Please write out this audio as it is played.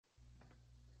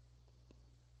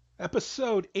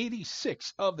Episode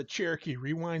 86 of the Cherokee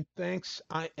Rewind. Thanks.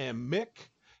 I am Mick.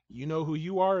 You know who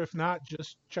you are. If not,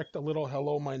 just check the little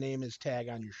hello, my name is tag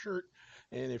on your shirt.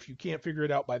 And if you can't figure it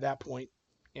out by that point,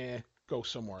 go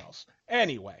somewhere else.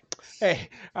 Anyway, hey,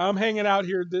 I'm hanging out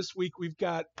here this week. We've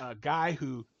got a guy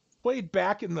who played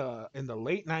back in the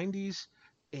late 90s,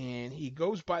 and he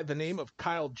goes by the name of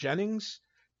Kyle Jennings.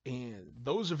 And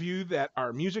those of you that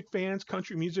are music fans,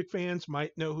 country music fans,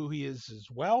 might know who he is as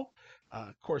well.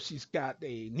 Of course, he's got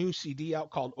a new CD out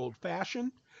called Old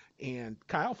Fashioned. And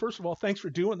Kyle, first of all, thanks for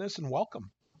doing this and welcome.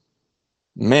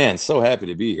 Man, so happy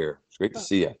to be here. It's great to Uh,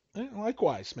 see you.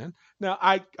 Likewise, man. Now,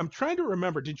 I'm trying to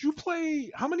remember. Did you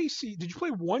play how many? Did you play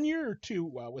 1 year or two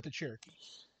with the Cherokee?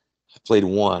 I played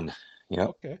one. Yep.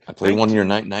 Okay, I played 1 year,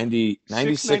 19 ninety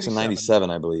six and 97. 97,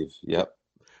 I believe. Yep. Yep.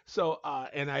 So,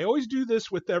 and I always do this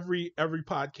with every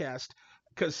podcast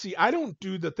because see, I don't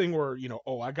do the thing where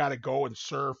oh, I got to go and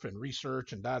surf and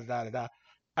research and da da da da da.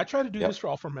 I try to do this Yep. for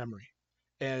all from memory,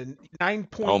 and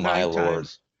Oh, my Lord.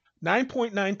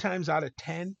 9.9 times out of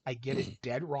 10, I get it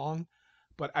dead wrong,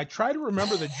 but I try to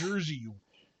remember the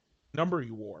number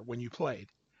you wore when you played.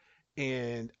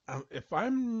 And if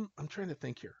I'm trying to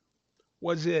think here,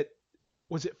 was it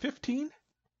 15?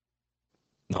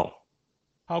 No.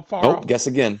 How far Nope. off? Guess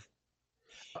again.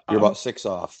 You're Um, about six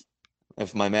off,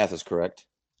 if my math is correct.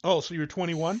 oh, so you're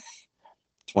 21?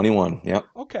 21. Yep.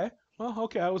 Okay. Well,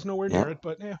 okay, I was nowhere near Yep. it,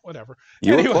 but whatever.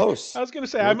 You were Anyway, close. I was gonna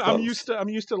say You were I'm used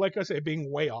close. to like I say,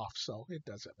 being way off, so it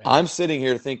doesn't matter. I'm sitting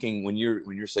here thinking when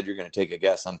you said you're going to take a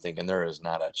guess, I'm thinking there is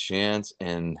not a chance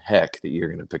in heck that you're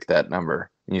going to pick that number.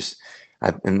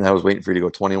 And I was waiting for you to go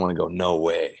 21 and go, no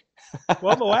way.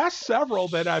 Well, the last several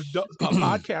that I've done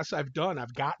podcasts I've done,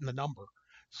 I've gotten the number.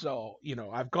 So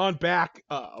I've gone back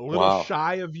a little Wow.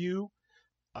 shy of you.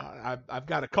 I've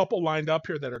got a couple lined up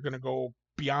here that are going to go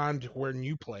beyond when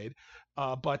you played.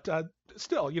 But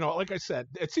still, like I said,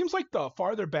 it seems like the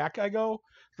farther back I go,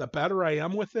 the better I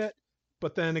am with it.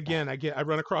 But then again, I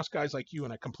run across guys like you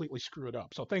and I completely screw it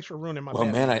up. So thanks for ruining my Well,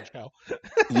 bad man, language, Kyle.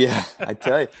 yeah, I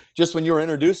tell you, just when you were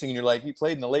introducing and you're like, he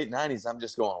played in the late 90s, I'm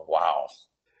just going, wow.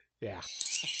 Yeah,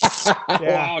 yeah.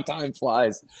 Wow, time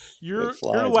flies. It Your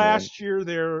flies, man. last year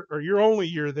there, or your only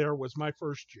year there, was my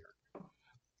first year.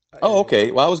 Oh, And okay.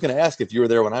 Well, I was going to ask if you were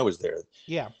there when I was there.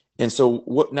 yeah, And so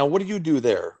what do you do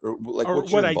there? Or like, or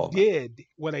what's your involvement?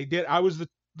 what I did, I was the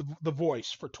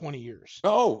voice for 20 years.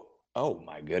 Oh, oh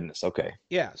my goodness. Okay.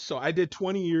 Yeah, so I did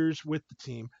 20 years with the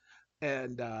team,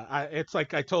 and it's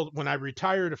like I told when I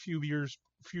retired a few years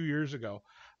ago,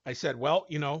 I said, well,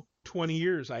 20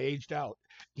 years I aged out,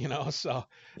 so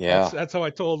Yeah. that's how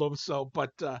I told them. So, but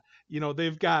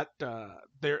they've got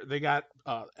they got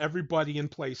everybody in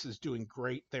place is doing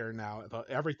great there now.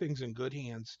 Everything's in good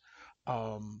hands.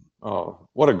 Um, Oh,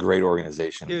 what a great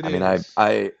organization. it I mean, is.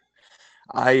 I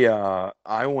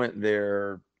went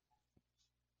there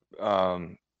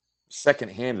um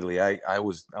second-handedly. I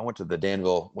went to the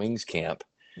Danville Wings camp,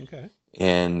 Okay.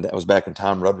 and that was back when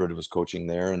Tom Rudred was coaching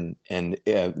there, and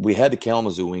we had the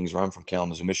Kalamazoo Wings. Where I'm from,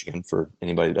 Kalamazoo, Michigan, for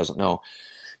anybody who doesn't know.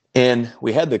 And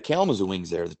we had the Kalamazoo Wings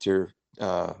there, the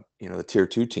tier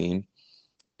two team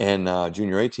and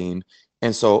junior A team.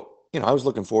 And so, I was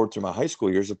looking forward through my high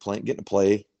school years of playing, getting to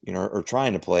play, or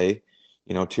trying to play,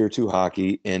 tier two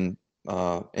hockey in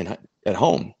at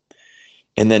home.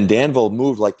 And then Danville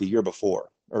moved like the year before,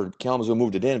 or Kalamazoo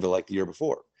moved to Danville like the year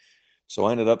before. So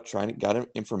I ended up got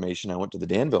information. I went to the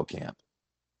Danville camp,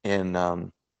 and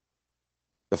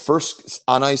the first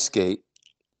on ice skate,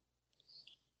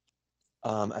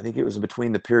 I think it was in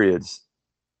between the periods.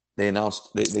 They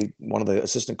announced one of the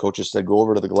assistant coaches said, "Go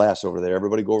over to the glass over there.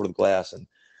 Everybody go over to the glass, and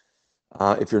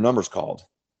if your number's called."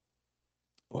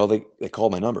 Well, they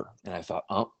called my number, and I thought,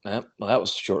 oh, well, that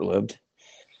was short lived.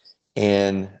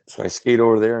 And so I skate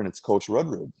over there, and it's Coach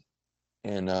Rudred,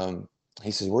 and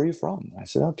he says, "Where are you from?" I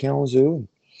said, "Oh, Kalamazoo."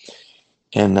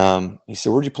 And he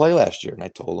said, "Where'd you play last year?" And I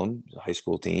told him the high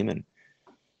school team, and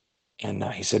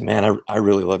he said, "Man, I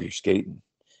really love your skating."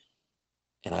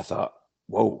 And I thought,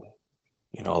 whoa,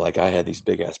 like I had these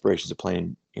big aspirations of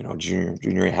playing,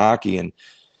 junior A hockey, and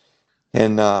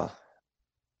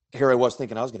here I was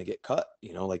thinking I was going to get cut,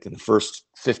 like in the first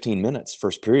 15 minutes,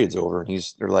 first period's over, and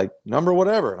they're like, number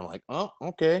whatever, and I'm like, oh,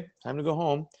 okay, time to go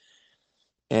home.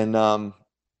 And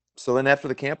so then after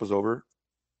the camp was over,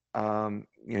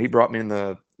 he brought me in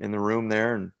the room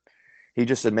there, and he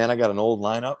just said, "Man, I got an old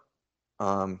lineup.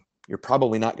 You're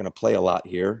probably not going to play a lot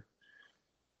here,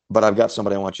 but I've got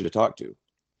somebody I want you to talk to."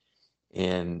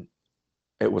 And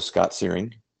it was Scott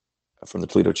Searing from the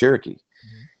Toledo Cherokee.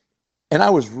 Mhm. And I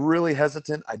was really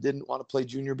hesitant. I didn't want to play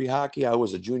junior B hockey. I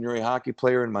was a junior A hockey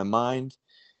player in my mind.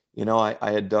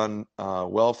 I had done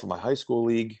well for my high school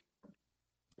league,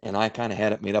 and I kind of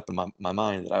had it made up in my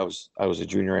mind that I was a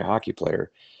junior A hockey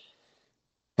player.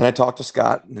 And I talked to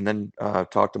Scott, and then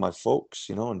talked to my folks,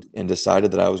 and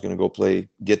decided that I was going to go play,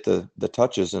 get the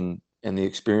touches and the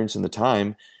experience and the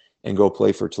time, and go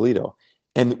play for Toledo.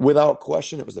 And without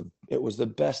question, it was the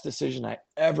best decision I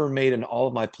ever made in all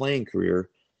of my playing career,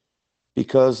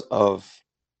 because of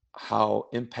how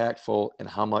impactful and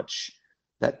how much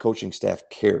that coaching staff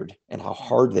cared, and how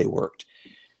hard they worked,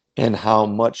 and how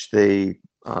much they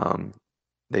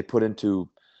put into,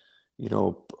 you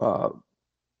know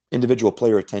individual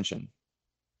player attention.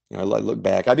 I look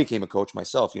back. I became a coach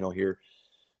myself. Here,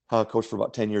 coached for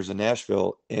about 10 years in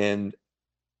Nashville, and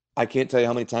I can't tell you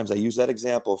how many times I use that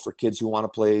example for kids who want to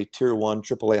play Tier One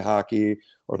AAA hockey,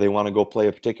 or they want to go play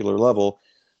a particular level,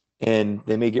 and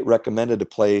they may get recommended to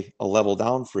play a level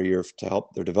down for a year to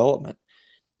help their development.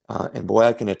 And boy,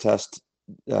 I can attest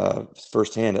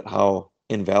firsthand at how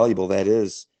invaluable that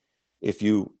is if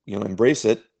you embrace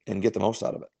it and get the most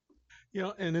out of it.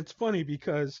 And it's funny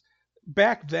because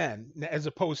back then, as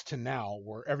opposed to now,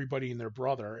 where everybody and their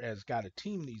brother has got a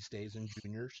team these days in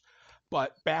juniors,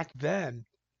 but back then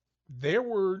there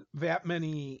were that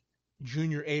many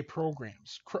junior A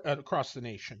programs across the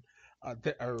nation.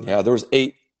 That are, Yeah, there was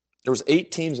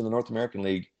eight teams in the North American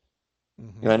League. I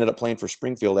mhm. ended up playing for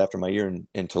Springfield after my year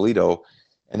in Toledo,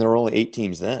 and there were only eight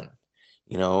teams then.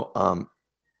 You know, um,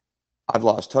 I've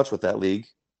lost touch with that league,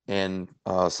 and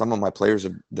some of my players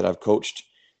that I've coached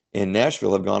in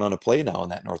Nashville have gone on to play now in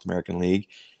that North American League.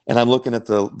 And I'm looking at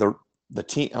the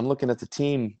team. I'm looking at the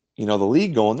team. The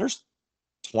league going. There's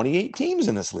 28 teams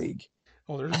in this league.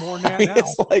 Oh, there's more than I that mean, now.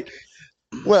 it's like,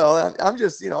 well, I'm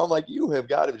just, I'm like, you have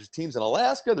got it. There's teams in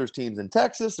Alaska. There's teams in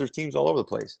Texas. There's teams all over the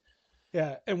place.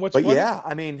 Yeah, and But yeah,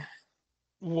 I mean,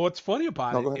 what's funny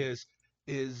about no, it go ahead.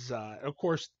 is of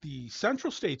course the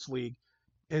Central States League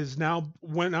is now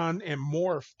went on and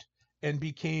morphed and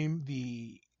became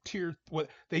the tier. What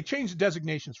they changed the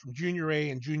designations from Junior A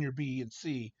and Junior B and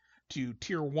C to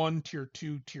Tier One, Tier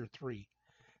Two, Tier Three.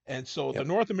 And so the Yep,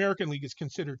 North American League is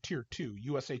considered Tier Two,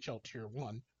 USHL Tier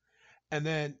One, and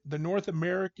then the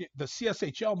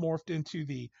CSHL morphed into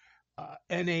the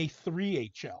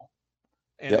NA3HL,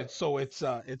 and yep. it's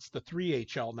the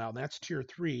 3HL now. That's tier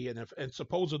 3, and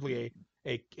supposedly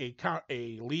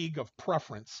a league of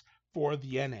preference for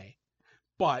the NA.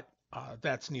 But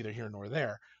that's neither here nor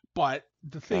there. But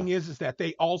the Yeah. thing is that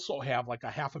they also have like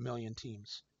a half a million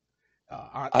teams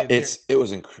in there. It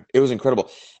was incredible,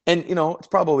 and it's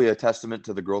probably a testament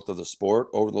to the growth of the sport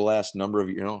over the last number of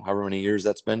however many years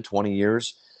that's been, 20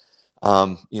 years.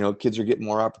 Kids are getting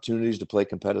more opportunities to play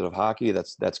competitive hockey.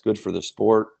 That's good for the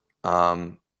sport.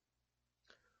 Um,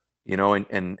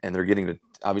 and they're getting to,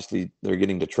 obviously they're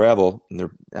getting to travel, and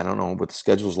I don't know what the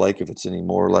schedule's like, if it's any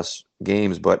more or less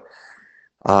games, but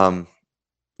um,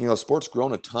 sport's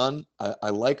grown a ton. I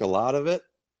like a lot of it.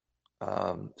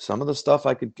 Some of the stuff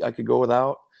I could go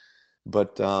without.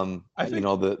 But I think,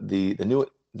 the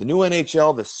new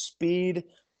NHL, the speed,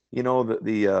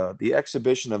 the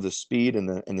exhibition of the speed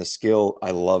and the skill,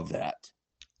 I love that.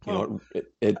 You well, know,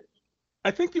 it I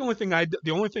think the only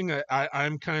thing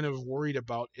I'm kind of worried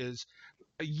about is,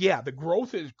 yeah, the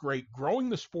growth is great. Growing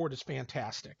the sport is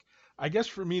fantastic. I guess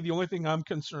for me, the only thing I'm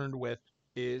concerned with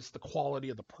is the quality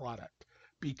of the product.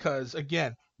 Because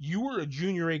again, you were a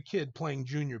junior A kid playing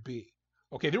junior B.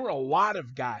 Okay, there were a lot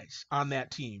of guys on that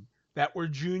team that were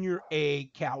junior A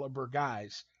caliber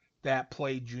guys that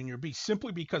played junior B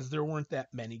simply because there weren't that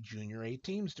many junior A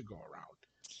teams to go around.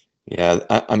 yeah.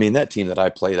 I mean, that team that I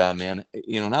played on, man.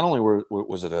 Not only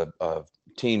was it a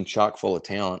team chock full of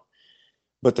talent,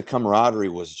 but the camaraderie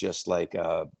was just like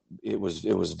it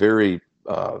was very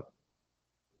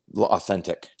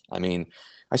authentic. I mean,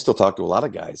 I still talk to a lot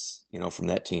of guys, from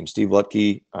that team. Steve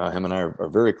Lutke, him and I are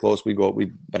very close. We've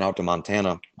been out to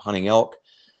Montana hunting elk.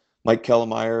 Mike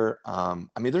Kellemeyer.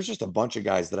 I mean, there's just a bunch of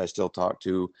guys that I still talk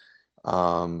to,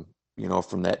 from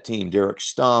that team. Derek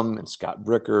Stum and Scott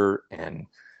Bricker and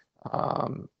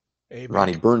um,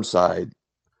 Ronnie Avink. Burnside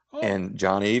Oh, and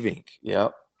John Avink.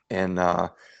 Yep. And um,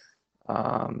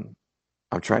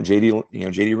 I'm trying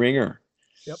JD Ringer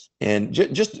yep. and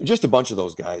just a bunch of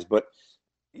those guys. But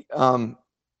um,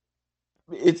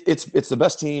 it's the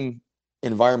best team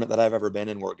environment that I've ever been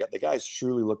in, where the guys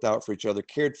truly looked out for each other,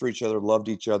 cared for each other, loved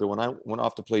each other. When I went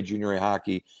off to play junior A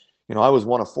hockey, I was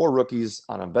one of four rookies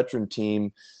on a veteran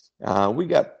team. We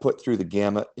got put through the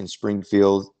gamut in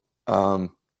Springfield.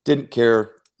 Didn't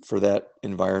care for that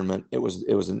environment. It was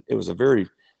a very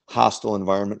hostile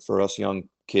environment for us young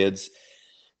kids.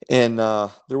 And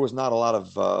there was not a lot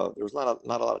of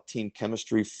not a lot of team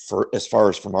chemistry for as far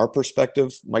as from our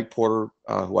perspective. Mike Porter,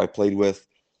 who I played with,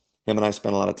 him and I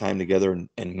spent a lot of time together,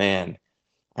 and man,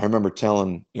 I remember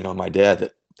telling my dad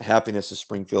that happiness is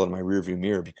Springfield in my rearview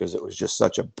mirror because it was just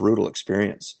such a brutal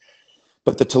experience.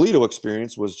 But the Toledo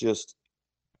experience was just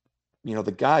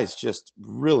the guys just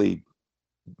really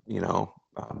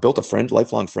built a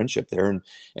lifelong friendship there,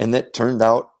 and that turned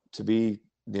out to be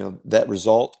that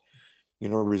result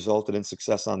resulted in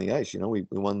success on the ice. We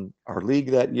won our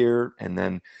league that year, and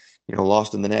then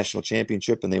lost in the national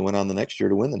championship, and they went on the next year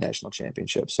to win the national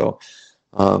championship. So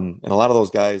and a lot of those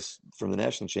guys from the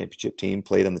national championship team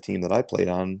played on the team that I played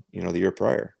on the year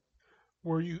prior.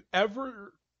 Were you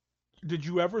ever, did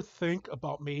you ever think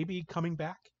about maybe coming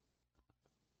back?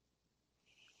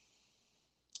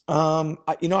 I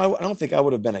don't think I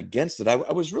would have been against it. I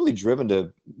was really driven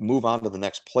to move on to the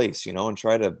next place, and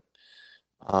try to.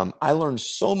 I learned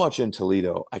so much in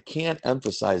Toledo. I can't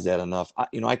emphasize that enough.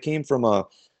 I came from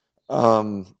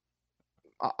um,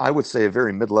 I would say a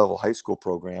very mid-level high school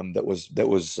program that was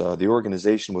the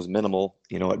organization was minimal,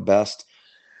 at best.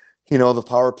 The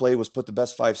power play was put the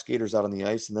best five skaters out on the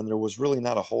ice, and then there was really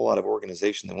not a whole lot of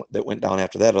organization that went down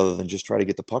after that, other than just try to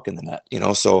get the puck in the net.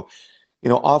 So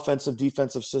offensive,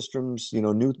 defensive systems,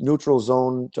 neutral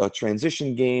zone,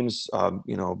 transition games,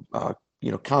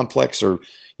 complex or,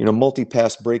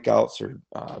 multi-pass breakouts or,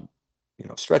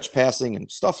 stretch passing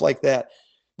and stuff like that.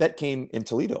 That came in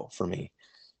Toledo for me.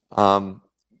 Um,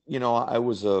 I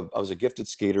was a gifted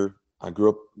skater. I grew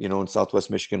up, in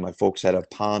Southwest Michigan. My folks had a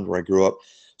pond where I grew up,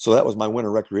 so that was my winter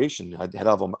recreation. I had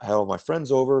all my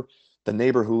friends over. The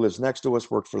neighbor who lives next to us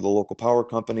worked for the local power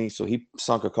company, so he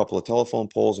sunk a couple of telephone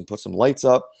poles and put some lights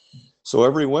up. So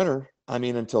every winter, I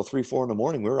mean, until 3, 4 in the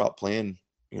morning, we were out playing,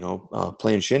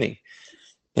 playing shinny.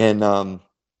 And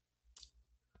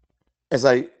as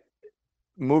I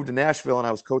moved to Nashville and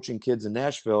I was coaching kids in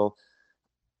Nashville,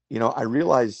 I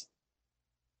realized,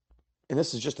 and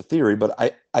this is just a theory, but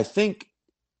I think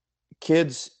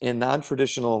kids in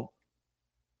non-traditional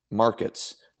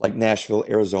markets like Nashville,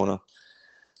 Arizona,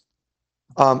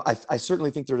 I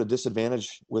certainly think they're at a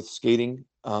disadvantage with skating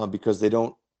because they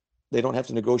don't have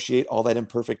to negotiate all that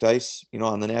imperfect ice,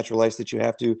 on the natural ice that you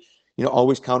have to,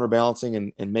 always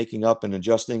counterbalancing and making up and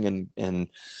adjusting and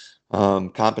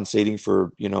compensating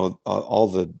for, all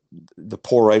the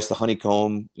poor ice, the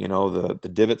honeycomb, the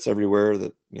divots everywhere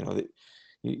that,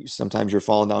 sometimes you're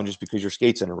falling down just because your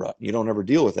skate's in a rut. You don't ever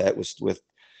deal with that with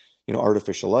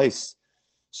artificial ice.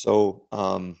 So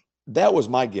that was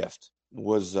my gift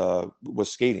was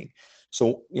skating.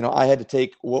 So I had to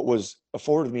take what was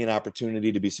afforded me an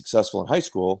opportunity to be successful in high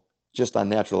school just on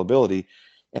natural ability,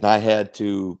 and I had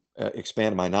to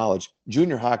expand my knowledge.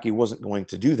 Junior hockey wasn't going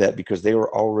to do that because they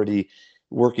were already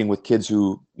working with kids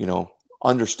who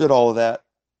understood all of that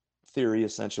theory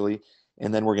essentially,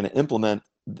 and then we're going to implement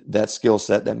that skill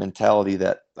set, that mentality,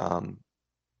 that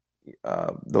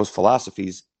those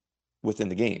philosophies within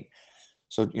the game.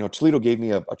 So, Toledo gave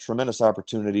me a tremendous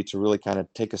opportunity to really kind of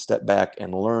take a step back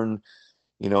and learn,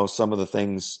 some of the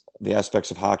things, the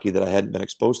aspects of hockey that I hadn't been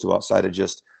exposed to outside of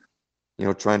just,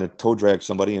 trying to toe drag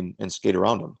somebody and skate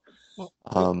around them. Well,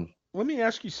 Um, let me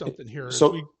ask you something here as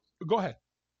we so, go ahead.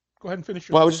 Go ahead and finish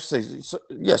your well, I was thought. just saying, so,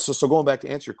 yeah, so going back to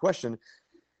answer your question,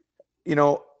 you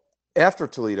know, after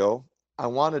Toledo, I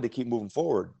wanted to keep moving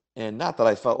forward. And not that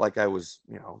I felt like I was,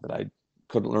 that I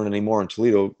couldn't learn any more in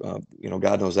Toledo.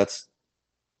 God knows that's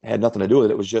had nothing to do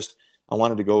with it. It was just I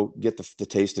wanted to go get the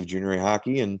taste of junior A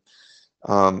hockey and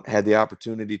had the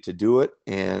opportunity to do it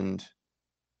and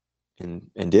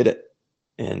did it.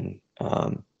 And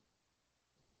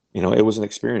it was an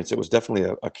experience. It was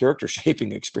definitely a character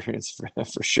shaping experience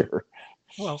for sure.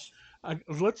 Well,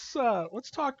 let's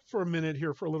talk for a minute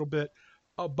here for a little bit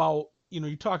about,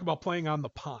 you talk about playing on the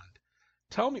pond.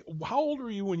 Tell me, how old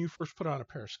were you when you first put on a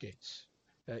pair of skates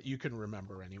that you can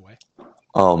remember anyway?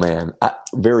 Oh man,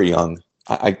 very young.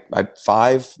 I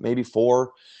 5, maybe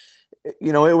 4.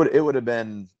 It would have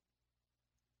been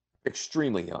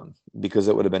extremely young because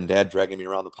it would have been dad dragging me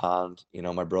around the pond.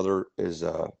 My brother is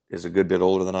a good bit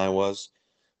older than I was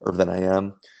or than I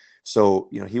am. So,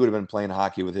 he would have been playing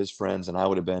hockey with his friends and I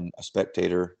would have been a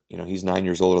spectator. He's 9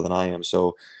 years older than I am.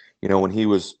 So, when he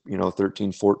was,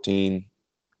 13, 14,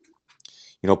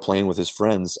 playing with his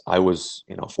friends, I was,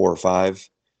 4 or 5.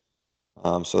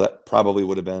 So that probably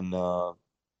would have been,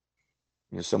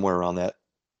 somewhere around that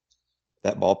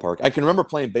ballpark. I can remember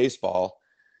playing baseball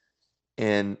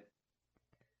and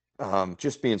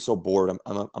just being so bored.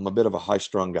 I'm a bit of a high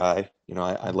strung guy. I'd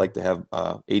Mhm. like to have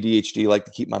ADHD, like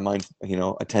to keep my mind,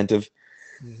 attentive.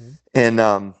 Hmm.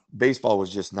 And baseball was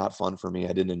just not fun for me.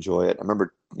 I didn't enjoy it. I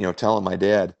remember, telling my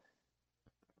dad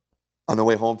on the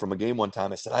way home from a game one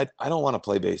time, I said, I don't want to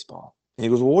play baseball. And he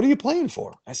goes, well, what are you playing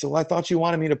for? I said, well, I thought you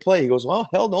wanted me to play. He goes, well,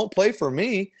 hell, don't play for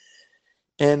me.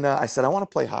 And I said, I want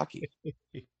to play hockey.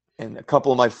 And a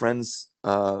couple of my friends,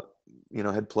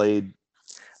 had played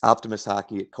Optimist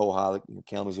hockey at Koha,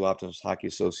 Kalamazoo Optimist Hockey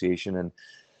Association.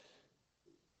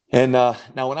 And now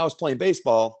when I was playing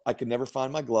baseball, I could never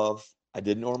find my glove. I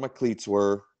didn't know where my cleats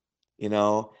were, you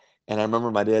know. And I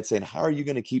remember my dad saying, how are you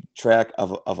going to keep track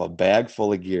of a bag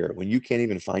full of gear when you can't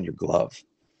even find your glove?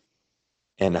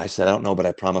 And I said, I don't know, but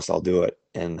I promise I'll do it.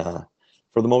 And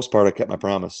for the most part, I kept my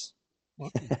promise.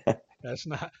 Well, that's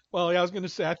not. Well, yeah, I was going to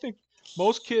say, I think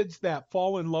most kids that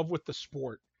fall in love with the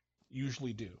sport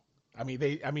usually do. I mean,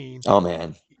 they. I mean, Oh,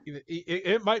 man.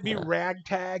 it might be Yeah.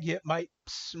 ragtag, it might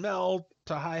smell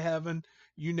to high heaven,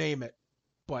 you name it.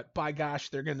 But by gosh,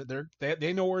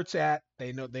 they know where it's at.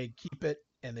 They know they keep it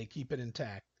and they keep it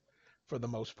intact for the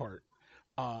most part.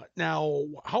 Now,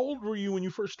 how old were you when you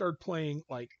first started playing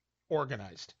like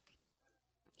organized?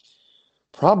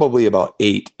 Probably about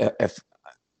eight. If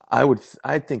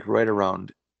I think right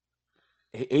around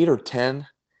 8 or 10.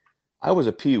 I was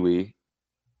a peewee.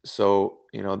 So,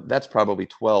 that's probably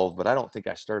 12, but I don't think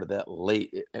I started that late.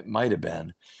 It might have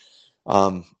been.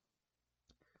 Um,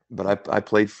 but I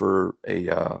played for a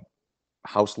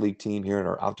house league team here in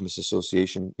our Optimist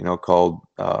Association, called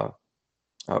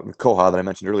Koha that I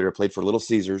mentioned earlier. I played for Little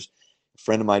Caesars. A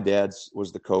friend of my dad's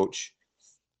was the coach.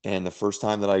 And the first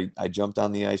time that I jumped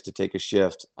on the ice to take a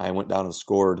shift, I went down and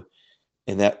scored.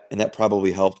 And that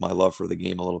probably helped my love for the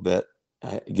game a little bit.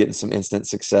 Getting some instant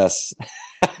success,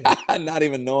 Yeah. not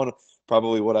even knowing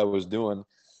probably what I was doing,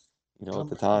 at Um,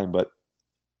 the time. But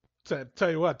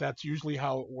tell you what, that's usually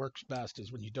how it works best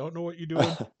is when you don't know what you're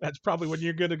doing. That's probably when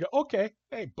you're gonna go, okay,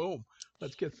 hey, boom,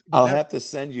 let's get I'll that. have to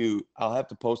send you. I'll have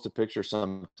to post a picture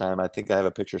sometime. I think I have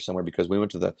a picture somewhere because we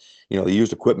went to the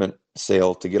used equipment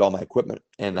sale to get all my equipment,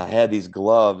 and I Sure. had these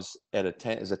gloves as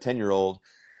a 10-year old.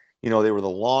 They were the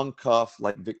long cuff,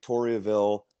 like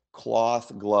Victoriaville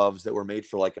cloth gloves that were made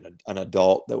for like an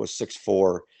adult that was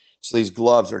 6'4". So these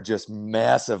gloves are just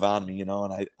massive on me, and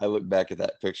I look back at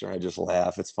that picture and I just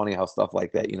laugh. It's funny how stuff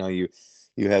like that,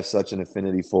 you have such an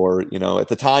affinity for, at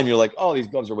the time you're like, oh, these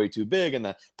gloves are way too big and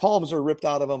the palms are ripped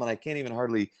out of them and I can't even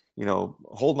hardly,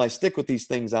 hold my stick with these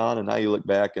things on. And now you look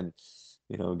back and,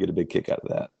 get a big kick out of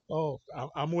that. Oh,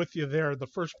 I'm with you there. The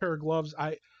first pair of gloves,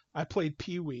 I played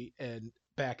Pee Wee and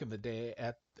back in the day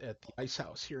at the Ice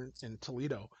House here in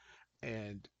Toledo,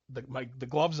 and the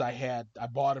gloves I had, I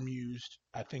bought them used,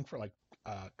 I think for like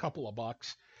a couple of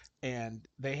bucks, and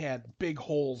they had big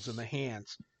holes in the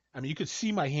hands. I mean, you could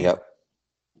see my hand, Yep.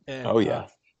 and Oh yeah.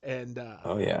 and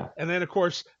Oh yeah. then of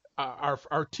course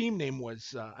our team name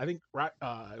was I think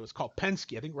it was called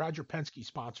Penske. I think Roger Penske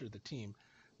sponsored the team,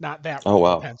 not that Oh Roger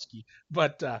wow. Penske,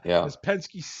 but it Yeah. was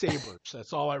Penske Sabres.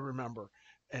 That's all I remember.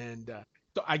 And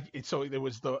so it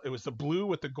was the blue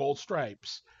with the gold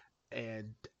stripes,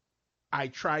 and I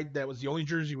tried. That was the only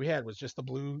jersey we had was just the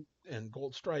blue and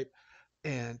gold stripe,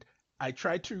 and I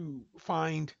tried to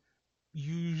find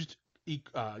used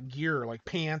gear like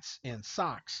pants and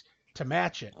socks to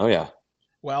match it. Oh yeah.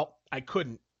 Well, I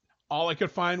couldn't. All I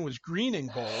could find was green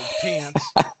and gold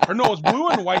pants, or no, it was blue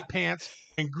and white pants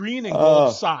and green and gold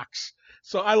Oh, socks.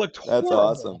 So I looked that's horrible.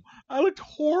 awesome. I looked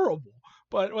horrible.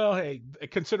 But well, hey,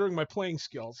 considering my playing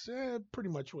skills, pretty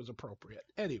much was appropriate.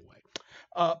 Anyway,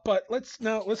 but let's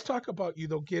talk about you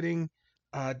though. Getting,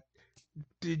 uh,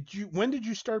 when did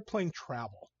you start playing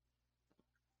travel?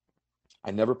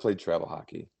 I never played travel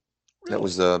hockey. Really?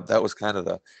 That was kind of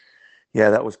the yeah,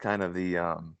 that was kind of the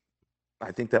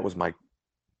I think that was my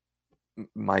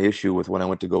issue with when I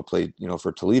went to go play,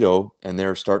 for Toledo, and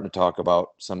they're starting to talk about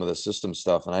some of the system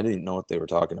stuff, and I didn't know what they were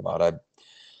talking about.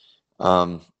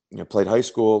 Played high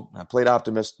school, I played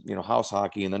Optimist, house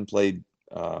hockey, and then played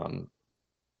um,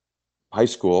 high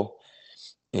school,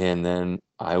 and then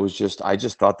I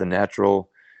just thought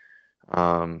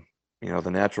um,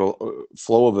 the natural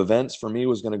flow of events for me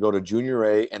was going to go to Junior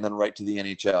A and then right to the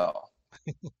NHL.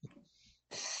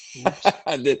 Oops.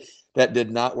 That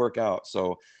did not work out.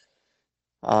 So,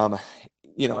 um,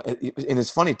 and it's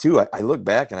funny too. I look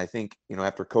back and I think,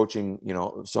 after coaching,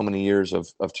 so many years of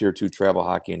tier two travel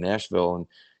hockey in Nashville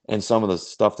and some of the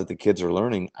stuff that the kids are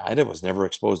learning, was never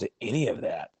exposed to any of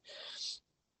that.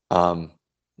 Um,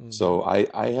 Hmm. so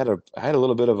I had a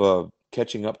little bit of a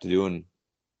catching up to do and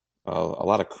a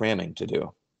lot of cramming to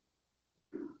do.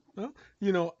 Well,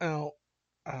 Al,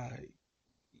 uh,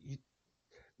 y-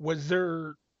 was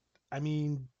there? I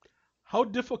mean, how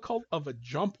difficult of a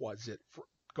jump was it?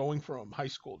 going from high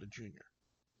school to junior?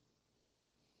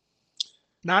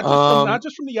 Um, Not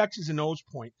just from the X's and O's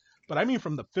point, but I mean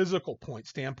from the physical point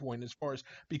standpoint, as far as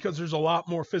because there's a lot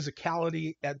more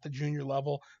physicality at the junior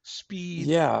level, speed,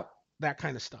 yeah, that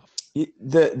kind of stuff.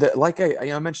 the like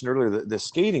I mentioned earlier, the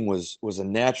skating was a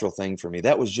natural thing for me.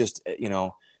 That was just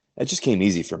it just came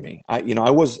easy for me. I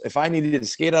was if I needed to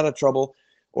skate out of trouble,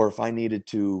 or if I needed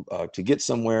to get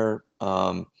somewhere,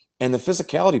 and the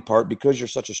physicality part, because you're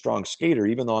such a strong skater,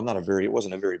 even though it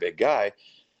wasn't a very big guy,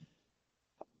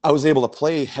 I was able to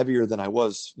play heavier than I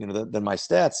was, than my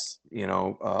stats,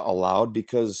 allowed,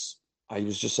 because I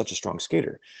was just such a strong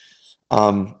skater.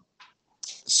 Um,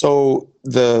 so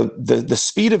the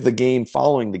speed of the game,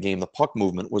 following the game, the puck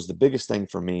movement was the biggest thing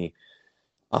for me.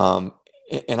 Um,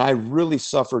 and I really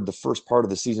suffered the first part of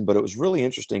the season, but it was really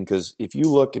interesting because if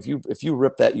you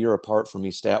rip that year apart for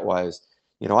me stat wise,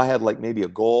 I had like maybe a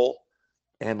goal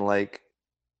and like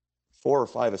 4 or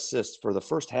 5 assists for the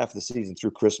first half of the season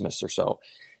through Christmas or so,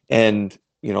 and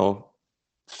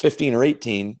 15 or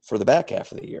 18 for the back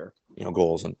half of the year,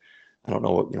 goals. And I don't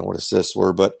know what assists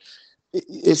were, but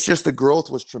it's just the growth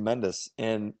was tremendous.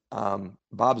 And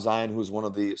Bob Zion, who's one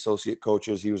of the associate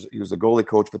coaches, he was the goalie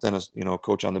coach, but then a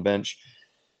coach on the bench.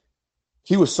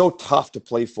 He was so tough to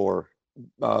play for,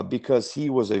 because he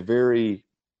was a very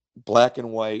black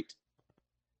and white,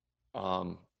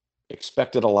 um,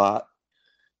 expected a lot,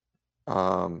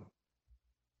 um,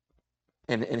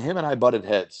 and him and I butted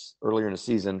heads earlier in the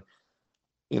season.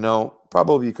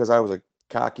 Probably because I was a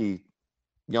cocky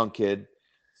young kid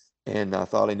and I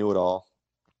thought I knew it all.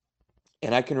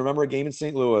 And I can remember a game in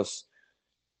St. Louis,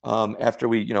 after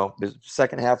the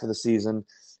second half of the season,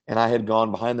 and I had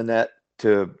gone behind the net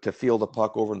to field a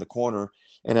puck over in the corner.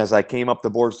 And as I came up the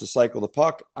boards to cycle the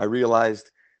puck, I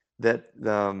realized that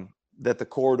the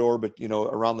corridor, but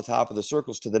around the top of the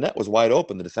circles to the net was wide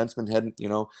open. The defenseman hadn't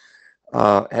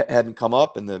come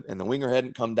up, and the winger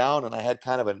hadn't come down, and I had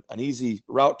kind of an easy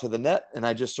route to the net, and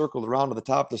I just circled around to the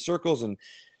top of the circles and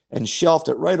shelved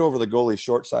it right over the goalie's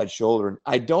short side shoulder. And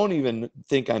I don't even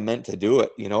think I meant to do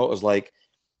it. It was like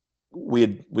we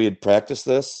had practiced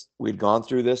this, we'd gone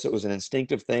through this. It was an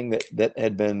instinctive thing that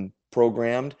had been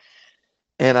programmed.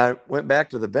 And I went back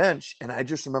to the bench, and I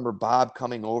just remember Bob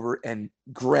coming over and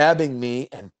grabbing me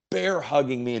and bear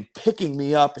hugging me and picking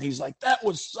me up. And he's like, "That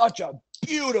was such a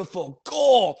beautiful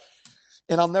goal."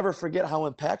 And I'll never forget how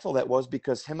impactful that was,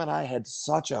 because him and I had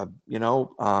such he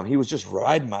was just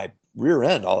riding my rear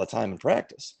end all the time in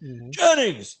practice. Hmm.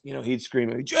 "Jennings," he'd scream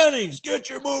at me, "Jennings,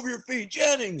 move your feet,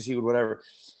 Jennings." He would whatever.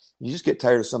 You just get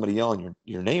tired of somebody yelling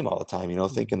your name all the time,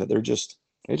 thinking that they just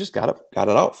got it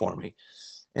out for me.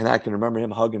 And I can remember him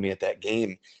hugging me at that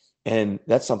game. And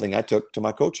that's something I took to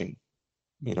my coaching,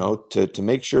 Hmm. to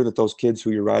make sure that those kids who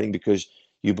you're riding, because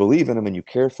you believe in them and you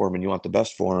care for them and you want the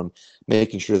best for them,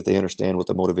 making sure that they understand what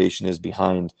the motivation is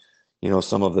behind,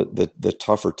 some of the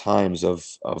tougher times of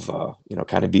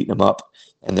kind of beating them up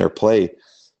and their play.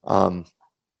 Um,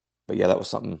 but yeah, that was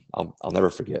something I'll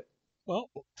never forget. Well,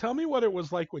 tell me what it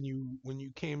was like when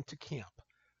you came to camp,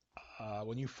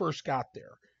 when you first got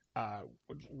there. Uh,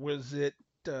 was it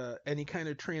any kind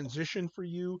of transition for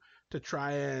you to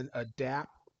try and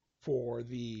adapt for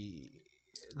the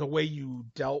way you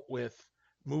dealt with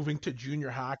moving to junior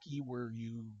hockey? Were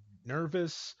you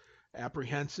nervous,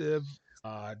 apprehensive,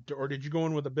 or did you go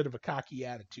in with a bit of a cocky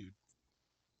attitude?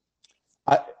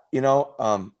 I,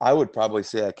 I would probably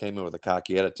say I came in with a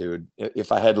cocky attitude.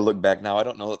 If I had to look back now, I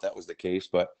don't know that that was the case,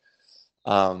 but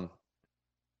um,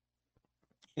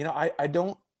 I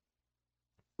don't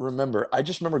remember. I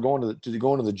just remember going to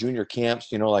the junior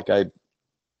camps. Like I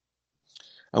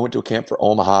went to a camp for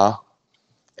Omaha,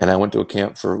 and I went to a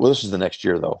camp for, well, this is the next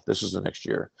year though. This is the next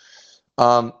year.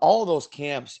 All of those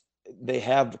camps, they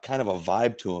have kind of a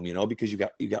vibe to them, because you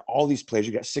got all these players.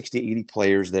 You got 60, 80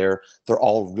 players there. They're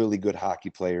all really good hockey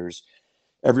players.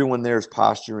 Everyone there is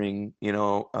posturing. They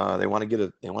want to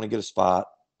get a spot.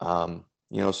 So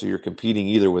you're competing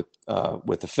either with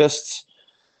the fists,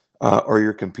 or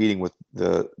you're competing with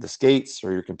the skates,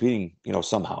 or you're competing,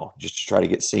 somehow just to try to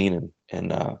get seen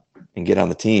and get on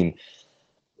the team.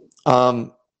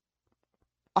 Um,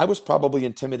 I was probably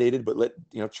intimidated, but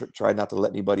tried not to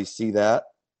let anybody see that.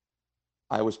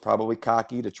 I was probably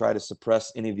cocky to try to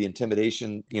suppress any of the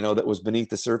intimidation, that was beneath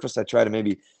the surface. I try to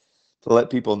maybe to let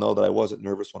people know that I wasn't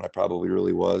nervous when I probably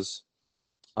really was.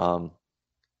 Um,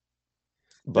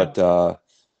 but Now,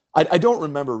 I don't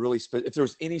remember really if there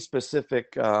was any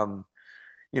specific. I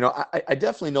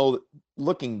definitely know that,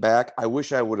 looking back, I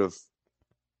wish I would have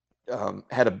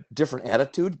had a different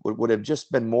attitude. Would have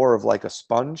just been more of like a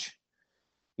sponge,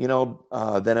 than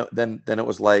it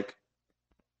was like,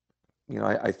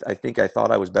 I think I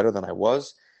thought I was better than I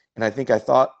was. And I think I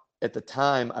thought at the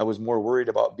time I was more worried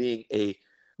about being a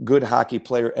good hockey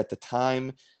player at the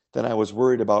time than I was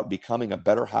worried about becoming a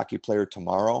better hockey player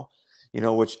tomorrow,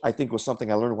 which I think was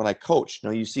something I learned when I coached.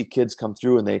 You see kids come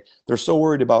through and they're so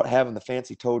worried about having the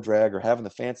fancy toe drag or having the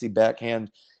fancy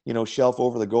backhand, shelf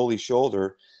over the goalie's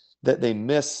shoulder that they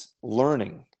miss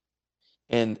learning.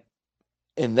 And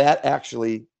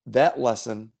that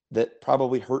lesson that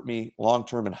probably hurt me long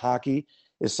term in hockey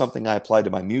is something I applied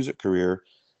to my music career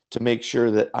to make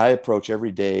sure that I approach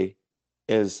every day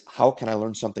as how can I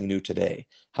learn something new today?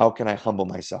 How can I humble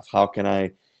myself? How can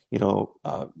I,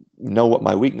 know what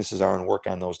my weaknesses are and work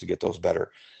on those to get those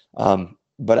better?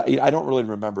 But I don't really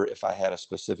remember if I had a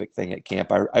specific thing at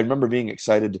camp. I remember being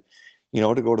excited,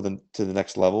 to go to the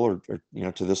next level or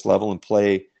to this level and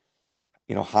play,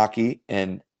 hockey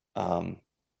um,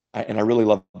 and I really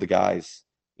loved the guys.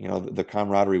 The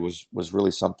camaraderie was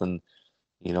really something,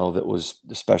 that was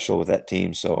special with that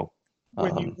team. So,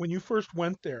 When you um, when you first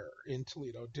went there in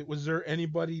Toledo, was there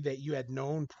anybody that you had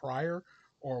known prior,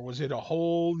 or was it a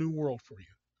whole new world for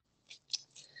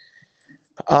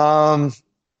you? um,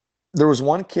 there was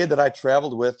one kid that I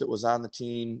traveled with that was on the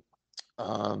team.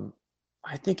 Um,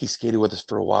 I think he skated with us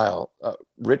for a while.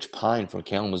 Rich Pine from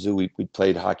Kalamazoo. We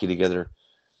played hockey together,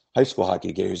 high school hockey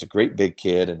together. He was a great big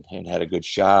kid and had a good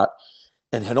shot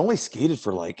and had only skated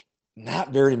for like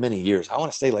not very many years. I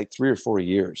want to say like 3 or 4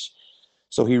 years.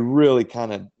 So he really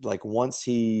kind of like once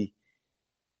he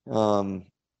um,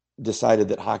 decided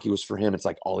that hockey was for him, it's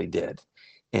like all he did.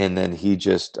 And then he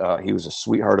was a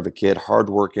sweetheart of a kid,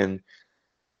 hardworking.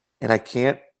 And I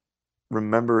can't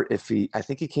remember if I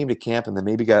think he came to camp and then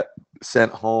maybe got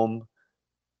sent home,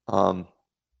 um,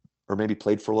 or maybe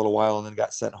played for a little while and then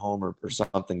got sent home or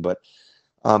something. But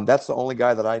that's the only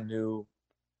guy that I knew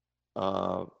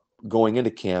uh, going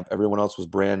into camp. Everyone else was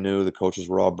brand new. The coaches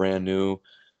were all brand new.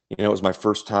 It was my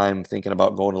first time thinking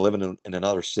about going to live in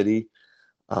another city.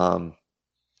 Um,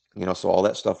 so all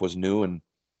that stuff was new and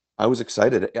I was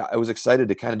excited. I was excited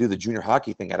to kind of do the junior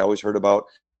hockey thing. I'd always heard about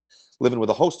living with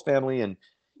a host family and,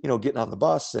 getting on the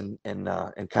bus and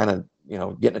kind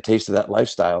of, getting a taste of that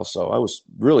lifestyle. So I was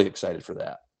really excited for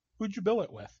that. Who'd you bill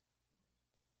it with?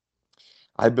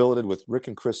 I billeted with Rick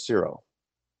and Chris Ciro.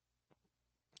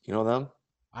 You know them?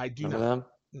 I do Remember not.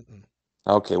 them? Mm-mm.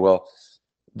 Okay, well,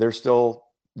 they're still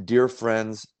dear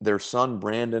friends. Their son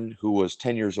Brandon, who was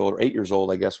 10 years old or 8 years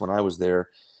old, I guess, when I was there.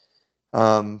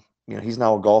 He's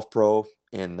now a golf pro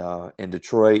in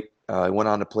Detroit. He went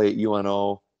on to play at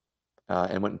UNO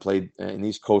and went and played in the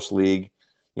East Coast League.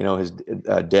 His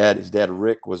dad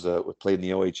Rick played in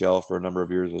the OHL for a number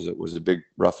of years. Was a big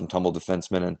rough and tumble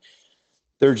defenseman, and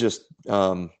they're just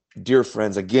dear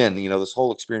friends. Again, this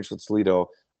whole experience with Toledo,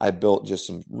 I built just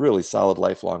some really solid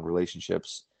lifelong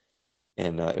relationships,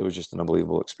 and it was just an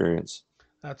unbelievable experience.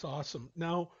 That's awesome.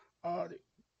 Now,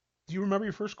 do you remember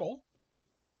your first goal?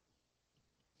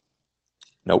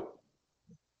 Nope,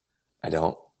 I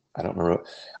don't. I don't remember.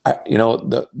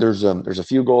 There's a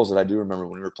few goals that I do remember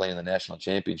when we were playing the national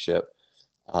championship.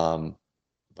 Um,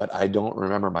 but I don't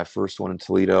remember my first one in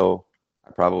Toledo.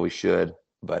 I probably should,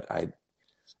 but I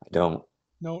don't.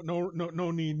 No, no, no,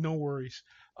 no need, no worries.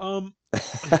 Um,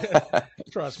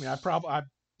 trust me, I,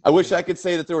 I you wish I know, could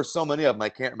say that there were so many of them I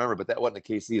can't remember, but that wasn't the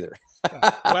case either.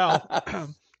 well,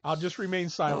 I'll just remain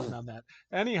silent on that.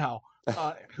 Anyhow,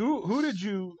 who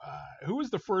was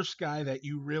the first guy that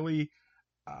you really,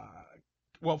 uh,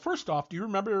 well, first off, do you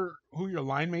remember who your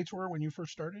line mates were when you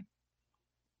first started?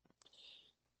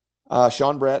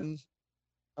 Sean Bratton,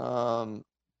 um,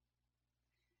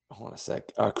 hold on a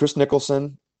sec. Chris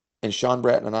Nicholson and Sean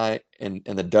Bratton and I and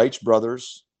the Deitch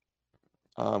brothers.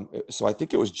 So I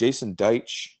think it was Jason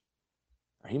Deitch,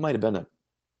 or he might have been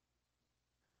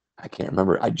I can't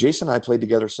remember. Jason and I played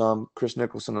together some. Chris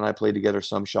Nicholson and I played together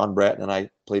some. Sean Bratton and I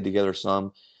played together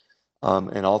some.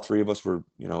 And all three of us were,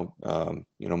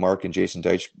 Mark and Jason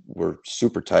Deitch were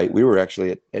super tight. We were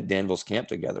actually at Danville's camp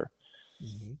together.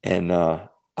 Hmm. And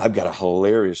I've got a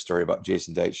hilarious story about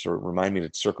Jason Deitch, so remind me to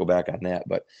circle back on that.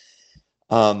 But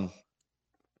um,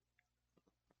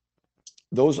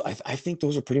 I think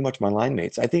those are pretty much my line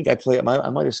mates. I think I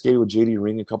might have skated with JD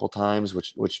Ring a couple times,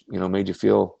 which made you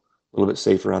feel a little bit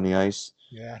safer on the ice.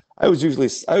 Yeah. I was usually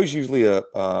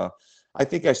I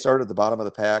think I started at the bottom of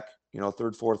the pack,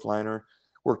 third, fourth liner,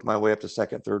 worked my way up to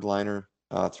second, third liner,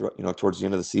 towards the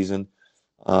end of the season.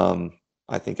 Um,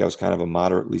 I think I was kind of a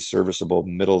moderately serviceable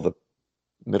middle of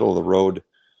the road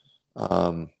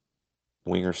um,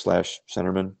 winger slash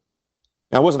centerman.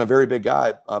 I wasn't a very big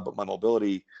guy, but my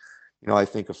mobility, I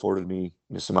think afforded me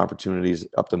some opportunities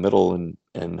up the middle,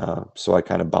 and so I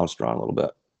kind of bounced around a little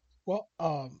bit. Well,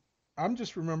 I'm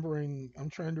just remembering. I'm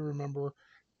trying to remember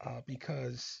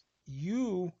because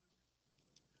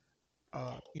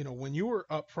when you were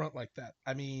up front like that,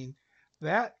 I mean,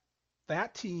 that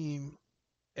that team,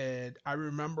 and I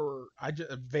remember, I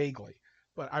just vaguely,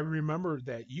 but I remember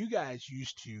that you guys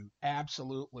used to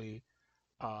absolutely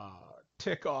uh,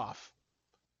 tick off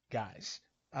guys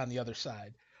on the other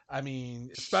side. I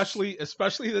mean, especially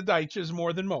the Deitches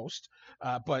more than most,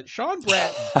 but Sean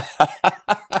Bratton,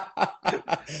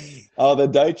 Oh, the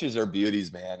Deitches are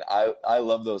beauties, man. I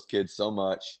love those kids so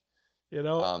much. you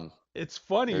know, Um, it's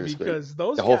funny they're just great. because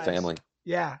those The whole guys, family.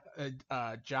 yeah,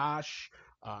 Josh,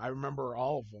 I remember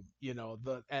all of them,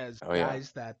 as Oh yeah.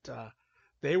 guys that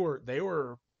they were they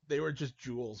were they were just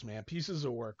jewels, man, pieces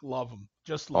of work. Love them,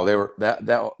 just Oh, love they them. were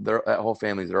that whole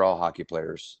family. They're all hockey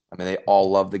players. I mean, they all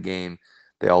love the game.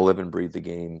 They all live and breathe the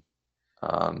game.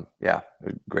 Yeah,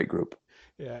 a great group.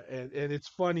 Yeah, and it's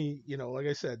funny, like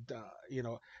I said,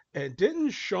 and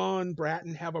didn't Sean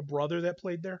Bratton have a brother that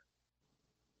played there?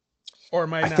 Or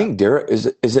am I I not? think Derek is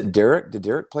it Derek? Did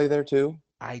Derek play there too?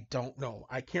 I don't know.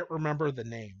 I can't remember the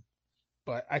name,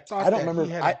 but I I thought don't that remember. he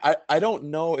had a. I don't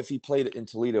know if he played in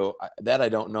Toledo. That I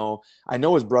don't know. I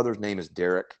know his brother's name is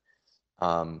Derek.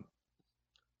 Um,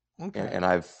 and, Okay. and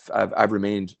I've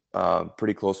remained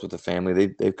pretty close with the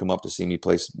family. They've come up to see me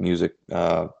play music,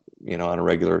 on a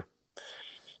regular.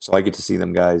 So I get to see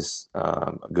them guys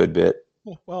a good bit.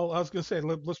 Well, I was going to say,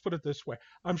 let's put it this way.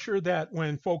 I'm sure that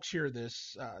when folks hear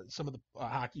this, some of the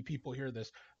hockey people hear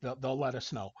this, they'll let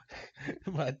us know.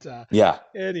 But Yeah.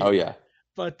 Oh anyway, yeah.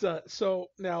 but so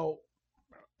now,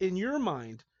 in your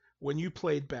mind, when you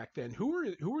played back then, who were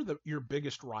your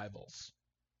biggest rivals?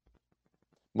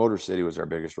 Motor City was our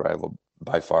biggest rival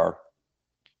by far.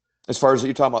 As far as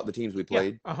you're talking about the teams we Yeah.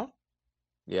 played, Uh-huh.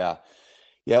 yeah,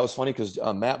 yeah, it was funny because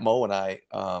Matt Moe and I,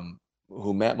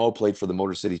 who Matt Moe played for the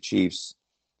Motor City Chiefs,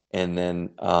 and then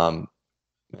and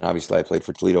obviously I played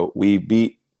for Toledo. We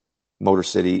beat Motor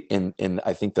City in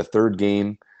I think the third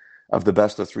game of the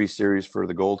best of three series for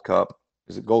the Gold Cup.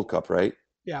 Is it Gold Cup, right?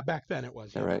 Yeah, back then it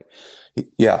was. All Yep. right.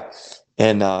 Yeah.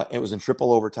 And it was in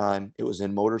triple overtime. It was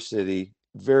in Motor City.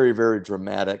 Very, very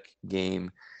dramatic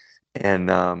game. And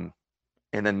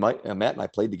then Matt and I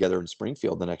played together in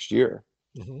Springfield the next year.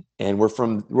 Hmm. And we're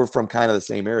from kind of the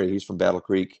same area. He's from Battle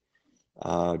Creek,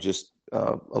 just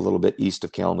a little bit east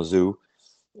of Kalamazoo.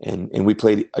 And we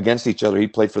played against each other. He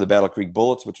played for the Battle Creek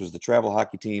Bullets, which was the travel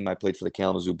hockey team. I played for the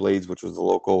Kalamazoo Blades, which was the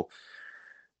local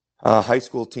high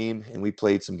school team, and we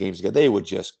played some games together. They would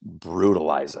just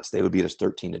brutalize us. They would beat us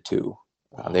 13-2.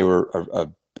 They Wow. were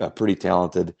a pretty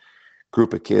talented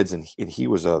group of kids, and he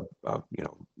was a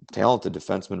talented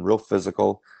defenseman, real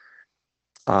physical.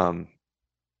 Um,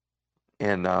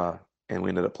 and and we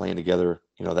ended up playing together,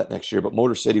 that next year. But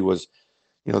Motor City was,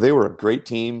 they were a great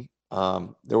team.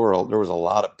 There was a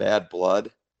lot of bad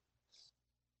blood,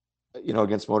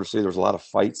 against Motor City. There was a lot of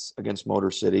fights against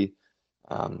Motor City.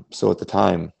 So at the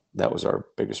time, that was our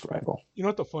biggest rival, You know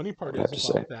what the funny I part would have is to about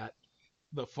say. that?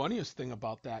 The funniest thing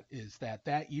about that is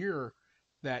that year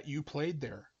that you played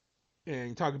there, and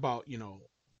you talk about,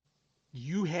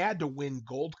 you had to win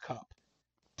Gold Cup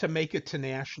to make it to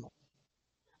national.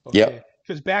 Okay, Yep,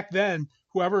 because back then,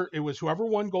 whoever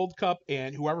won Gold Cup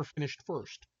and whoever finished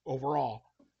first overall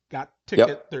got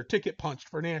yep, their ticket punched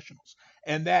for nationals.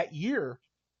 And that year,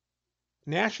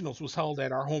 nationals was held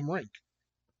at our home rink.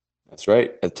 that's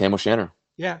right. At Tam O'Shanter.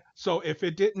 Yeah. So if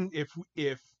it didn't,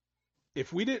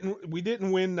 if we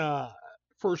didn't win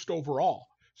first overall.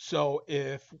 So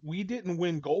if we didn't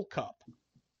win Gold Cup,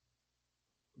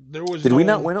 there was Did we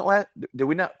not no. win it last? Did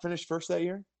we not finish first that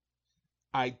year?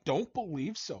 I don't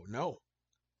believe so. No,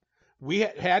 we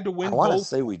had to I win want to gold.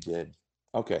 say we did.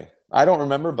 Okay. I don't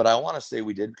remember, but I want to say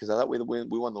we did because I thought we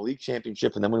won the league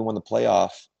championship and then we won the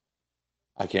playoff.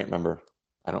 I can't remember.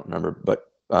 I don't remember, but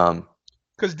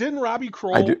Because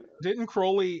I do. didn't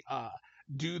Crowley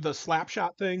do the slap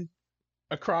shot thing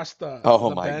across Oh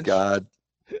the my bench? God.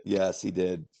 Yes, he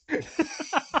did.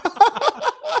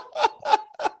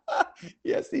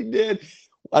 Yes, he did.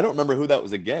 I don't remember who that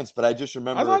was against, but I just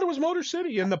I thought remember. it was Motor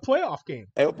City in the playoff game.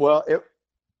 Well,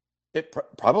 it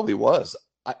probably was.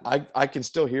 I can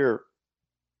still hear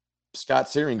Scott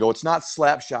Searing go, "It's not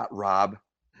slap shot, Rob."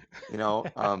 You know,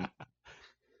 I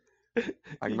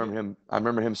You know, remember him. I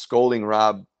remember him scolding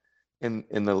Rob in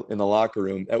the locker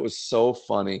room. That was so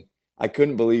funny. I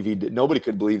couldn't believe he did. Nobody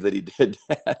could believe that he did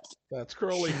that. that's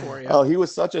Crowley for you. Oh, he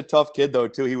was such a tough kid though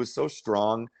too. He was so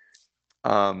strong.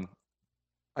 Um,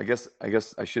 I guess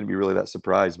I shouldn't be really that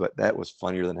surprised, but that was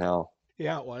funnier than hell.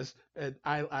 Yeah, it was. And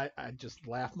I just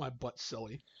laughed my butt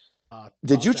silly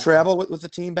Did about you that one. travel with the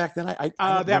team back then? I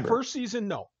don't That remember. first season,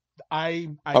 no. I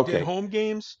did Okay. home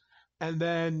games, and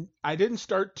then I didn't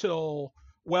start till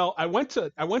well, I went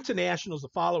to nationals the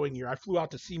following year. I flew out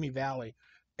to Simi Valley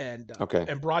Okay.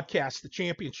 and broadcast the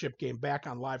championship game back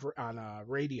on live on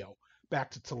radio back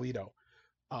to Toledo.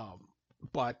 Um,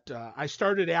 but I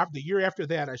started after the year after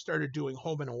that. I started doing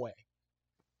home and away.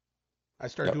 I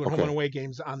started Yep. doing home and Okay. away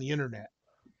games on the internet,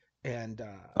 and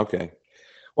Okay.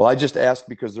 Well, I just asked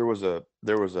because there was a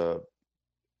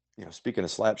speaking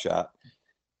of slap shot,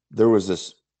 there was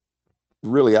this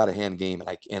really out of hand game,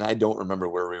 and I don't remember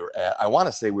where we were at. I want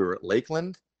to say we were at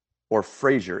Lakeland or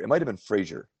Fraser. It might have been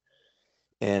Fraser,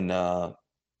 and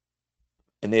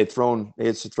they had thrown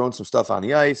some stuff on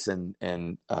the ice,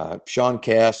 and Sean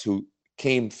Cass, who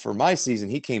came for my season,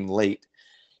 he came late.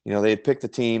 They had picked the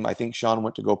team. I think Sean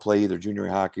went to go play either junior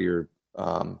hockey or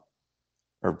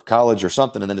college or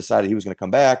something, and then decided he was going to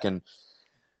come back. And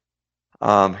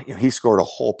he scored a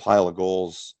whole pile of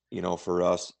goals, for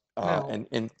us. now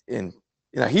And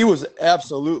he was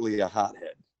absolutely a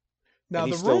hothead, and now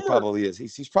he the still rumor. probably is.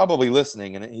 He's probably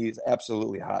listening, and he's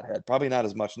absolutely a hothead. Probably not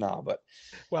as much now, but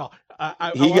Well,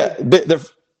 I he want got.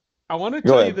 to I want to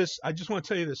Go tell you ahead. this. I just want to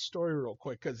tell you this story real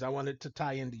quick because I wanted to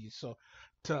tie into you. So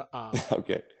to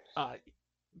Okay. uh,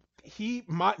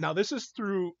 now this is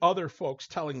through other folks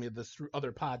telling me this through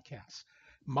other podcasts.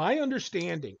 My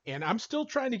understanding, and I'm still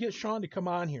trying to get Sean to come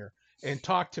on here and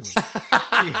talk to me.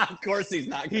 He Of course, he's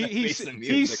not going he to he face the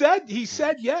he music.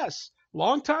 said yes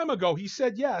long time ago. He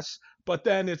said yes, but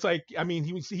then it's like I mean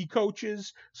he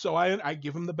coaches, so I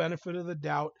give him the benefit of the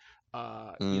doubt.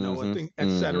 I Mm-hmm. think Mm-hmm.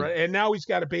 etc. And now he's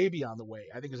got a baby on the way.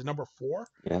 I think it's number 4.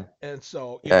 Yeah. And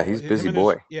so Yeah. He's a busy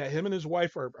boy. him and his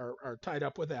wife are tied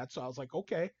up with that. So I was like,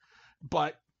 okay,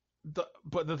 but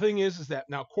the thing is that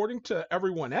now according to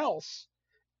everyone else,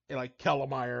 like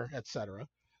Kellemeyer, etc.,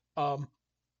 um,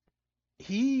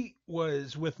 he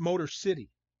was with Motor City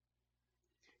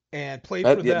and played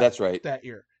for Yeah, them that's right. that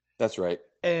year. That's right.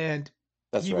 And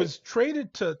That's he right. was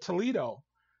traded to Toledo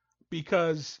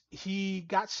because he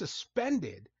got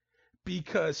suspended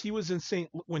because he was in St.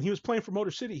 when he was playing for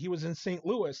Motor City, he was in St.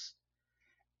 Louis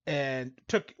and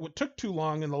took too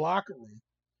long in the locker room.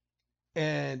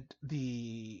 And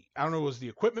the I don't know, it was the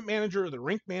equipment manager or the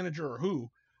rink manager or who,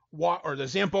 or the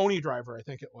Zamboni driver, I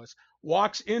think it was,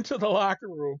 walks into the locker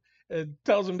room and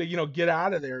tells him to get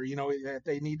out of there, that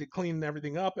they need to clean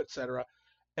everything up, etc.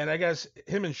 And I guess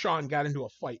him and Sean got into a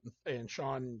fight, and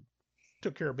Sean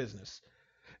took care of business,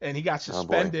 and he got Oh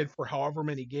boy. suspended for however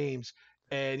many games,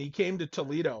 and he came to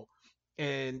Toledo,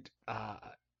 and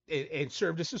and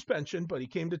served a suspension, but he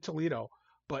came to Toledo.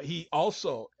 But he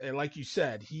also, and like you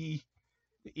said,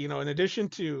 in addition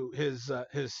to his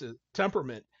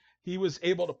temperament, he was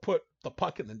able to put the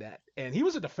puck in the net, and he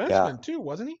was a Yeah. defenseman too,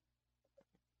 wasn't he?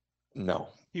 No,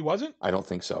 He wasn't. I don't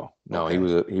think so. No, he Okay,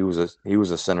 was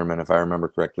a centerman if I remember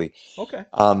correctly. okay.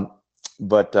 Um,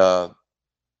 but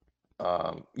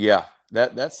yeah,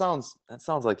 that sounds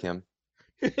like him.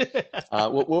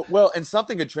 Well, and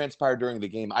something had transpired during the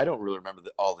game. I don't really remember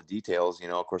all the details.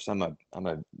 Of course, I'm a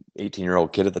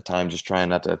 18-year-old kid at the time, just trying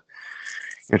not to,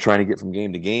 trying to get from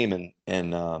game to game,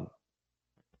 and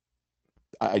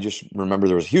I just remember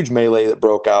there was a huge melee that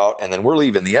broke out, and then we're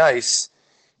leaving the ice,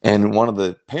 and one of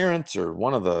the parents or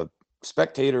one of the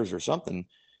spectators or something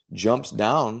jumps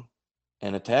down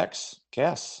and attacks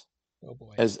Cass Oh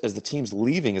boy. as the team's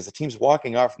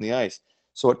walking off from the ice.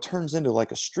 So it turns into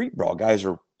like a street brawl. Guys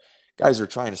are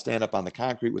trying to stand up on the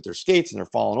concrete with their skates, and they're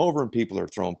falling over, and people are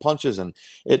throwing punches, and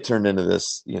it turned into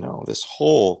this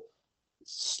whole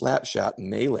slap shot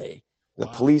melee. The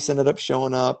Wow. police ended up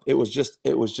showing up. It was just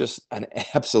an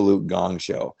absolute gong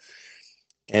show.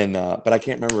 And but I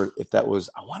can't remember if that was.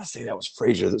 I want to say that was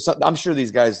Frazier. I'm sure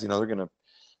these guys, they're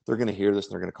gonna hear this,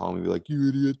 and they're gonna call me and be like, "You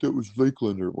idiot, that was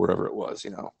Lakeland," or wherever it was.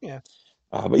 Yeah.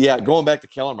 But yeah, going back to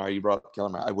Kellermeyer, you brought up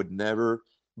Kellermeyer. I would never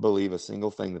believe a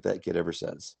single thing that kid ever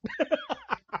says.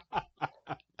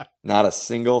 Not a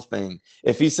single thing.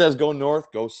 If he says go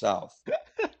north, go south.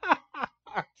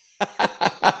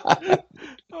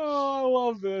 Oh, I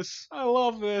love this. I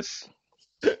love this.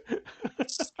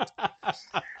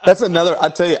 That's another. I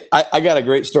tell you, I got a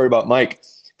great story about Mike.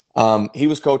 He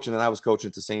was coaching and I was coaching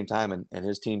at the same time, and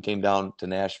his team came down to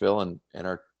Nashville, and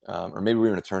our or maybe we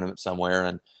were in a tournament somewhere,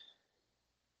 and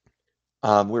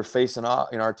we were facing off.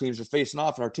 Our teams are facing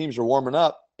off, and our teams are warming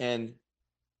up, and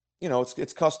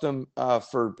it's custom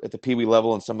for at the Pee Wee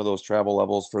level and some of those travel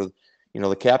levels for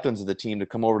the captains of the team to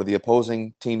come over to the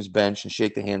opposing team's bench and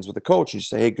shake the hands with the coach and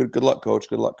say, "Hey, good luck, coach.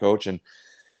 Good luck, coach." And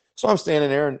so I'm standing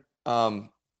there and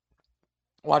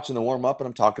watching the warm up, and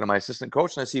I'm talking to my assistant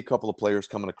coach, and I see a couple of players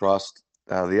coming across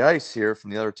the ice here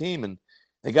from the other team, and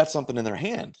they got something in their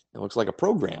hand. It looks like a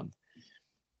program.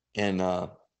 And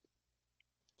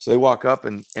so they walk up,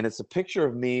 and it's a picture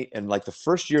of me. And like the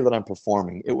first year that I'm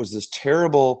performing, it was this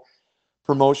terrible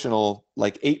promotional,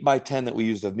 like 8x10 that we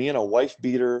used of me in a wife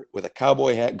beater with a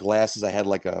cowboy hat, glasses. I had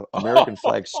like a American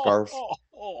flag scarf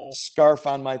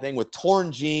on my thing with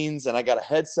torn jeans, and I got a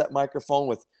headset microphone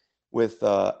with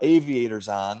aviators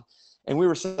on, and we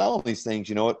were selling these things,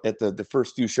 at the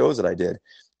first few shows that I did.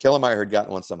 Kellermeyer had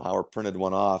gotten one somehow or printed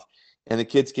one off, and the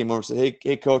kids came over and said,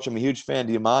 hey coach, I'm a huge fan,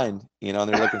 do you mind? And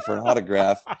they're looking for an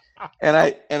autograph. And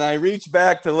I reached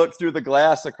back to look through the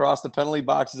glass across the penalty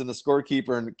boxes and the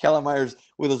scorekeeper, and Kellermeyer's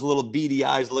with his little beady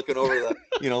eyes looking over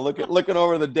looking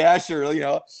over the dasher,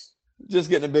 just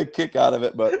getting a big kick out of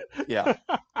it. But yeah,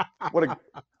 what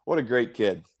a great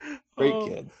kid. Great Oh,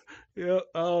 kid. yeah.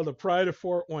 Oh, the pride of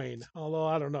Fort Wayne. Although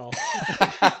I don't know.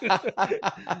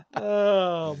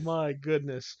 Oh my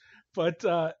goodness. But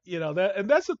that, and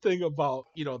that's the thing about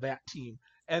that team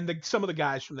and some of the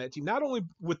guys from that team. Not only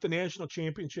with the national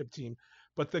championship team,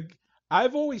 but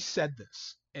I've always said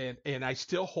this, and I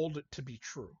still hold it to be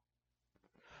true.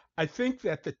 I think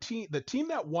that the team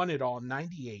that won it all in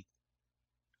 '98,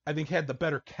 I think had the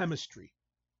better chemistry.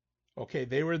 Okay,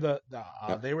 they were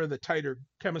Yep. they were the tighter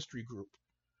chemistry group.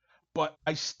 But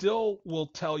I still will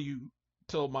tell you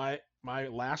till my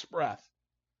last breath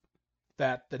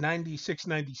that the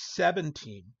 '96-'97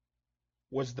 team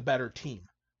was the better team.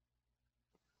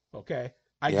 Okay?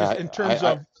 I just Yeah. in terms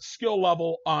I of skill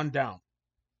level on down.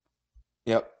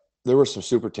 Yep. There were some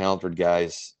super talented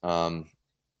guys. And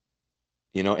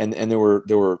there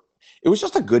were it was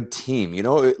just a good team,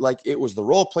 like it was, the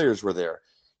role players were there.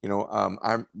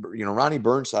 Ronnie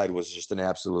Burnside was just an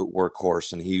absolute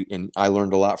workhorse, and I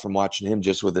learned a lot from watching him,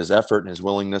 just with his effort and his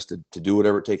willingness to do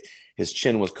whatever it takes. His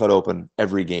chin was cut open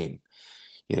every game,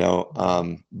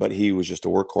 Mhm. but he was just a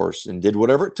workhorse and did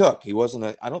whatever it took.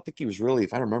 I don't think he was really,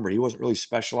 if I remember, he wasn't really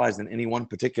specialized in any one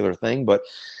particular thing, but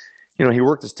he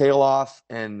worked his tail off,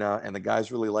 and the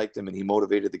guys really liked him, and he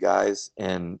motivated the guys.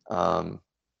 And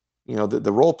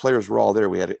the role players were all there.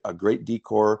 We had a great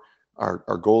decor. Our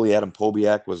goalie Adam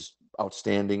Pobiak was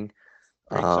outstanding.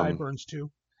 Great Um, sideburns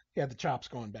too. He had the chops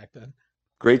going back then.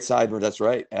 Great sideburn. That's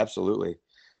right. Absolutely.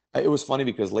 It was funny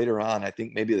because later on, I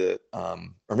think maybe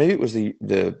or maybe it was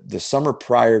the summer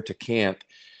prior to camp.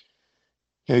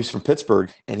 He's from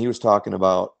Pittsburgh, and he was talking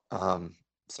about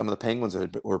some of the Penguins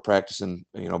that were practicing,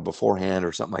 beforehand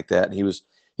or something like that. And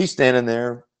he's standing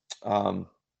there um,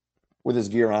 with his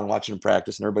gear on, watching him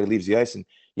practice, and everybody leaves the ice, and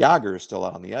Yager is still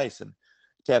out on the ice, and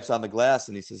taps on the glass,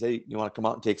 and he says, "Hey, you want to come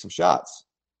out and take some shots?"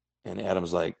 And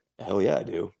Adam's like, "Hell yeah, I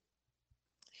do."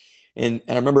 And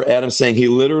I remember Adam saying he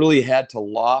literally had to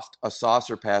loft a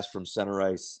saucer pass from center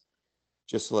ice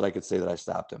just so that I could say that I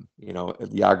stopped him,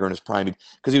 Yager in his prime,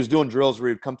 because he was doing drills where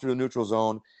he'd come through the neutral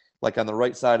zone, like on the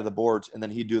right side of the boards, and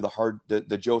then he'd do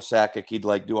the Joe Sakic. He'd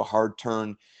like do a hard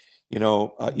turn,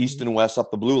 east Hmm. and west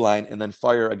up the blue line, and then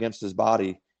fire against his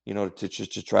body, to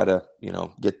try to,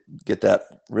 get that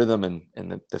rhythm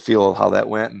and the feel of how that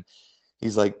went. And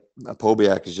he's like,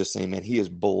 Pobiak is just saying, man, he is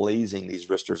blazing these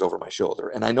wristers over my shoulder,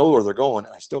 and I know where they're going,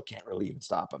 and I still can't really even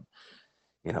stop him.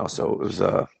 So it was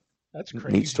a That's neat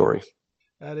crazy. story.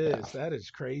 That Yeah. is that is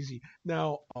crazy.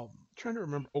 Now, trying to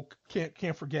remember. Oh,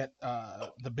 can't forget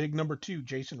the big number two,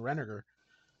 Jason Renniger.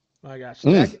 My gosh,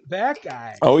 Mm. that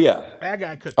guy Oh yeah. that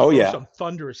guy could Oh throw yeah. some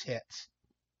thunderous hits.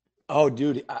 Oh,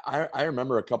 dude, I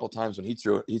remember a couple times when he'd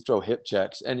throw hip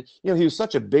checks, and he was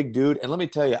such a big dude. And let me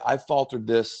tell you, I faltered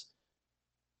this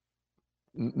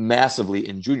massively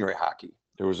in junior hockey.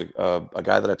 There was a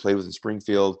guy that I played with in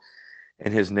Springfield,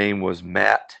 and his name was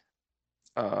Matt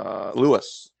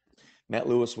Lewis. Matt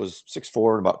Lewis was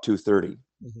 6'4" and about 230,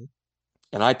 Hmm.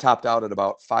 and I topped out at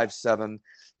about 5'7",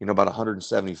 about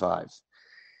 175.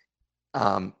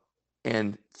 Um,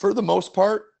 and for the most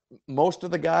part, most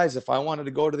of the guys, if I wanted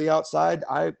to go to the outside,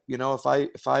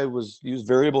 if I was use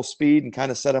variable speed and kind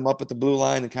of set them up at the blue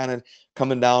line and kind of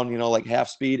coming down, like half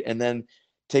speed, and then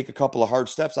take a couple of hard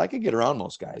steps, I could get around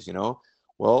most guys.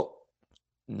 Well,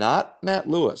 not Matt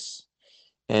Lewis.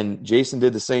 And Jason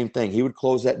did the same thing. He would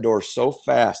close that door so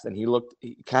fast, and he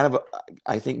kind of,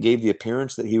 I think, gave the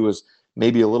appearance that he was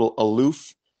maybe a little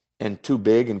aloof and too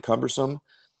big and cumbersome.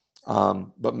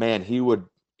 But man, he would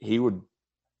he would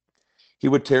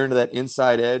tear into that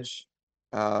inside edge,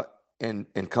 uh, and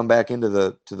come back into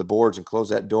the boards and close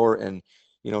that door. And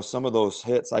some of those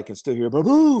hits I can still hear,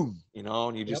 boom, and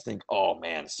you Yep. just think, oh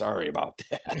man, sorry about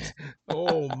that.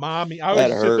 Oh, mommy. I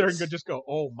That always sit there and hurts. just go,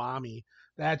 oh, mommy.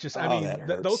 That just, I Oh, mean,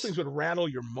 that those hurts. things would rattle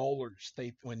your molars.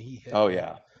 When he hit Oh them.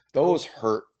 yeah, those Those,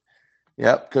 hurt.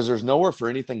 Yep, because there's nowhere for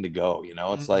anything to go. It's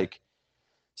mm-mm. like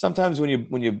sometimes when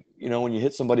you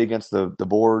hit somebody against the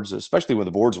boards, especially with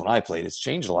the boards when I played, it's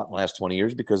changed a lot in the last 20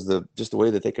 years because just the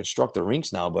way that they construct the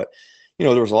rinks now. But there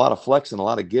was a lot of flex and a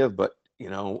lot of give. But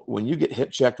when you get hip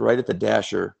checked right at the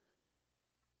dasher,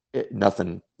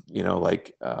 nothing,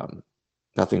 like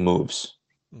nothing moves.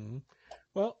 Hmm.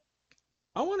 Well,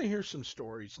 I want to hear some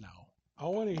stories now. I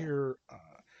want to hear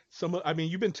I mean,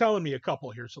 you've been telling me a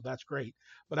couple here, so that's great.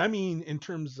 But I mean, in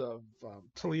terms of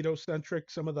Toledo centric,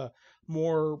 some of the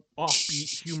more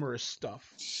offbeat, humorous stuff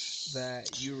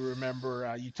that you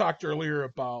remember. You talked earlier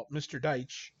about Mr.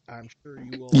 Deitch. I'm sure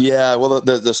you will. Yeah, well,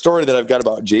 the story that I've got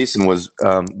about Jason was,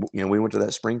 we went to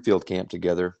that Springfield camp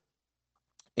together,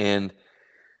 and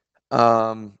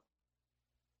um,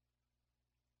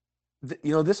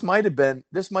 this might have been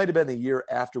the year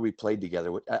after we played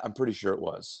together. I'm pretty sure it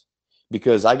was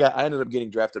because I ended up getting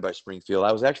drafted by Springfield.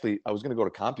 I was going to go to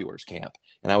CompuWare's camp,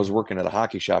 and I was Mhm, working at a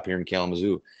hockey shop here in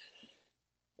Kalamazoo,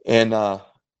 and I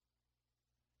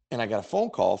got a phone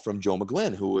call from Joe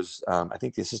McGlynn, who was I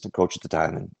think the assistant coach at the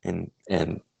time,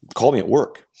 and called me at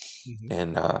work, mhm.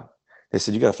 and they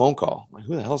said, "You got a phone call." I'm like,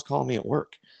 who the hell's calling me at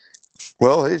work?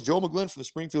 Well, hey, it's Joe McGlynn from the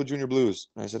Springfield Junior Blues.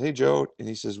 And I said, "Hey, Joe," and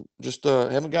he says, "Just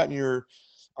haven't gotten your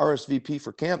RSVP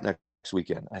for camp next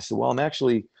weekend." I said, "Well,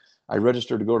 I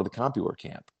registered to go to the CompuWare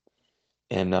camp,"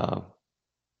 and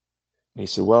he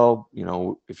said, "Well,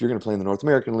 if you're going to play in the North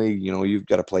American League, you've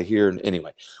got to play here." And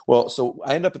anyway, well, so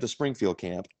I end up at the Springfield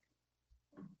camp,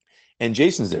 and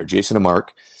Jason's there, Jason and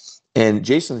Mark, and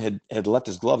Jason had left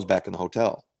his gloves back in the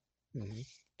hotel, Mhm.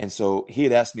 and so he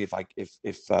had asked me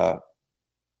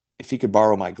if he could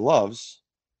borrow my gloves,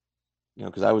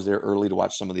 because I was there early to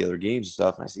watch some of the other games and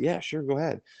stuff. And I said, "Yeah, sure, go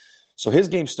ahead." So his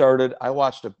game started. I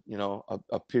watched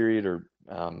a period, or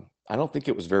I don't think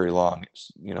it was very long,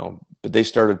 but they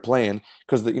started playing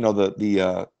because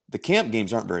the camp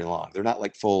games aren't very long. They're not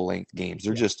like full length games.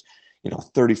 They're Yeah. just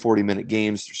 30, 40-minute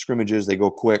games, scrimmages. They go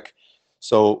quick.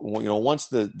 So once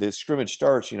the scrimmage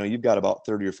starts, you've got about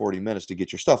 30 or 40 minutes to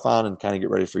get your stuff on and kind of get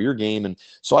ready for your game. And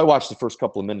so I watched the first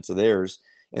couple of minutes of theirs,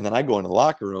 and then I go into the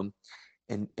locker room,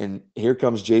 and here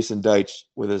comes Jason Deitch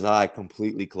with his eye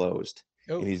completely closed,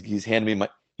 and Oh. he's handing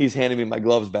me my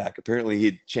gloves back. Apparently, he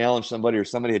had challenged somebody, or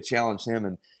somebody had challenged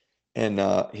him, and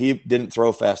he didn't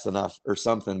throw fast enough or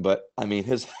something. But I mean,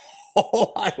 his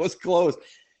whole eye was closed,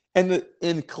 and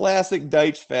in classic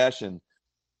Deitch fashion,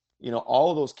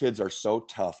 all of those kids are so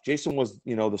tough. Jason was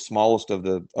the smallest of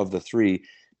the three,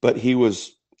 but he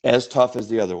was as tough as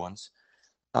the other ones.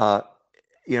 Uh,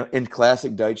 in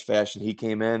classic Deitch fashion, he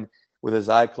came in with his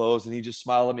eye closed, and he just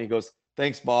smiled at me. He goes,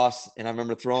 "Thanks, boss." And I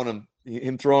remember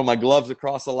him throwing my gloves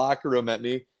across the locker room at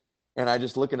me. And I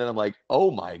just looking at him like,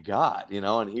 "Oh my God,"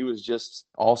 and he was just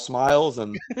all smiles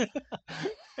and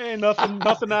Hey,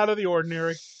 nothing out of the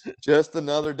ordinary. just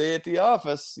another day at the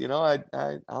office.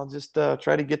 I'll just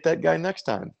try to get that guy next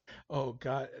time. Oh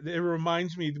God, it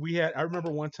reminds me we had. I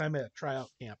remember one time at a tryout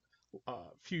camp a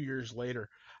few years later.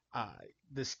 Uh,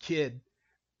 this kid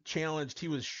challenged. He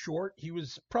was short. He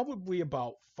was probably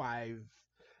about five,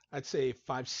 I'd say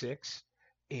 5'6",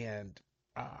 and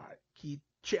he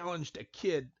challenged a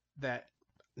kid that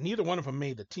neither one of them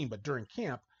made the team. But during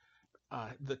camp,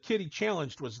 the kid he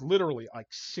challenged was literally like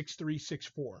 6'3",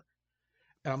 6'4",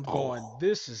 and I'm going, Oh,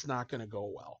 this is not going to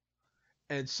go well.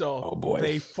 And so oh boy.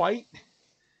 they fight,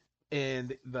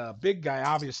 and the big guy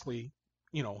obviously,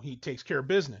 he takes care of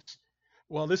business.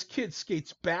 Well, this kid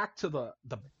skates back to the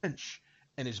bench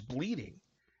and is bleeding,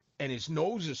 and his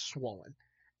nose is swollen.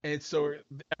 And so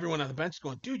everyone on the bench is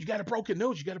going, dude, you got a broken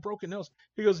nose. You got a broken nose.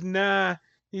 He goes, nah.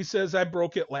 He says, I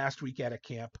broke it last week at a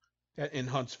camp in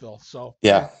Huntsville. So,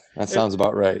 Yeah, that it, sounds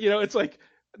about right.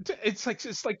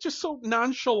 it's like just so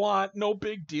nonchalant, no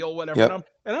big deal, whatever. And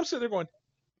Yep. I'm sitting there going,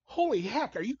 holy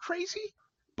heck, are you crazy?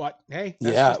 But hey,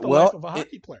 that's Yeah. just the life Well, of a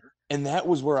hockey player. and that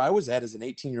was where I was at as an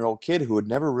 18-year-old kid who had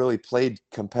never really played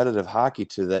competitive hockey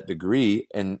to that degree,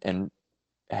 and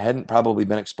hadn't probably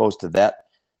been exposed to that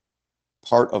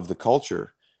part of the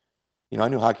culture. I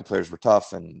knew hockey players were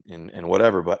tough and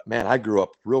whatever, but man, I grew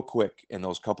up real quick in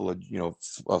those couple of,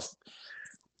 of,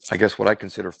 I guess what I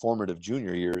consider formative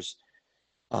junior years,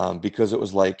 because it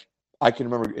was like, I can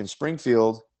remember in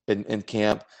Springfield in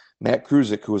camp, Matt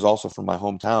Kruzik, who was also from my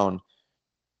hometown,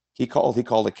 he called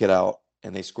a kid out,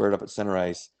 and they squared up at center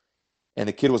ice, and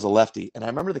the kid was a lefty. And I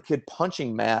remember the kid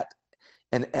punching Matt,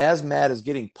 and as Matt is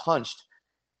getting punched,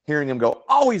 hearing him go,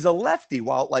 "Oh, he's a lefty,"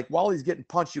 while he's getting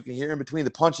punched, you can hear in between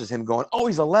the punches him going, "Oh,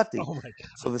 he's a lefty." Oh my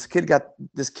So this kid got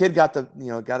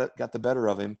the better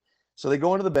of him. So they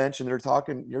go into the bench, and they're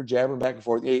talking, you're jabbering back and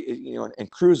forth,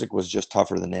 and Kruzik was just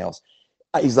tougher than nails.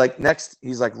 He's like,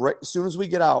 right as soon as we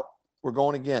get out, we're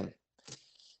going again.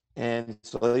 And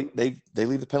so they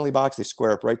leave the penalty box, they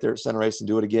square up right there at center ice and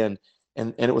do it again.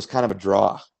 And it was kind of a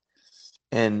draw.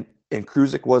 And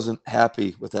Kruzik wasn't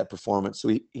happy with that performance. So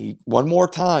he one more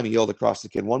time he yelled across the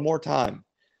kid, one more time,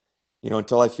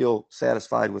 until I feel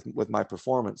satisfied with my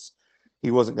performance. He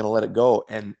wasn't going to let it go.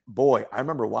 And boy, I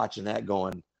remember watching that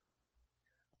going,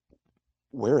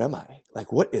 where am I?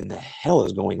 Like, what in the hell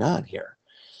is going on here?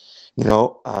 You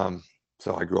know, um,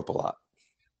 so I grew up a lot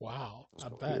Wow, those I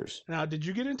couple of bet. years. Now, did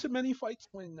you get into many fights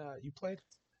when you played?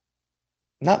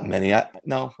 Not many. I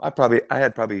no, I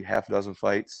had probably half a dozen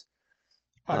fights.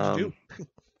 How'd you do?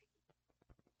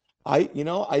 Um,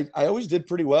 I always did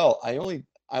pretty well.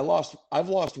 I've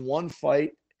lost one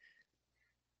fight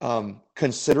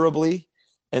considerably,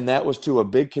 and that was to a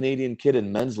big Canadian kid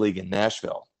in men's league in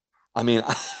Nashville. I mean,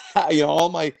 all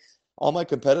my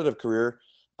competitive career,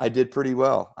 I did pretty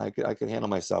well. I could handle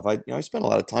myself. I spent a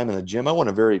lot of time in the gym. I wasn't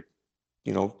a very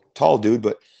tall dude,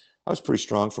 but I was pretty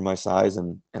strong for my size,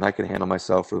 and I could handle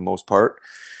myself for the most part.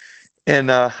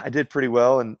 And I did pretty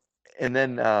well. And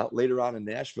then later on in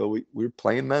Nashville, we were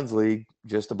playing men's league,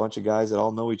 just a bunch of guys that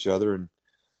all know each other, and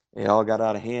it all got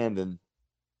out of hand. And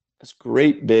this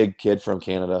great big kid from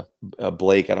Canada,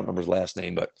 Blake, I don't remember his last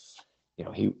name, but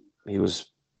he was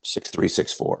 6'3",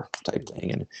 6'4" type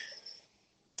thing. And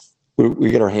we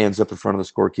get our hands up in front of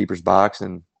the scorekeeper's box,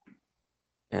 and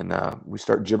we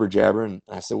start jibber jabbering.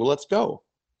 And I said, well, let's go.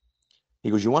 He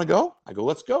goes, you want to go? I go,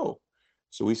 let's go.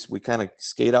 So we kind of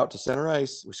skate out to center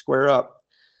ice. We square up,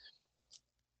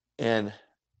 and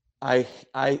I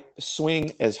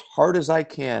swing as hard as I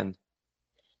can,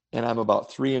 and I'm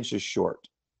about 3 inches short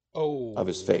of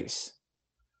his Oh, face,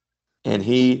 and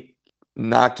he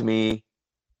knocked me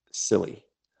silly.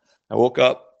 I woke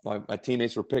up. My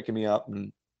teammates were picking me up,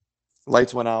 and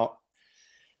lights went out.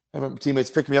 I remember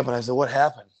teammates picked me up, and I said, "What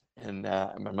happened?" And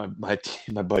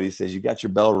my buddy says, "You got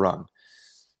your bell rung."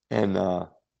 And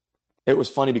it was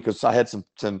funny because I had some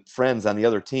friends on the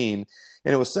other team,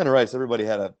 and it was center ice. Everybody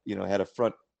had a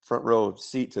front row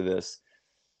seat to this,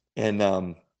 and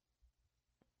and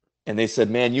they said,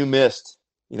 "Man, you missed.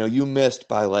 You missed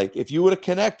by, like, if you would have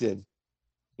connected,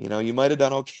 you might have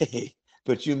done okay,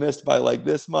 but you missed by like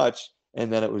this much."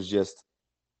 And then it was just,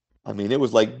 I mean, it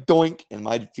was like doink, and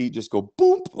my feet just go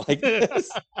boom like this.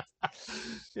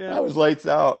 yeah. I was lights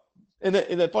out. And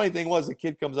the funny thing was, the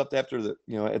kid comes up after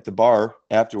at the bar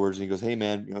afterwards, and he goes, "Hey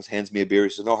man," hands me a beer. He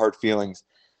says, "No hard feelings."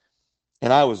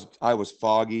 And I was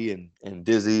foggy and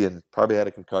dizzy and probably had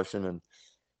a concussion. And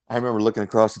I remember looking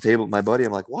across the table at my buddy.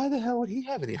 I'm like, why the hell would he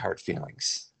have any hard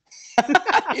feelings?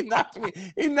 He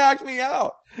knocked me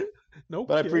out. No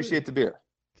But I kidding. appreciate the beer.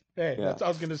 Hey, Yeah. that's what I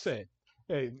was gonna say.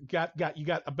 Hey, got you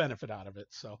got a benefit out of it.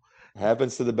 So,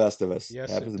 Happens to the best of us.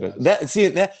 yes, Happens it to the best.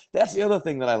 does. That's the other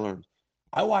thing that I learned.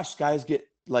 I watched guys get,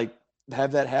 like,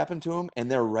 have that happen to them, and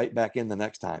they're right back in the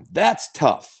next time. That's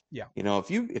tough. Yeah.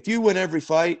 If you win every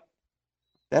fight,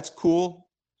 that's cool.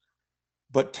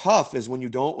 But tough is when you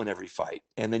don't win every fight,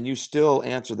 and then you still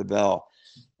answer the bell.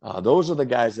 Those are the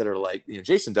guys that are like,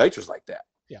 Jason Deitcher's like that.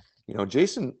 Yeah.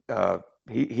 Jason,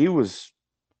 he was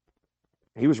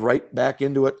right back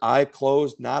into it. Eye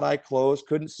closed, not eye closed,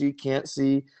 couldn't see, can't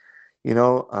see. You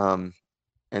know,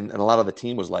 and a lot of the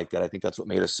team was like that. I think that's what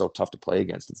made us so tough to play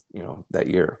against, that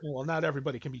year. Well, not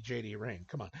everybody can be JD Rain.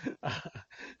 Come on.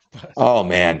 but Oh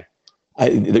man,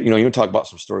 you talk about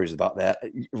some stories about that.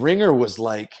 Ringer was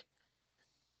like,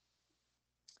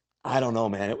 I don't know,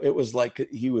 man. It was like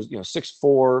he was,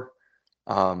 6'4".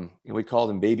 We called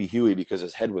him Baby Huey because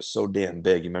his head was so damn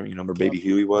big. You remember yep. Baby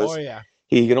Huey Oh was? yeah.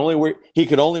 He could only wear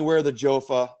the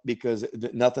Jofa because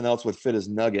nothing else would fit his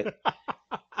nugget.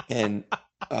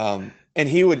 And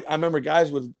he would. I remember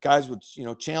guys would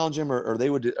challenge him, or they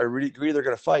would agree they're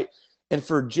going to fight. And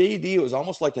for JD, it was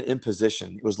almost like an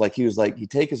imposition. It was like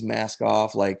he'd take his mask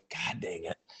off, like, God dang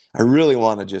it, I really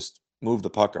want to just move the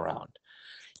puck around.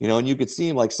 And you could see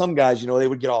him, like, some guys, they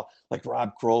would get all, like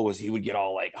Rob Kroll he would get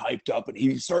all, like, hyped up, and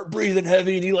he'd start breathing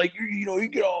heavy, and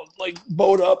he'd get all, like,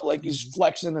 bowed up, like he's Mhm.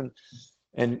 flexing.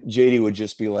 And JD would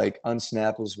just be like,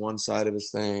 unsnap his one side of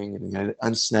his thing, and he'd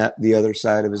unsnap the other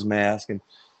side of his mask, and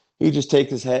he'd just take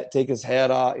his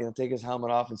hat off, take his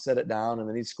helmet off and set it down, and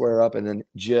then he'd square up and then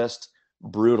just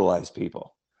brutalize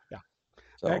people. Yeah.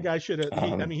 That So, guy should have.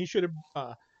 I um, mean, he should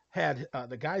have had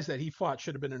the guys that he fought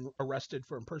should have been arrested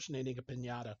for impersonating a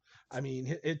pinata. I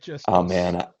mean, it just oh was.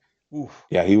 man, Oof.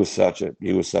 yeah, he was such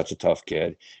a tough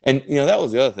kid. And that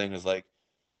was the other thing, is like,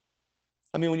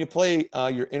 I mean, when you play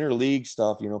your interleague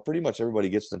stuff, pretty much everybody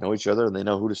gets to know each other, and they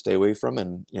know who to stay away from,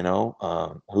 and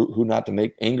who not to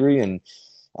make angry. And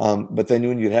but then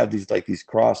when you have these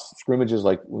cross scrimmages,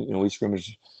 like we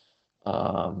scrimmage,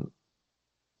 um,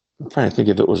 I'm trying to think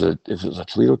if it was a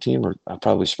Toledo team or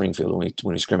probably Springfield when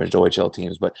we scrimmaged OHL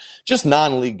teams, but just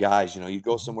non-league guys. You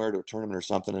go Mhm. somewhere to a tournament or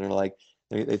something, and they're like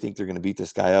they think they're going to beat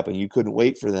this guy up, and you couldn't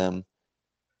wait for them,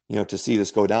 to see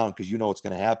this go down because you know what's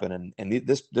going to happen, and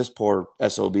this poor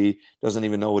sob doesn't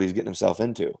even know what he's getting himself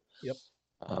into. Yep.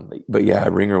 But yeah,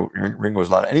 Ringer was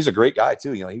a lot, and he's a great guy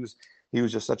too. He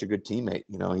was just such a good teammate.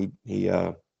 He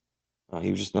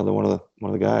was just another one of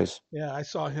the guys. Yeah, I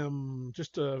saw him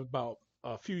just about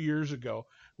a few years ago.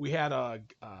 We had a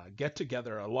get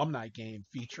together alumni game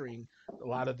featuring a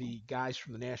lot of the guys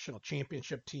from the national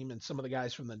championship team and some of the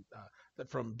guys from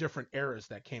from different eras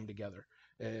that came together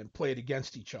and played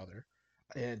against each other.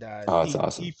 And Oh, that's he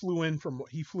awesome. flew in from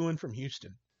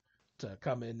Houston to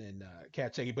come in and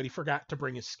catch Aggie, but he forgot to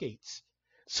bring his skates.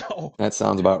 So That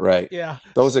sounds about right. yeah,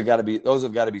 Those have got to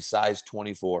be size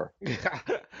 24.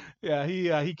 yeah,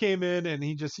 yeah. He came in and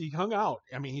he hung out.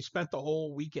 I mean, he spent the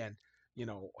whole weekend,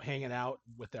 hanging out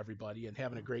with everybody and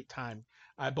having a great time.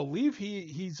 I believe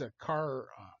he's a car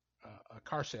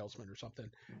salesman or something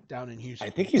down in I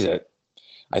Houston. think he's a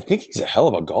I think he's a hell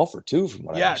of a golfer too, from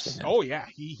what I Yes. understand. Oh yeah.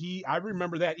 He. I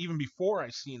remember that even before I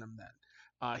seen him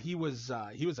then. He was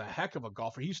a heck of a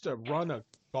golfer. He used to run a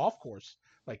golf course,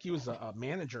 like he was a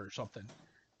manager or something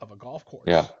of a golf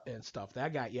Yeah. course and stuff.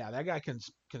 That guy, yeah, that guy can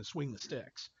swing the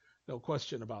sticks, no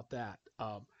question about that.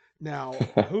 Now,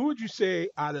 who would you say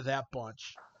out of that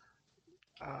bunch?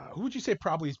 Who would you say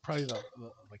probably is probably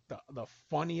the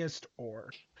funniest or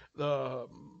the?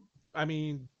 I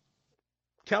mean,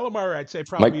 Calamari, I'd say Mike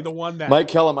probably the one that. Mike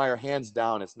Kellemeyer, hands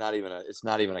down, it's not even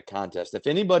a contest. If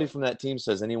anybody from that team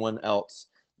says anyone else,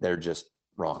 they're just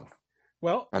wrong.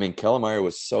 Well, I mean, Kellemeyer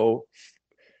was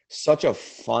such a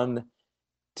fun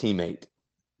teammate.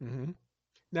 mhm.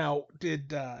 Now,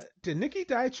 did Nikki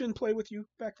Deitchin play with you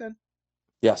back then?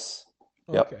 Yes.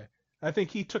 Yep. Okay, I think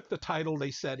he took the title.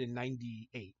 They said in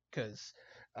 '98 because,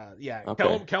 yeah, Okay.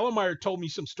 Kellermeyer told me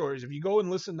some stories. If you go and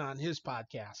listen on his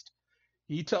podcast,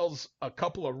 he tells a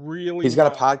couple of really He's got a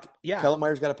wild. pod. Yeah,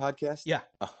 Kellemeyer's got a podcast. yeah.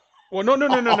 Well, no, no,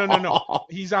 no, no, no, no, no.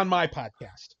 He's on my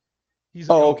podcast.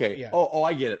 Oh, Oh, okay. yeah, Oh,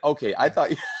 I get it. Okay, I yeah.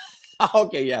 thought.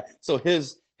 Okay, yeah. So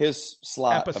his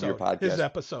slot of your His podcast.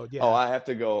 episode, Oh, yeah. I have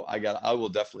to go. I will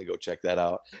definitely go check that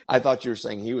out. I thought you were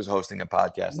saying he was hosting a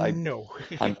podcast. No.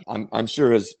 I'm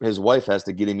sure his wife has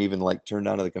to get him even like turned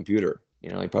on to the computer. He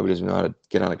probably doesn't know how to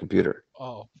get on a computer.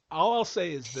 Oh, all I'll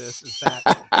say is this: is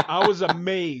that I was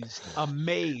amazed.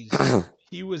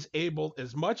 He was able,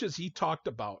 as much as he talked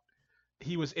about,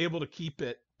 he was able to keep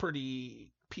it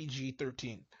pretty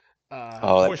PG-13,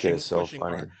 Oh, that kid is so pushing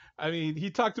funny. hard. I mean, he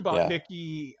talked about Yeah.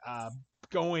 Nikki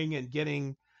going and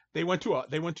getting. They went to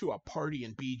a party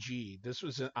in BG. This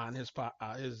was on his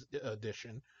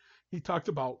edition. He talked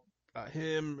about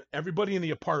him, everybody in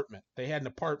the apartment. They had an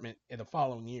apartment in the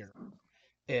following year,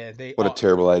 and they What a all.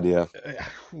 terrible idea. Uh,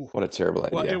 What a terrible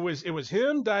well, idea. it was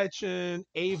him, Daichin,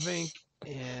 Avink,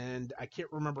 and I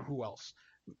can't remember who else.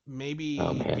 Oh Maybe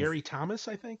man. Gary Thomas,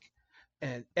 I think.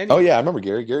 And Oh anyway, yeah, I remember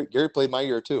Gary. Gary played my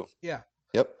year too. yeah.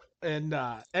 Yep. And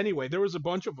anyway, there was a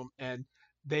bunch of them, and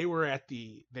they had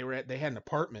an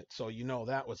apartment, so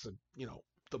that was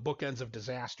the bookends of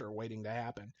disaster waiting to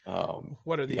happen.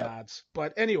 What are the Yep. odds?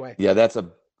 But anyway, Yeah,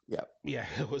 yeah. yeah,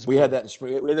 it was We had brutal. that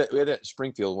in we had that in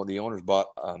Springfield when the owners bought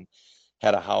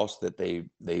had a house that they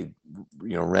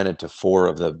rented to four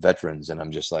of the veterans, and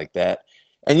I'm just like that.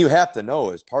 And you have to know,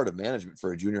 as part of management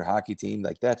for a junior hockey team,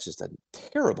 like that's just a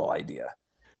terrible idea.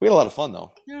 We had a lot of fun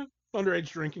though. Yeah, underage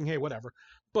drinking, hey, whatever.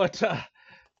 But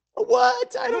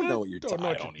What? I don't know what you're don't talking. know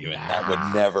I what you. don't even. That would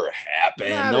Nah, never happen.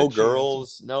 not a No chance.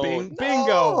 girls. No. Bingo.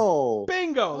 No.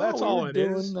 Bingo. Oh, That's we were all it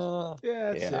is. doing.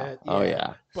 Yeah, that's Yeah. it. Oh Yeah.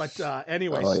 yeah. But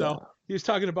anyway, Oh so yeah. he was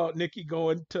talking about Nikki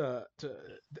going to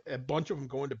a bunch of them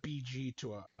going to BG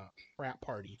to a frat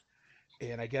party.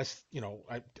 And I guess,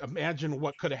 I imagine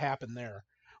what could have happened there.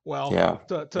 Well, Yeah.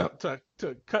 Yep.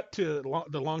 to cut to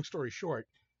the long story short,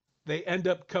 they end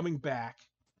up coming back,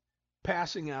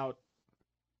 passing out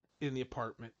in the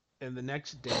apartment. And the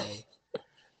next day,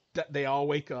 they all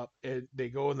wake up and they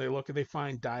go and they look and they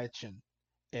find Diachin,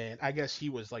 and I guess he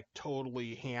was like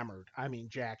totally hammered. I mean,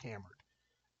 jackhammered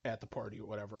at the party or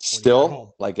whatever when he got Still,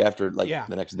 home. like after like Yeah,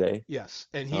 the next day. yes,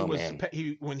 and Oh man.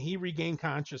 he when he regained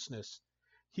consciousness,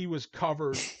 he was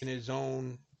covered in his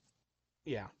own,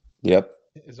 yeah, Yep.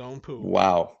 his own poo.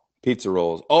 Wow. Pizza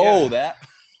rolls. Yeah, Oh, that.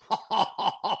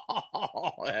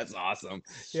 That's awesome.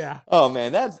 yeah. Oh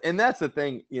man, that's the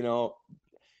thing.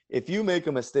 If you make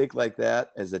a mistake like that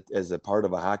as a part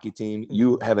of a hockey team,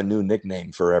 you Hmm. have a new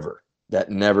nickname forever. That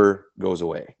never goes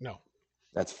away. No,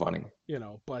 That's funny.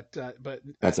 but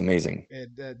That's amazing.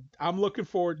 I'm looking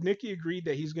forward. Nikki agreed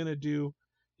that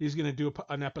he's going to do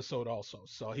an episode also.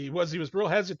 So he was real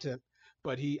hesitant,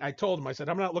 but I told him, I said,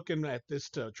 I'm not looking at this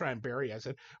to try and bury. I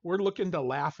said, we're looking to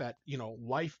laugh at,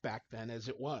 life back then as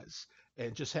it was,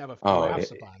 and just have a few Oh,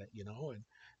 laughs about it,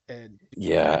 and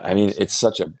yeah. I like I mean, said, it's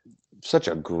such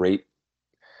a great,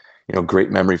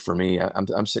 great memory for me.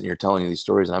 I'm sitting here telling you these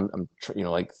stories, and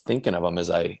like thinking of them as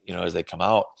they come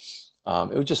out.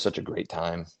 It was just such a great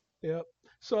time. yep.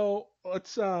 So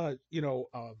let's,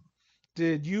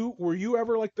 were you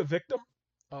ever like the victim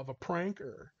of a prank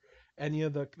or any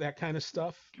of that kind of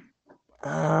stuff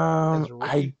as a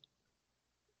I rookie?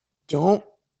 don't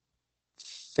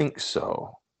think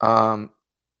so.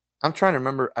 I'm trying to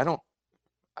remember. I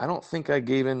don't think I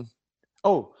gave in.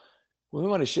 Oh, well, they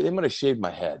might have shaved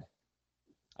my head,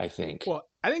 I think. Well,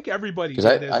 I think everybody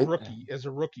Because did I as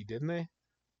a rookie, didn't they?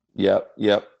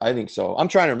 yep, I think so. I'm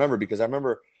trying to remember because I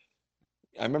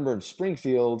remember in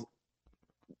Springfield,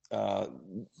 uh,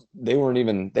 they weren't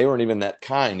even that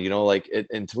kind, like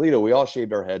in Toledo, we all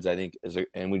shaved our heads, I think,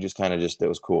 and we just kind of just it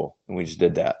was cool, and we just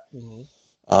did that. Hmm.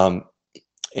 Um,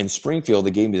 in Springfield,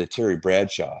 they gave me the Terry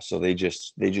Bradshaw, so they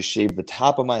just shaved the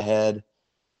top of my head,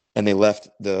 and they left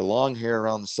the long hair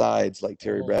around the sides like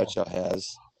Terry Oh, Bradshaw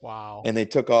has. wow. And they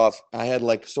took off. I had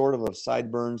like sort of a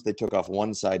sideburns. They took off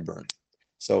one sideburn.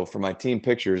 So for my team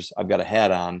pictures, I've got a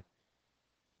hat on.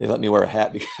 They let me wear a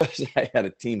hat because I had a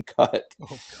team cut,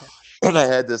 Oh gosh. and I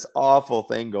had this awful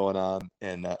thing going on.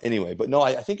 And anyway, but no,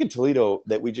 I think in Toledo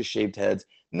that we just shaved heads.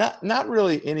 Not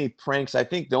really any pranks. I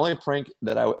think the only prank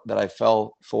that I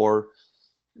fell for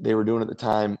they were doing at the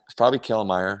time was probably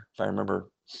Kellmeyer, if I remember,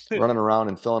 running around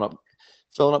and filling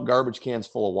up garbage cans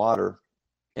full of water,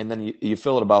 and then you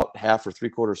fill it about half or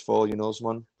three-quarters full. You know this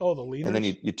one, Oh, the and then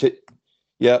leaners. you tip.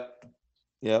 Yep,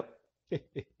 yep,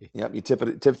 yep. You tip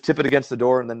it against the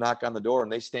door, and then knock on the door,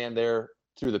 and they stand there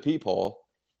through the peephole.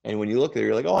 And when you look there,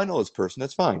 you're like, "Oh, I know this person.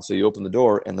 That's fine." So you open the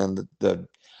door, and then the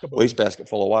Kaboom. wastebasket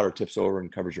full of water tips over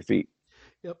and covers your feet.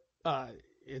 Yep.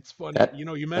 It's funny. That You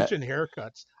that mentioned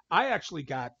haircuts.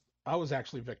 I was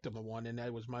actually victim of one, and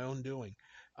that was my own doing.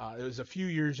 It was a few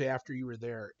years after you were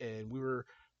there, and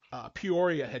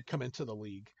Peoria had come into the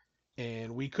league,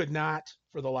 and we could not,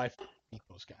 for the life, beat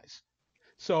those guys.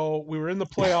 So we were in the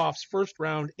playoffs, first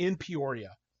round in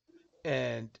Peoria,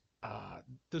 and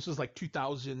this was like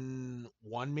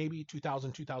 2001, maybe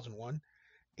 2000, 2001.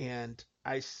 And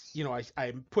I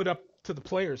put up to the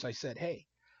players. I said, hey,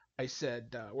 I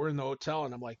said, we're in the hotel,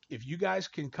 and I'm like, if you guys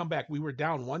can come back, we were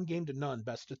down 1-0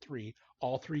 best of three,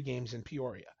 all three games in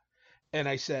Peoria. And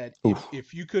I said, oof,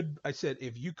 if you could,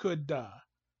 if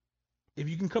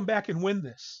you can come back and win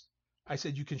this, I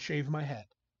said, you can shave my head,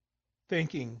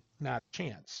 thinking not a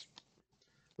chance.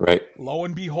 right. Lo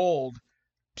and behold,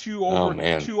 Oh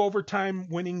man. two overtime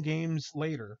winning games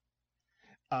later,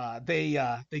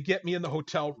 they get me in the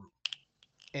hotel room,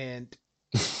 and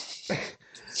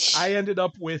I ended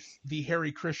up with the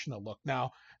Harry Krishna look.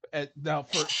 Now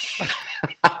for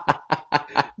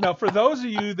now, for those of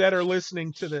you that are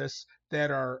listening to this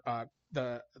that are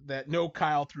that know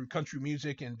Kyle through country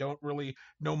music and don't really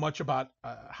know much about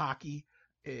hockey,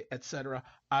 etc.,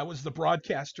 I was the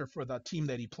broadcaster for the team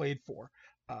that he played for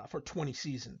 20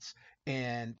 seasons.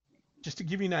 And just to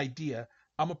give you an idea,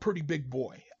 I'm a pretty big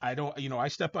boy. I don't, I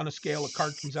step on a scale, a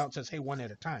card comes out and says, "Hey, one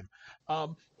at a time."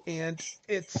 Um, and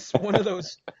it's one of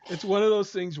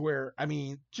those things where, I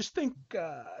mean, just think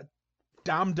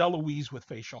Dom DeLuise with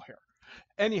facial hair.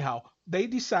 Anyhow, they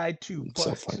decide to It's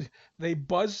so funny. they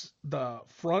buzz the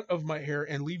front of my hair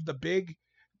and leave the big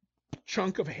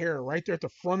chunk of hair right there at the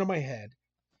front of my head.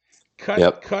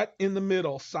 Yep. Cut in the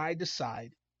middle, side to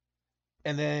side,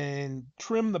 and then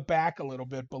trim the back a little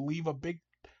bit, but leave a big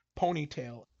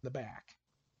ponytail in the back.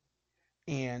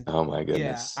 And Oh my yeah,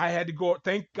 goodness. I had to go.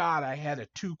 Thank God I had a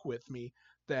toque with me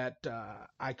that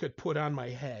I could put on my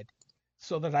head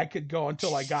so that I could go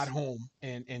until I got home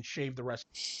and shave the rest.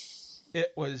 It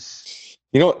was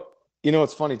You know,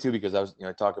 it's funny too because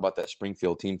I talk about that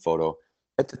Springfield team photo.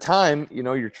 At the time,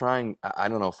 you're trying. I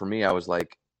don't know. For me, I was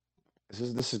like,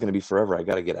 this is going to be forever. I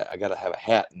got to have a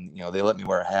hat, and they let me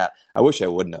wear a hat. I wish I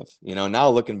wouldn't have. Now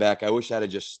looking back, I wish I'd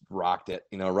have just rocked it.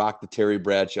 Rocked the Terry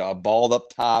Bradshaw, balled up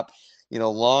top.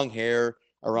 Long hair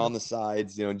yep. around the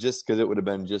sides. Just because it would have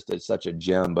been just such a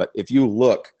gem. But if you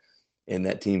look in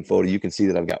that team photo, you can see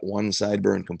that I've got one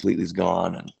sideburn completely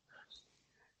gone, and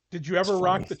Did you it's ever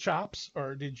rock funny. the chops,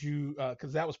 or did you?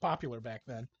 Because that was popular back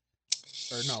then,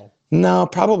 or no? No,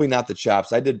 probably not the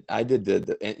chops. I did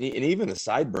and even the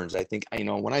sideburns. I think,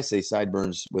 when I say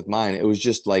sideburns with mine, it was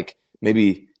just like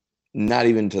maybe not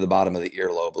even to the bottom of the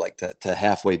earlobe, like to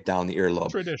halfway down the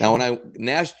earlobe. Now, when Traditional. I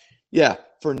Nash, Yeah,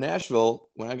 for Nashville,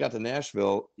 when I got to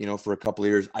Nashville, for a couple of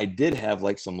years, I did have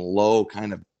like some low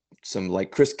kind of some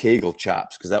like Chris Cagle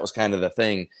chops because that was kind of the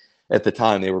thing at the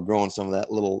time. They were growing some of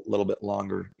that little bit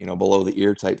longer, below the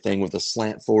ear type thing with a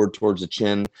slant forward towards the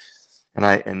chin.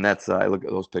 And that's I look at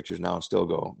those pictures now and still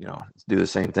go, do the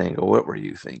same thing. Go, what were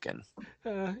you thinking?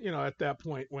 At that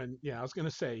point when, yeah, I was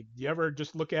gonna say, do you ever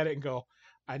just look at it and go,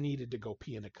 I needed to go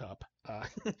pee in a cup?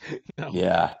 Know.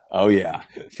 Yeah. Oh yeah,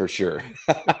 for sure.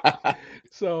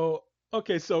 So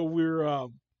okay, so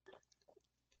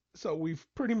we've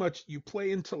pretty much you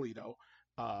play in Toledo.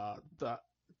 The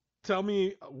Tell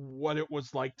me what it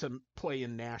was like to play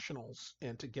in nationals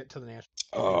and to get to the national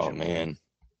Oh championship. man.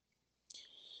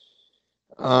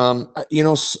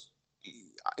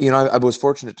 You know, I was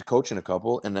fortunate to coach in a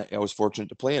couple, and I was fortunate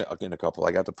to play in a couple.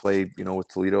 I got to play, with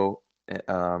Toledo, at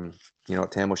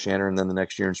Tam O'Shanter, and then the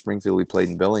next year in Springfield, we played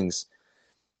in Billings.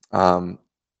 Um,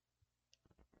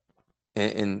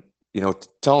 and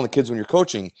telling the kids when you're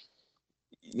coaching,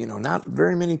 not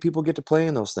very many people get to play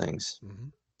in those things. Hmm.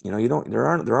 You don't. There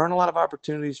aren't a lot of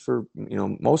opportunities for.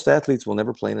 Most athletes will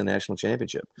never play in a national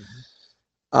championship.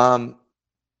 Hmm. Um,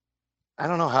 I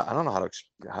don't know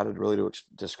how to really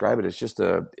describe it. It's just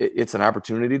it's an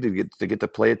opportunity to get to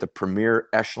play at the premier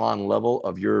echelon level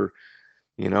of your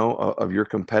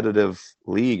competitive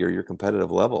league or your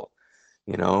competitive level.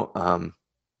 You know, um,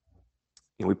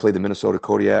 we played the Minnesota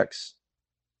Kodiaks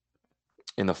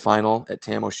in the final at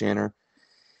Tam O'Shanter,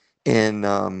 and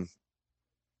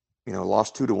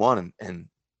lost 2-1, and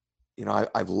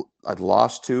I've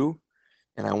lost two,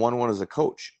 and I won one as a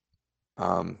coach.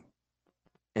 Um,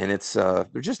 and they're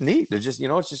just neat. They're just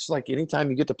it's just like anytime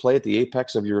you get to play at the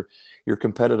apex of your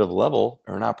competitive level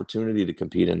or an opportunity to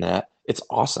compete in that, it's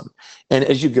awesome. And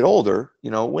as you get older,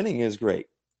 winning is great.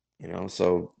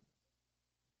 So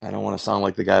I don't want to sound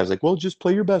like the guy who's like, well, just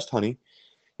play your best, honey.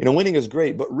 Winning is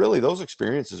great, but really those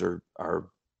experiences are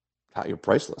you're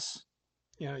priceless.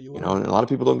 Yeah, you And learn. a lot of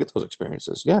people don't get those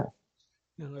experiences. Yeah,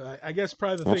 I guess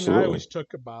probably the thing I absolutely. always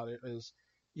took about it is,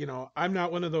 I'm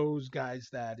not one of those guys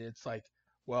that it's like,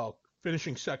 well,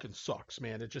 finishing second sucks,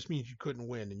 man. It just means you couldn't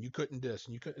win and you couldn't this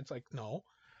and you could. It's like, no.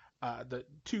 The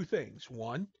two things.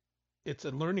 One, it's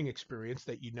a learning experience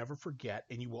that you never forget,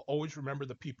 and you will always remember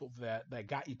the people that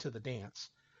got you to the dance.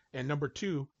 And number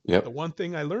two, the Yep. one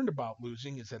thing I learned about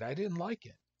losing is that I didn't like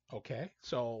it. Okay,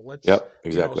 so Yep.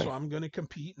 Exactly. so I'm going to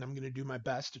compete and I'm going to do my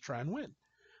best to try and win.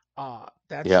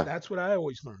 Yeah. That's what I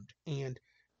always learned. And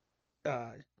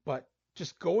uh, but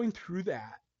just going through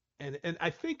that, and I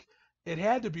think it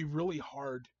had to be really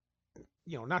hard,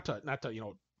 not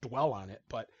to dwell on it,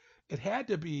 but it had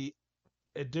to be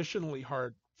additionally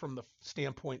hard from the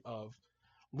standpoint of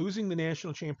losing the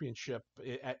national championship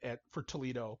for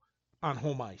Toledo on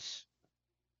home ice.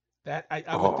 That I would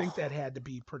Oh, think that had to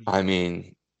be pretty I tough.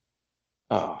 mean,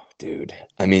 oh, dude.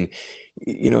 I mean,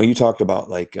 you talked about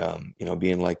like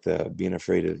being like being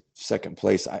afraid of second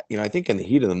place. I think in the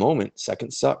heat of the moment,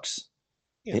 second sucks.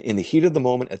 Yeah. In the heat of the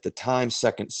moment, at the time,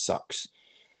 second sucks.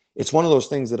 It's one of those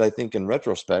things that I think in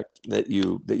retrospect that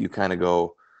you kind of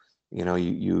go,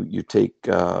 you take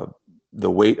the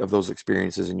weight of those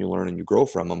experiences and you learn and you grow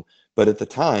from them. But at the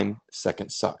time,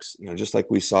 second sucks. Just like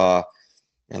we saw.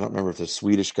 I don't remember if the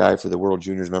Swedish guy for the World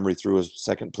Juniors, remember he threw his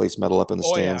second place medal up in the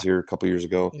Oh stands yeah. here a couple years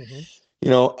ago. Hmm. you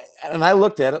know, and I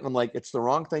looked at it and I'm like, it's the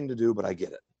wrong thing to do, but I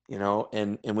get it.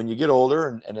 And when you get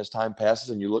older and as time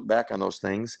passes and you look back on those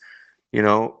things,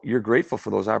 you're grateful for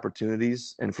those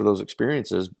opportunities and for those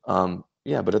experiences.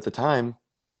 Yeah, but at the time,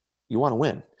 you want to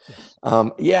win. Yes.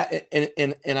 Yeah,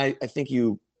 and I think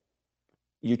you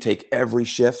take every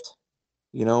shift,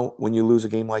 when you lose a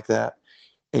game like that,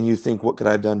 and you think, what could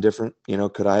I have done different?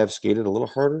 Could I have skated a little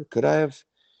harder? Could I have,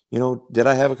 did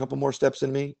I have a couple more steps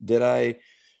in me? Did I,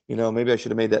 maybe I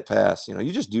should have made that pass.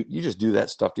 You just do that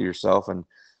stuff to yourself, and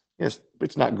it's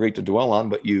not great to dwell on,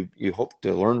 but you hope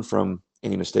to learn from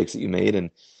any mistakes that you made. And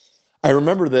I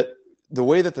remember that the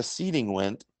way that the seeding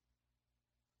went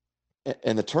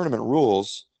and the tournament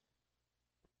rules,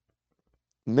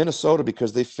 Minnesota,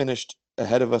 because they finished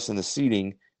ahead of us in the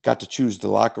seeding, got to choose the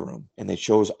locker room, and they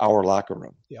chose our locker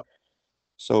room. Yep.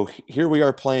 So here we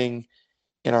are playing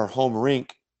in our home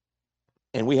rink,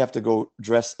 and we have to go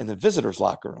dress in the visitors'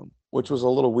 locker room, which was Hmm.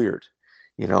 a little weird.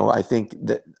 I think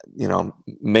that,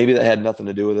 maybe that had nothing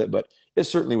to do with it, but it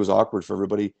certainly was awkward for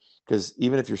everybody because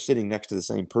even if you're sitting next to the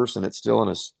same person, it's still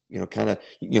in a, kind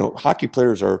of, hockey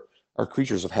players are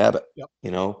creatures of habit, Yep.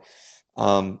 you know.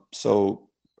 So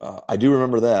I do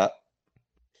remember that,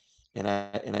 and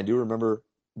I do remember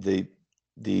the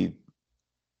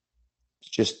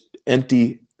just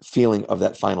empty feeling of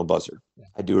that final buzzer. Yeah.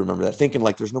 I do remember that, thinking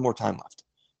like there's no more time left.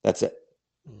 That's it.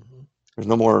 Hmm. There's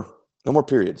no more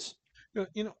periods.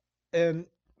 You know, and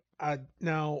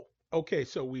now, okay,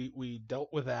 so we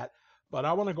dealt with that, but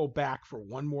I want to go back for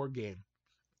one more game,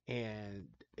 and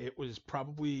it was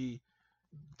probably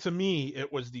to me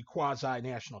it was the quasi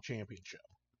national championship.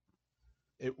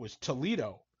 It was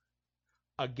Toledo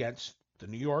against the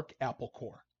New York Apple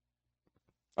Corps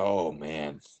Oh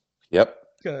man. Yep. I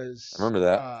because remember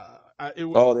that. it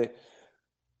Oh, they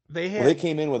they had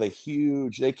came in with a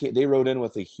huge they rode in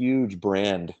with a huge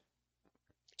brand.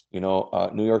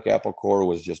 New York Apple Corps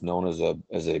was just known as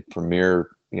a premier,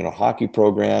 hockey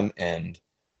program, and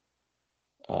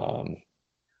um,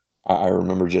 I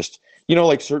remember just,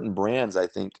 like certain brands. I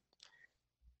think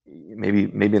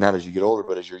maybe not as you get older,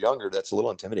 but as you're younger, that's a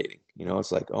little intimidating.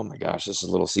 It's like, oh my gosh, this is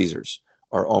Little Caesars,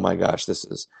 or oh my gosh, this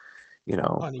is, you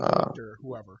know, Honey uh, Baked or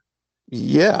whoever.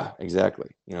 yeah, exactly.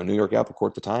 New York Apple Corps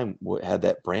at the time had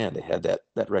that brand, they had that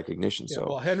recognition. Yeah, So,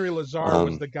 well, Henry Lazar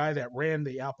was um, the guy that ran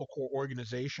the Apple Corps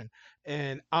organization,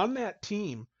 and on that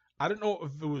team, I don't know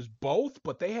if it was both,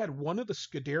 but they had one of the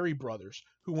Scuderi brothers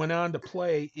who went on to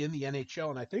play in the NHL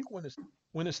and I think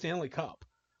win a Stanley Cup.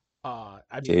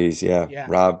 I mean, geez, yeah, yeah,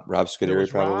 Rob it Scuderi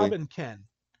was Rob probably. and Ken.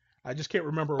 I just can't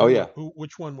remember Oh yeah.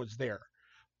 which one was there,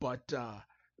 but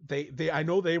they I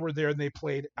know they were there and they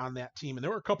played on that team, and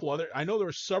there were a couple other. I know there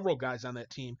were several guys on that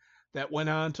team that went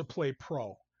on to play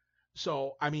pro.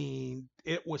 So I mean,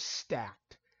 it was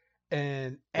stacked,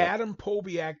 and Yep. Adam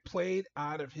Pobiak played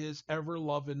out of his ever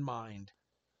loving mind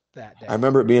that I day.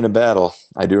 remember it being a battle.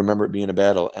 I do remember it being a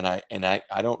battle, and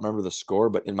I don't remember the score,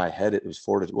 but in my head it was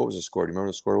 4-2. What was the score? Do you remember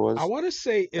what the score I was? want to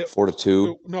say Like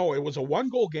 4-2. no, it was a one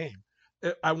goal game.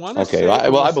 I want to Okay, say well, it I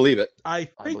was. believe it. I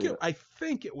I think believe it. it. I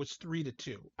think it was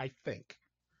 3-2. I think.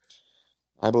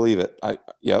 I believe it.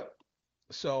 Yep.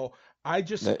 So I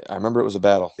just I remember it was a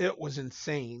battle. it was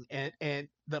insane, and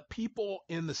the people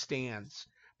in the stands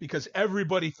because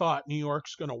everybody thought New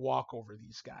York's going to walk over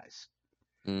these guys,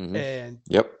 Hmm. and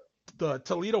Yep. the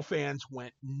Toledo fans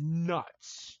went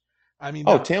nuts. I mean,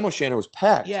 Oh, Tam O'Shanter was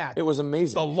packed. yeah, It was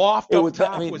amazing. the loft It up was that.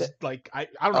 I top mean, was like I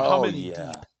don't know how oh many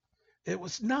yeah. deep. It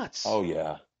was nuts. Oh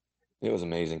yeah. It was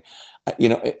amazing.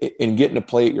 And getting to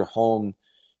play at your home,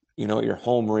 at your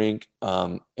home rink,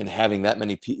 and having that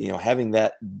many people, having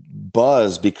that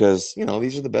buzz because,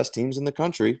 these are the best teams in the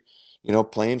country,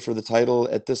 playing for the title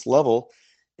at this level.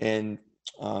 And,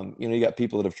 you got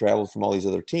people that have traveled from all these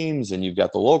other teams, and you've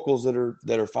got the locals that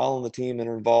are following the team and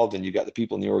are involved, and you've got the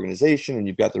people in the organization, and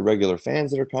you've got the regular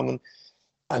fans that are coming.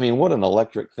 I mean, what an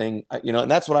electric thing, and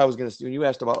that's what I was going to say. When you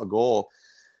asked about a goal,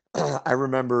 I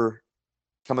remember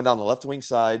coming down the left wing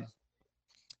side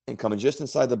and coming just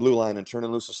inside the blue line and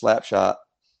turning loose a slap shot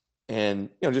and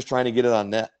just trying to get it on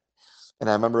net. And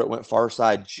I remember it went far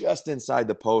side, just inside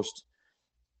the post,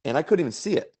 and I couldn't even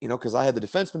see it, because I had the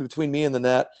defenseman between me and the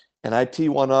net, and I tee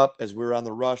one up as we were on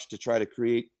the rush to try to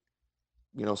create,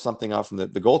 something off from the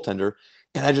goaltender,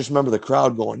 and I just remember the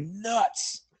crowd going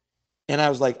nuts, and I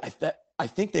was like, I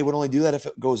think they would only do that if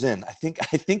it goes in. I think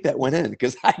that went in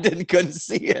because I couldn't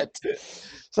see it.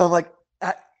 So I'm like,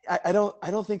 I, I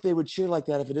don't think they would cheer like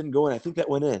that if it didn't go in. I think that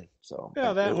went in. So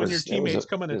Yeah, that it when your was it was teammates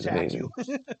come and it was attack you.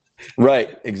 amazing.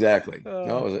 Right, exactly.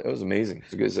 No, uh, it was amazing.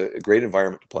 It was a great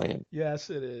environment to play in. yes,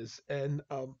 it is, and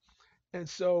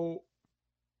so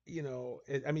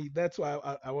I mean, that's why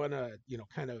I want to,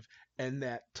 kind of end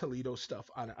that Toledo stuff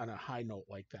on a high note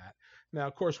like that. Now,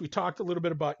 of course, we talked a little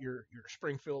bit about your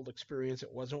Springfield experience.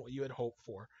 It wasn't what you had hoped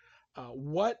for.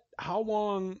 How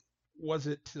long was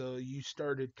it till you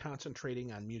started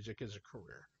concentrating on music as a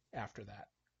career after that?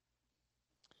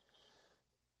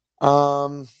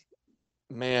 Um,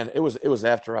 Man, it was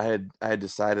after I had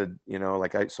decided,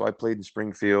 like I played in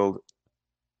Springfield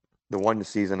the one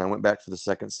season. I went back for the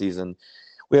second season.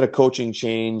 We had a coaching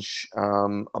change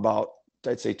about,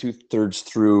 I'd say, two-thirds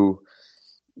through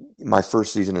my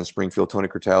first season in Springfield. Tony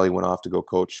Curtali went off to go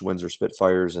coach Windsor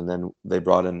Spitfires, and then they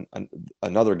brought in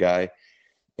another guy,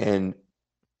 and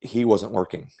he wasn't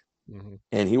working. Hmm.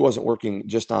 And he wasn't working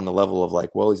just on the level of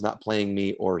like, well, he's not playing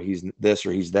me, or he's this,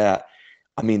 or he's that.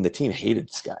 I mean, the team hated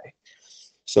this guy.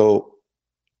 So,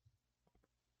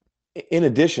 in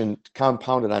addition,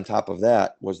 compounded on top of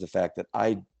that was the fact that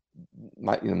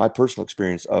my personal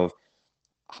experience of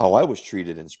how I was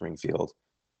treated in Springfield.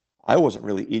 I wasn't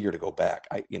really eager to go back.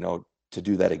 To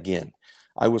do that again.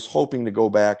 I was hoping to go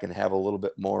back and have a little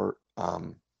bit more,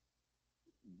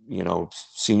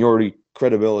 seniority,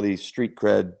 credibility, street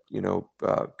cred,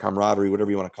 camaraderie,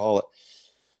 whatever you want to call it.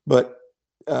 But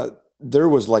there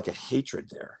was like a hatred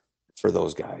there for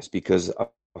those guys because of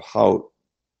how,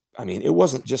 I mean, it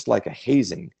wasn't just like a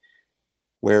hazing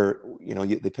where,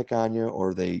 they pick on you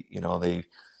or they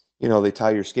they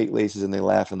tie your skate laces and they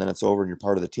laugh and then it's over and you're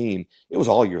part of the team. It was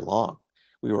all year long.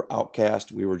 We were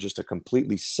outcast. We were just a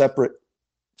completely separate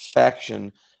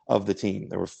faction of the team.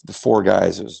 There were the four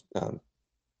guys. It was,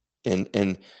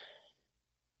 and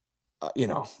you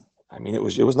know, I mean, it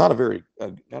was not a very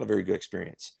good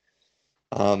experience.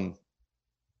 Um,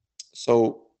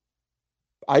 so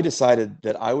I decided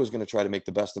that I was going to try to make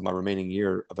the best of my remaining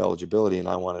year of eligibility, and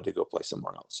I wanted to go play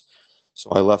somewhere else. So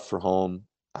I left for home.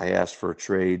 I asked for a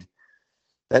trade.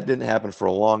 That didn't happen for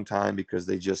a long time because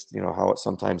they just, how it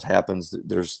sometimes happens.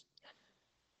 There's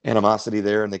animosity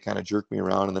there, and they kind of jerked me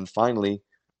around. And then finally,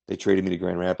 they traded me to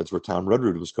Grand Rapids, where Tom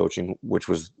Rudrud was coaching, which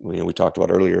was, we talked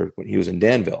about earlier when he was in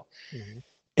Danville. Hmm.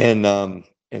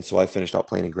 And so I finished out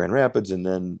playing in Grand Rapids, and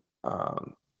then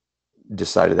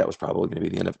decided that was probably going to be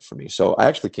the end of it for me. So I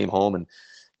actually came home and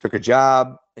took a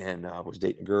job, and was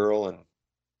dating a girl, and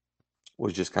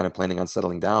was just kind of planning on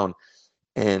settling down.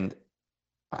 And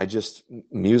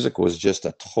music was just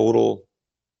a total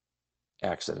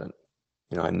accident.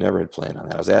 I never had planned on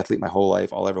that. I was an athlete my whole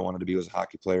life. All I ever wanted to be was a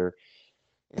hockey player.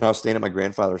 And I was staying at my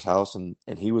grandfather's house, and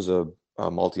he was a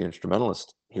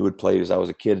multi-instrumentalist. He would play as I was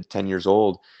a kid, 10 years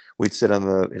old. We'd sit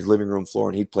on his living room floor,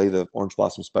 and he'd play the Orange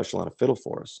Blossom Special on a fiddle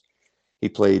for us. He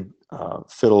played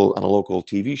fiddle on a local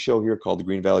TV show here called the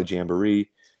Green Valley Jamboree,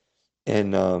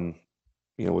 and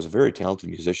was a very talented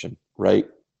musician. Right,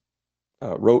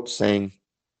 wrote, sang,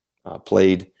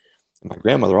 played. And my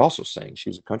grandmother also sang. She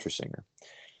was a country singer.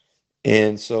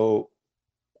 And so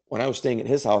when I was staying at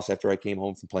his house after I came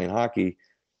home from playing hockey,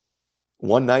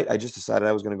 one night I just decided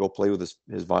I was going to go play with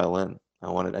his violin.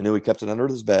 I knew he kept it under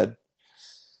his bed,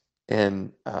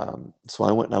 and so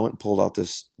I went and pulled out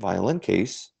this violin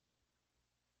case.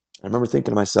 I remember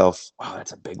thinking to myself, "Wow,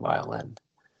 that's a big violin."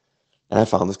 And I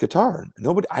found this guitar.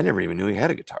 I never even knew he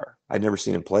had a guitar. I'd never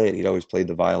seen him play it. He'd always played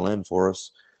the violin for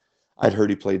us. I'd heard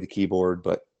he played the keyboard,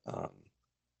 but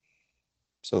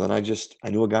so then I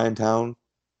knew a guy in town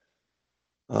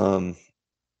um,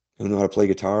 who knew how to play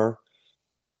guitar.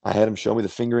 I had him show me the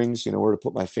fingerings, where to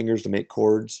put my fingers to make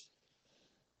chords.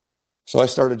 So I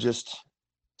started just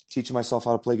teaching myself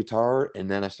how to play guitar, and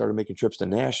then I started making trips to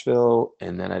Nashville,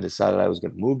 and then I decided I was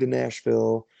going to move to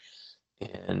Nashville,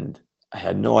 and I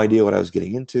had no idea what I was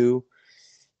getting into,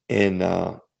 and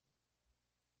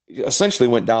essentially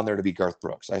went down there to be Garth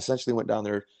Brooks. I essentially went down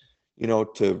there,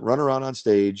 to run around on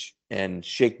stage and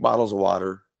shake bottles of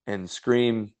water and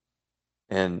scream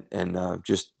and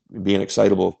just be an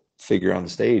excitable figure on the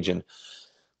stage. And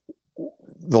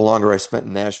the longer I spent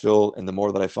in Nashville and the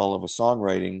more that I fell in love with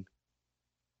songwriting,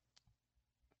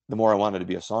 the more I wanted to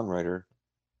be a songwriter.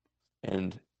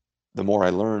 And the more I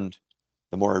learned,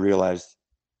 the more I realized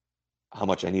how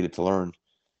much I needed to learn.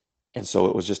 And so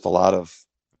it was just a lot of,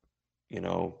 you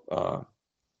know, uh,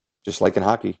 just like in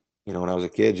hockey, when I was a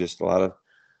kid, just a lot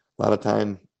of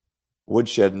time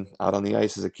woodshedding out on the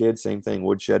ice as a kid. Same thing,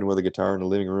 woodshedding with a guitar in the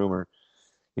living room, or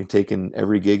taking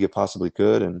every gig you possibly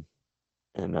could, and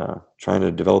trying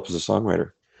to develop as a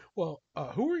songwriter. Well,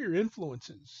 who were your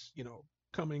influences,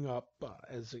 coming up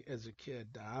as a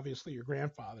kid? Obviously, your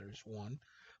grandfather's one,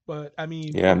 but I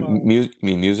mean, Yeah, from a yeah,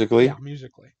 musically.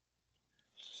 musically.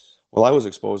 Well, I was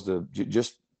exposed to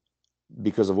just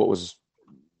because of what was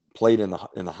played in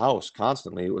the house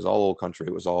constantly. It was all old country.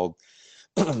 It was all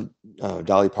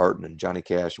Dolly Parton and Johnny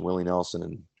Cash and Willie Nelson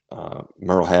and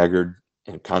Merle Haggard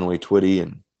and Conway Twitty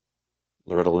and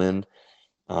Loretta Lynn.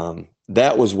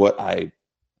 That was what I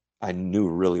knew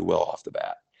really well off the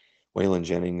bat. Waylon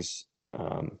Jennings,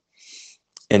 um,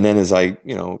 and then as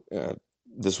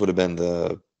this would have been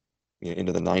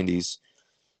into the '90s.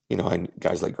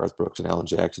 Guys like Garth Brooks and Alan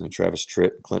Jackson and Travis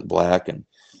Tritt, and Clint Black and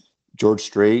George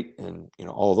Strait, and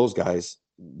all of those guys.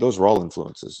 Those were all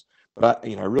influences. But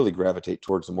I really gravitate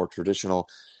towards the more traditional,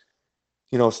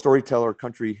 storyteller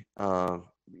country, kind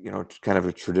of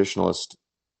a traditionalist,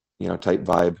 type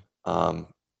vibe.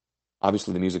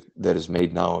 Obviously, the music that is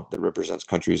made now that represents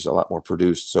country is a lot more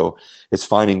produced. So it's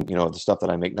finding, the stuff that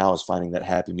I make now is finding that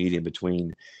happy medium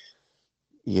between,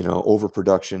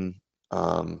 overproduction,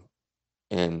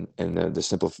 and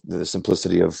the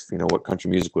simplicity of what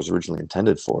country music was originally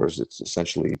intended for. Is it's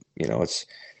essentially,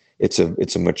 it's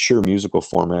a mature musical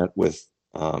format with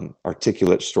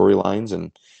articulate storylines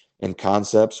and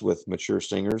concepts, with mature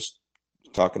singers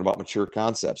talking about mature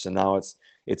concepts. And now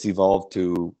it's evolved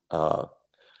to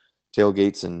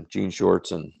tailgates and jean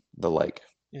shorts and the like.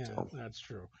 Yeah, So that's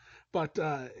true. But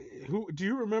who do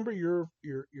you remember your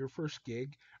first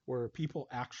gig where people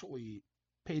actually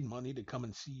paid money to come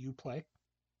and see you play?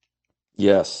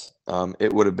 yes,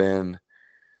 it would have been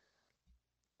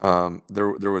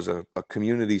there was a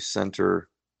community center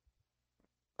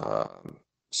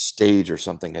stage or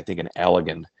something, I think in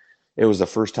Allegan. It was the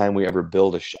first time we ever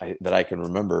built that I can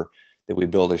remember that we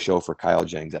built a show for Kyle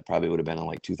Jennings. That probably would have been in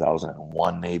like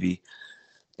 2001 maybe.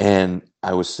 And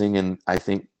I was singing, I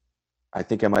think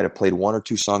I might have played one or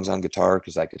two songs on guitar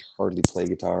because I could hardly play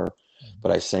guitar,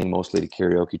 but I sang mostly to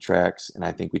karaoke tracks. And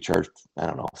I think we charged, I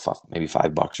don't know, maybe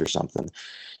 $5 or something,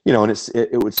 and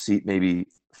it would seat maybe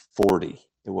 40.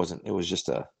 It was just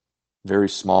a very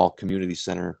small community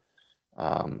center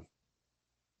um,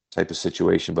 type of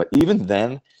situation. But even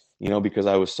then, because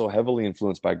I was so heavily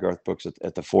influenced by Garth Brooks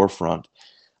at the forefront,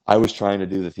 I was trying to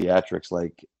do the theatrics,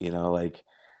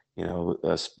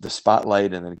 the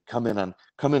spotlight, and then come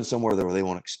in somewhere where they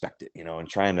won't expect it, and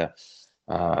trying to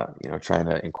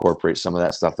incorporate some of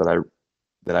that stuff that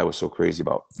I was so crazy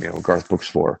about, Garth Brooks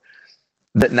for,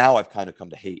 that now I've kind of come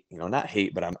to hate, not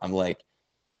hate, but I'm like,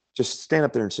 just stand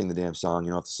up there and sing the damn song.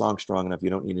 If the song's strong enough, you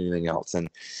don't need anything else. And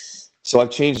so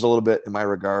I've changed a little bit in my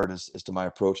regard as to my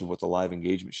approach of what the live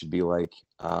engagement should be like.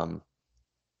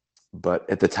 But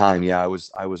at the time, yeah, I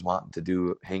was wanting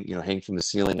to hang from the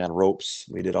ceiling on ropes.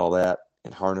 We did all that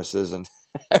and harnesses and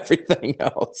everything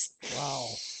else. Wow.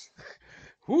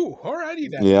 Whew,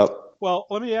 alrighty then. Yep. Well,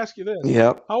 let me ask you this.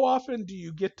 Yep. How often do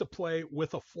you get to play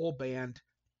with a full band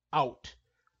out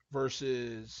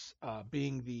versus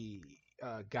being the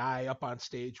guy up on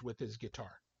stage with his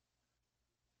guitar?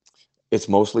 It's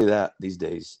mostly that these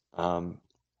days. I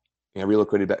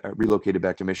relocated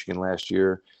back to Michigan last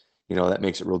year. That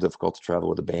makes it real difficult to travel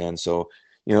with a band. So,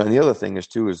 and the other thing is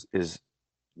too is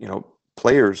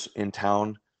players in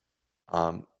town.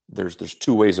 There's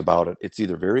two ways about it. It's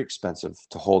either very expensive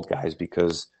to hold guys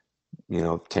because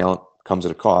talent comes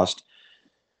at a cost,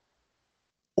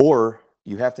 or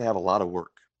you have to have a lot of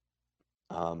work,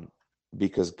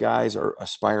 because guys are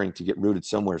aspiring to get rooted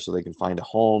somewhere so they can find a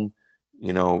home,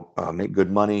 make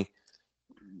good money,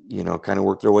 kind of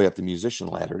work their way up the musician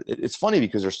ladder. It's funny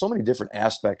because there's so many different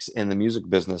aspects in the music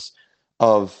business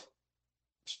of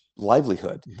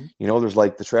livelihood. Hmm. There's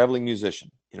like the traveling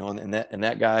musician, and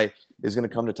that guy is going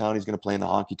to come to town. He's going to play in the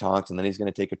honky tonks, and then he's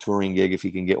going to take a touring gig if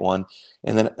he can get one.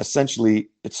 And then essentially,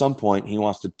 at some point, he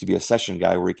wants to be a session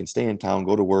guy where he can stay in town,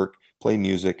 go to work, play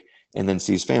music, and then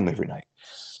see his family every night.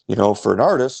 For an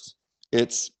artist,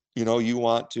 it's you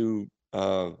want to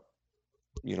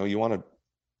you want to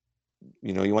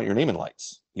you want your name in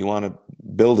lights. You want to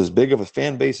build as big of a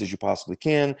fan base as you possibly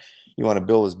can. You want to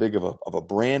build as big of a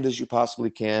brand as you possibly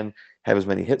can, have as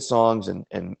many hit songs, and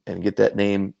get that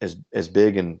name as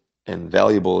big and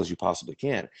valuable as you possibly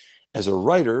can. As a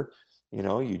writer,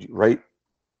 you write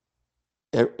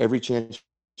every chance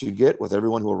you get with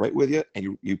everyone who will write with you,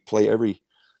 and you play every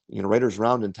writers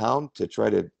round in town to try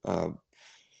to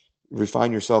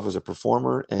refine yourself as a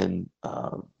performer and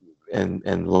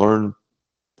learn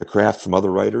the craft from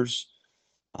other writers.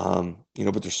 But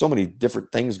there's so many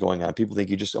different things going on. People think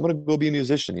I'm going to go be a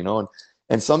musician,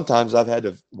 and sometimes I've had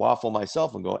to waffle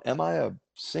myself and go, am I a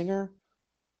singer,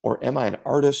 or am I an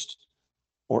artist,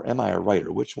 or am I a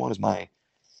writer? Which one is my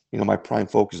prime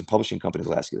focus? And publishing companies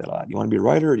will ask you that a lot. You want to be a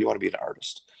writer, or do you want to be an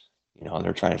artist? And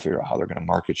they're trying to figure out how they're going to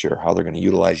market you, or how they're going to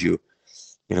utilize you,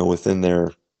 within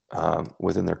their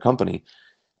company.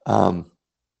 Um,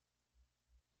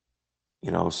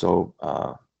 so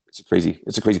it's a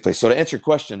crazy place. So to answer your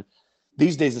question,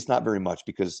 these days it's not very much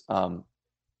because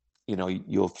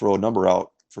you'll throw a number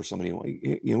out for somebody.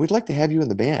 We'd like to have you in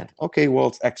the band. Okay, well,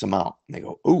 it's X amount. And they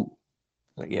go, ooh,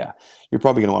 like, yeah, you're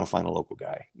probably going to want to find a local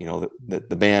guy.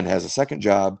 The band has a second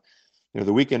job.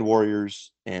 The weekend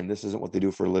warriors, and this isn't what they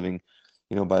do for a living.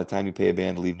 By the time you pay a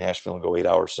band to leave Nashville and go 8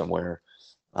 hours somewhere,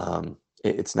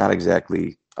 it's not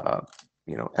exactly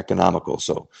economical.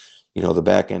 So the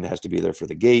back end has to be there for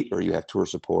the gate, or you have tour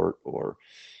support, or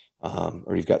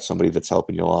you've got somebody that's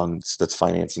helping you along, that's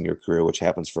financing your career, which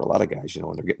happens for a lot of guys.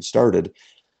 When they're getting started,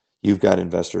 you've got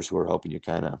investors who are helping you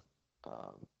kind of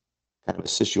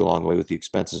assist you along the way with the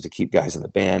expenses to keep guys in the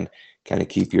band, kind of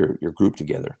keep your group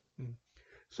together. Mm.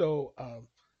 So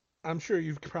I'm sure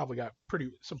you've probably got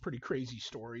some pretty crazy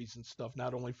stories and stuff,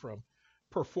 not only from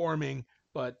performing,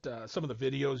 but some of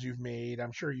the videos you've made.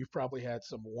 I'm sure you've probably had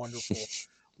some wonderful,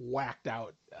 whacked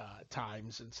out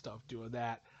times and stuff doing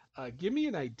that. Give me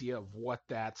an idea of what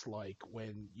that's like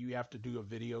when you have to do a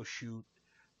video shoot,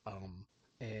 um,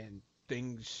 and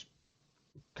things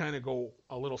kind of go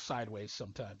a little sideways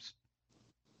sometimes.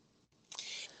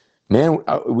 Man,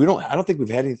 we don't. I don't think we've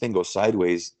had anything go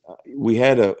sideways. We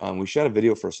shot a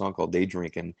video for a song called "Day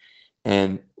Drinking,"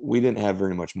 and we didn't have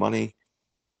very much money,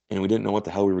 and we didn't know what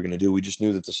the hell we were going to do. We just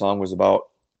knew that the song was about,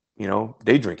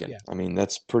 day drinking. Yeah. I mean,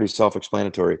 that's pretty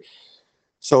self-explanatory.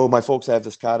 So my folks have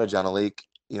this cottage on a lake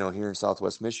here in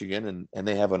Southwest Michigan, and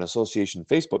they have an association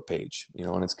Facebook page,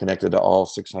 and it's connected to all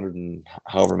 600 and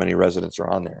however many residents are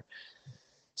on there.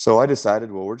 So I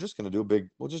decided, well, we'll just do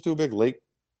a big lake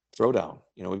throwdown.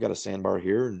 We've got a sandbar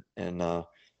here, and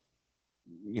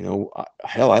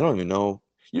hell, I don't even know.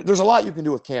 There's a lot you can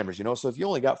do with cameras. So if you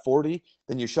only got 40,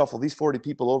 then you shuffle these 40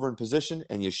 people over in position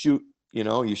and you shoot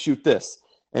this.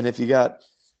 And if you got,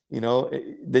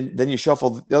 then you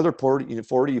shuffle the other 40,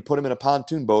 you put them in a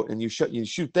pontoon boat and you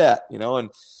shoot that,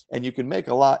 and you can make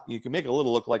a lot, you can make a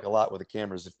little look like a lot with the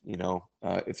cameras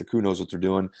if the crew knows what they're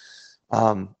doing.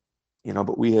 Um,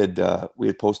 but we had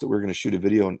posted we were going to shoot a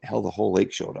video, and hell, the whole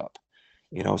lake showed up.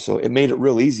 So it made it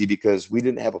real easy because we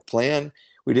didn't have a plan,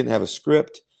 we didn't have a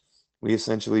script. We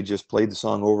essentially just played the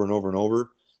song over and over and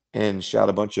over and shot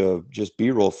a bunch of just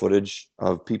B-roll footage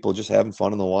of people just having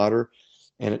fun in the water,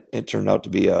 and it turned out to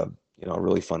be a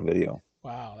really fun video.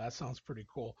 Wow, that sounds pretty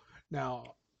cool.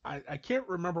 Now, I can't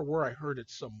remember where I heard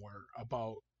it somewhere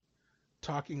about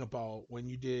talking about when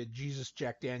you did Jesus,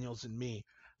 Jack Daniels, and Me.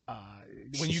 Uh,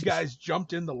 when you guys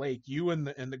jumped in the lake, you and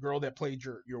the girl that played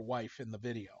your wife in the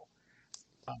video.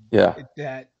 Yeah,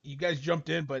 That you guys jumped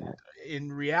in, but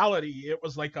in reality, it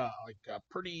was like a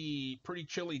pretty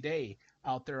chilly day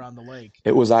out there on the lake.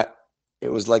 it was I.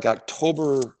 It was like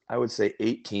October, I would say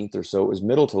 18th or so. It was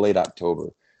middle to late October.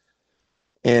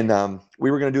 And we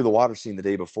were going to do the water scene the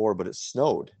day before, but it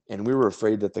snowed. And we were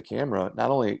afraid that the camera, not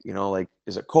only, like,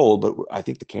 is it cold, but I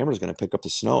think the camera is going to pick up the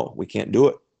snow. We can't do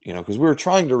it, because we were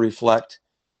trying to reflect,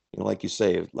 like you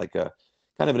say, like a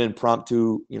kind of an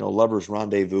impromptu, lovers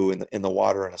rendezvous in the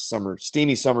water on a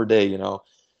steamy summer day,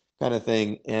 kind of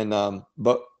thing. And,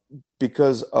 but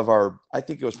because of I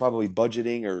think it was probably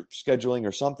budgeting or scheduling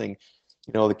or something,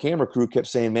 the camera crew kept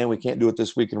saying, man, we can't do it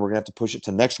this weekend. We're going to have to push it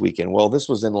to next weekend. Well, this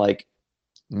was in like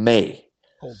May.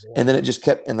 Oh And boy. then it just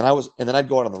kept, and then I'd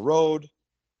go out on the road,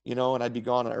 and I'd be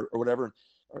gone or whatever,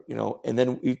 and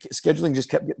then scheduling just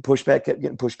kept getting pushed back, kept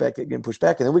getting pushed back, kept getting pushed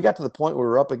back. And then we got to the point where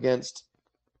we were up against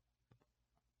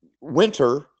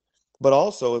winter, but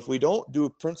also if we don't do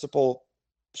principal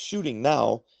shooting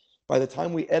now, by the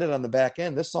time we edit on the back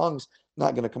end, this song's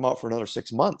not going to come out for another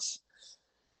 6 months.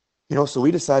 So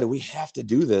we decided we have to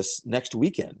do this next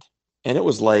weekend. And it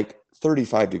was like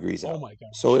 35 degrees Oh out. my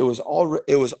So gosh.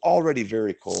 it was already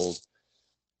very cold,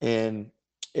 and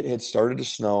it had started to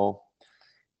snow,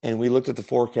 and we looked at the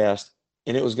forecast,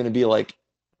 and it was going to be like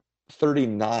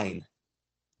 39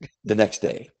 the next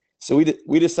day. So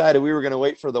we decided we were going to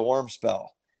wait for the warm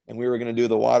spell, and we were going to do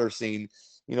the water scene,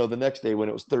 the next day when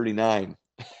it was 39,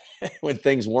 when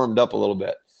things warmed up a little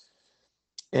bit.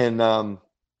 And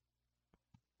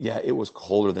yeah, it was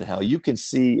colder than hell. You can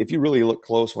see if you really look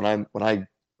close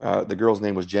the girl's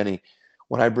name was Jenny.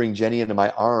 When I bring Jenny into my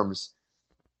arms,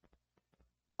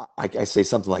 I say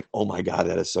something like, "Oh my God,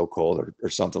 that is so cold," or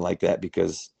something like that.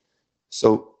 Because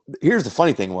so here's the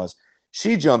funny thing was,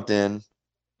 she jumped in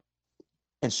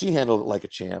and she handled it like a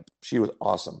champ. She was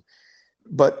awesome.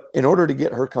 But in order to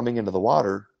get her coming into the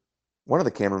water, one of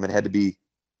the cameramen had to be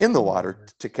in the In the water water.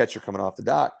 to catch her coming off the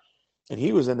dock, and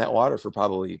he was in that water for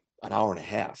probably an hour and a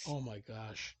half, Oh my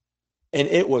gosh. and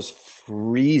it was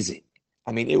freezing.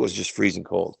 I mean, it was just freezing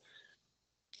cold.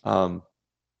 Um,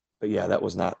 but yeah, that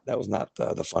was not the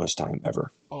funnest time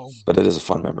ever. Oh But it is a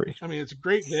fun memory. I mean, it's a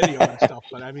great video and stuff,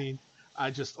 but I mean,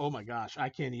 oh my gosh, I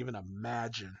can't even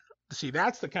imagine. See,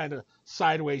 that's the kind of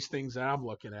sideways things that I'm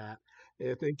looking at.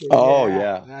 Thinking, Oh yeah,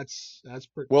 yeah. that's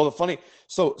pretty. Well, the funny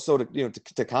so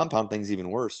to compound things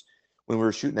even worse, when we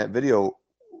were shooting that video,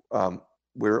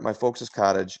 we were at my folks'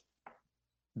 cottage.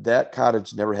 That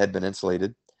cottage never had been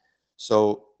insulated.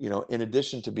 So, in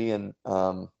addition to being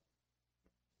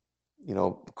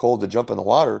cold to jump in the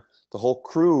water, the whole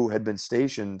crew had been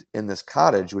stationed in this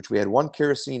cottage, which we had one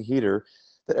kerosene heater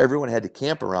that everyone had to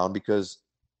camp around because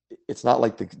it's not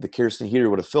like the kerosene heater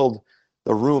would have filled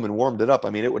the room and warmed it up. I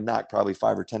mean, it would knock probably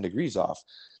 5 or 10 degrees off,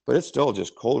 but it's still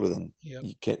just colder than Yep.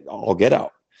 you can all get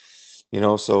out.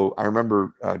 So I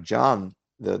remember John,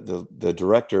 the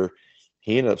director,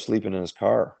 he ended up sleeping in his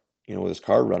car, with his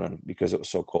car running because it was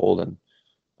so cold,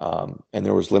 and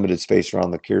there was limited space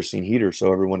around the kerosene heater,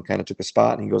 so everyone kind of took a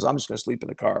spot. And he goes, "I'm just going to sleep in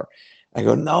the car." I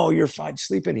go, "No, you're fine.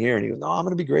 Sleep in here." And he goes, "No, I'm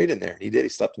going to be great in there." And he did. He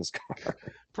slept in his car.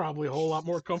 Probably a whole lot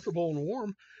more comfortable and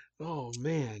warm. Oh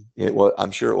man,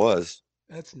 I'm sure it was.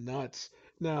 that's nuts.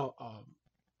 Now,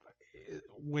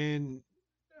 when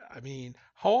I mean,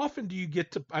 how often do you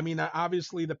get to? I mean,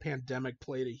 obviously the pandemic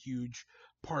played a huge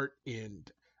part in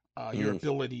your Mm,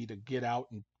 ability to get out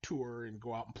and tour and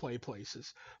go out and play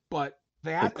places. But it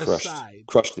that crushed aside,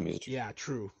 crushed the music. yeah,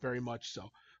 true, very much so.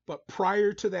 But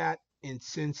prior to that and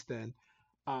since then,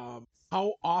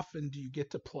 How often do you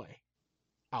get to play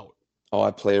out? Oh,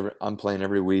 I'm playing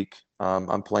every week.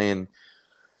 I'm playing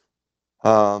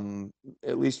um,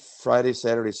 at least Friday,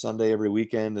 Saturday, Sunday every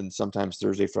weekend, and sometimes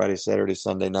Thursday, Friday, Saturday,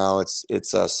 Sunday. Now it's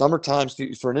summertime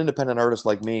for an independent artist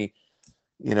like me.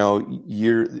 You know,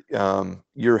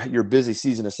 your busy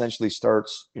season essentially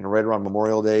starts, right around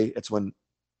Memorial Day. It's when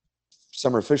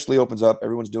summer officially opens up.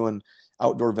 Everyone's doing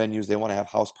outdoor venues. They want to have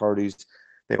house parties.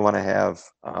 They want to have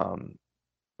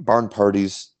barn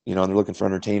parties, and they're looking for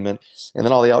entertainment. And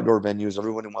then all the outdoor venues,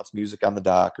 everyone who wants music on the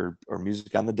dock or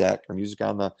music on the deck or music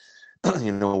on the,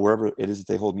 wherever it is that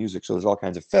they hold music. So there's all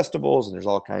kinds of festivals and there's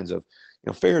all kinds of,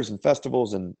 fairs and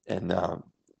festivals and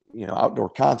outdoor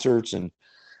concerts, and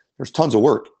there's tons of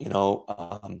work.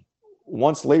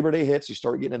 Once Labor Day hits, you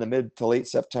start getting into mid to late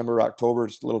September, October,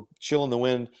 just a little chill in the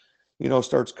wind,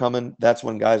 starts coming. That's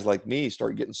when guys like me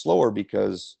start getting slower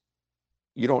because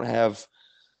you don't have,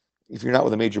 if you're not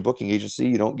with a major booking agency,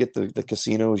 you don't get the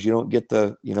casinos, you don't get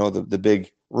the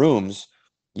big rooms,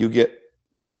 you get,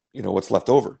 what's left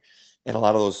over. And a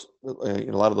lot of those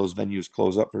venues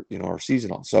close up, are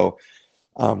seasonal. So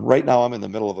right now I'm in the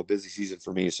middle of a busy season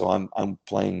for me. So I'm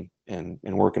playing and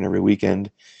working every weekend.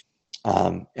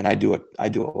 And I do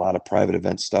a lot of private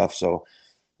event stuff. So,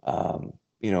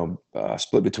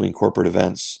 split between corporate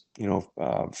events,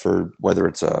 for whether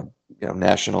it's a,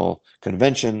 national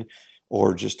convention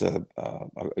or just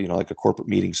like a corporate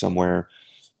meeting somewhere,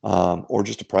 or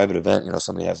just a private event.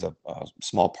 Somebody has a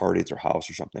small party at their house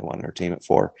or something they want entertainment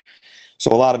for.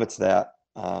 So a lot of it's that.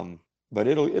 But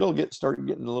it'll start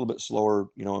getting a little bit slower,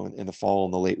 in the fall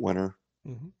and the late winter.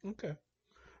 Okay.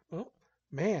 Well,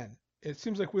 man, it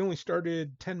seems like we only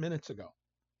started 10 minutes ago.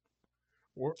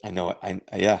 We're I know it.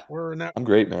 Yeah, we're not I'm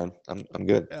great, man. I'm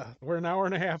good. we're an hour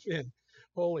and a half in.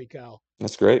 Holy cow.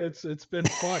 That's great. It's been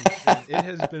fun, man. It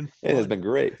has been It has fun. been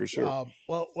great for sure.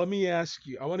 Well, let me ask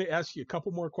you. I want to ask you a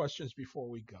couple more questions before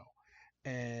we go.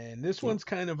 And this Yeah. one's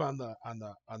kind of on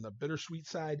the bittersweet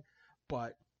side,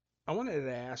 but I wanted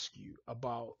to ask you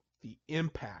about the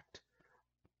impact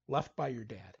left by your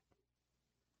dad.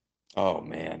 Oh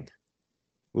man,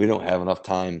 we don't have enough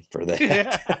time for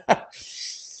Yeah. that.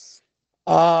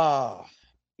 Ah,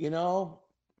 you know,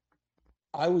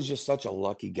 I was just such a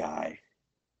lucky guy,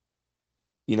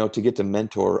 to get to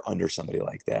mentor under somebody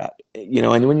like that.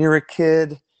 And when you're a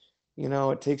kid,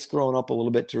 it takes growing up a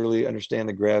little bit to really understand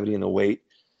the gravity and the weight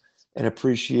and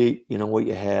appreciate, what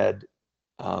you had.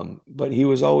 But he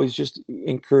was always just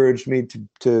encouraged me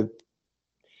to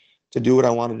do what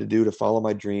I wanted to do, to follow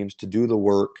my dreams, to do the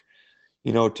work,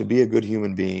 to be a good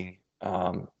human being.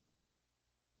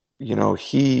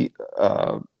 He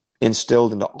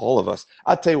instilled into all of us.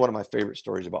 I'll tell you one of my favorite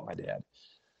stories about my dad,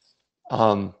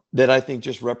 that I think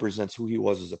just represents who he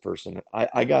was as a person.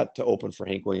 I got to open for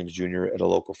Hank Williams Jr. at a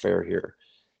local fair here.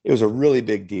 It was a really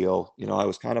big deal. I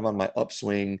was kind of on my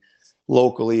upswing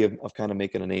locally of kind of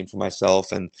making a name for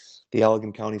myself. And the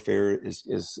Allegan County Fair is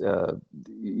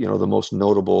the most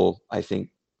notable, I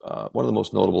think, one of the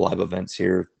most notable live events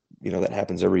here, that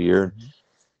happens every year. Mhm.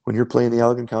 When you're playing the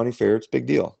Allegan County Fair, it's a big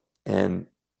deal. And,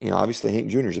 obviously Hank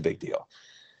Jr. is a big deal.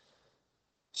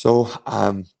 So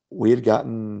we had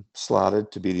gotten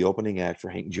slotted to be the opening act for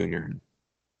Hank Jr.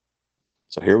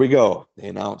 So here we go. They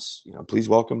announce, please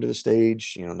welcome to the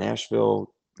stage,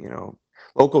 Nashville,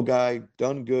 local guy,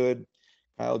 done good,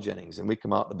 Kyle Jennings. And we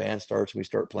come out, the band starts, and we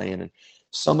start playing. And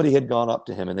somebody had gone up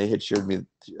to him, and they had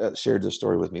shared this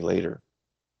story with me later.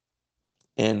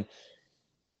 And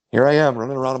here I am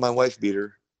running around in my wife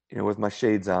beater, with my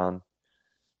shades on,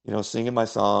 singing my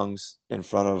songs in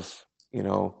front of,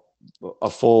 a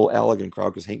full Allegan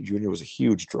crowd, because Hank Jr. was a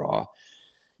huge draw.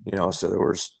 So there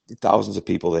was thousands of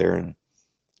people there,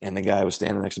 and the guy was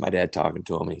standing next to my dad talking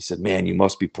to him, and he said, "Man, you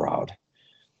must be proud."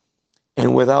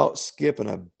 And without skipping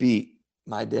a beat,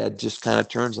 my dad just kind of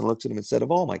turns and looks at him and said,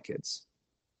 "Of all my kids."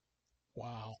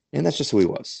 Wow. And that's just who he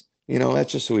was.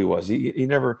 That's just who he was. He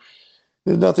never,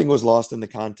 nothing was lost in the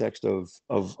context of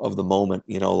the moment.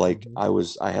 Like Hmm.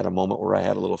 I had a moment where I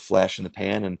had a little flash in the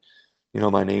pan, and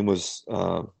my name was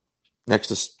next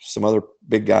to some other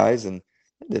big guys, and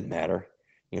it didn't matter.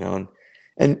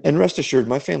 And rest assured,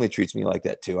 my family treats me like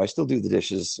that too. I still do the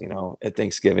dishes, at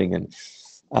Thanksgiving. And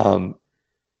um,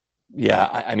 yeah,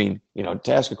 I mean,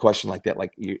 to ask a question like that,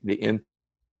 like the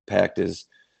impact is,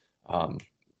 um,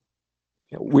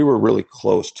 we were really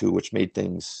close to, which made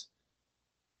things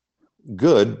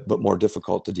good, but more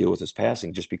difficult to deal with his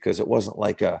passing, just because it wasn't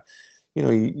like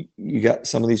you got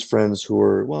some of these friends who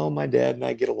were, well, my dad and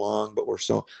I get along, but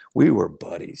we were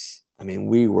buddies. I mean,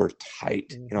 we were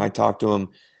tight. I Hmm. talked to him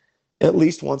at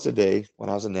least once a day when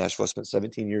I was in Nashville. I spent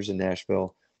 17 years in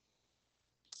Nashville.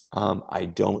 I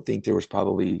don't think there was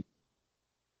probably,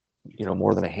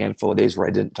 more than a handful of days where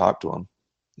I didn't talk to him.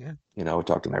 Yeah. I would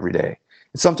talk to him every day,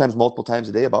 and sometimes multiple times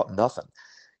a day about nothing,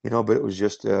 but it was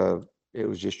just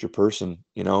your person,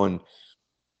 and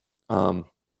um,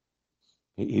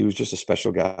 he was just a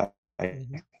special guy.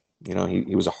 Hmm.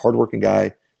 He was a hardworking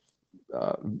guy,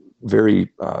 uh, very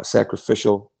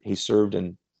sacrificial. He served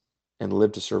and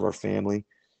lived to serve our family,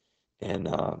 and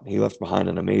he left behind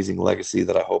an amazing legacy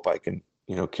that I hope I can,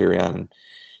 carry on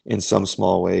in some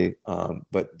small way.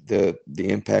 But the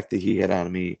impact that he had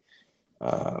on me,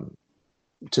 um,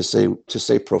 to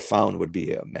say profound would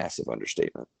be a massive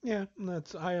understatement. Yeah,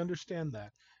 I understand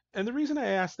that. And the reason I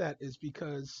ask that is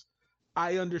because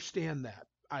I understand that.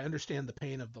 I understand the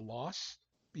pain of the loss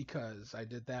because I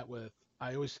did that with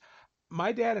I always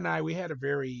my dad and I we had a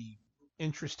very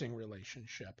interesting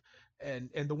relationship. And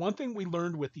the one thing we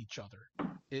learned with each other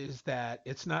is that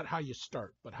it's not how you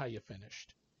start, but how you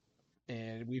finished. Yeah,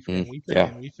 And we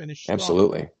finished strong.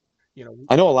 absolutely. You know,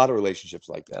 I know a lot of relationships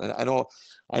like that. And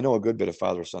I know a good bit of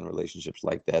father-son relationships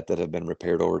like that have been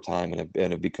repaired over time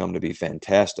and have become to be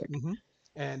fantastic. hmm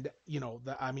And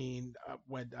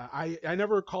when I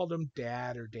never called him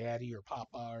dad or daddy or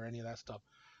papa or any of that stuff.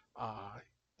 Uh,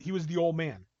 he was the old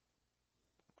man.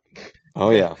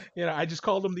 Oh Yeah, yeah. I just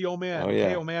called him the old Oh man. Hey,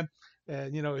 yeah. old man,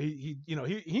 and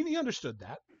he understood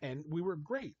that, and we were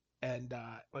great. And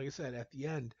like I said, at the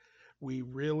end, we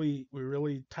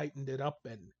really tightened it up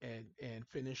and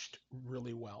finished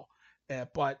really well.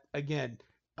 But again,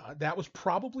 that was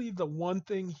probably the one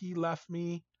thing he left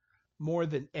me more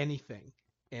than anything,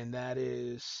 and that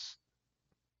is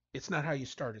it's not how you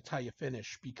start, it's how you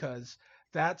finish because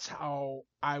that's how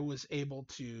I was able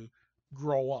to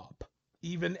grow up,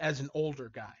 even as an older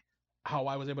guy. How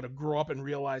I was able to grow up and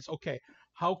realize, okay,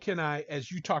 how can I,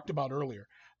 as you talked about earlier,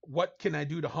 what can I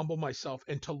do to humble myself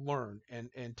and to learn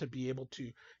and to be able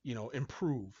to,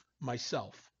 improve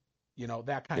myself,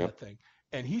 that kind Yep. of thing.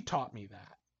 And he taught me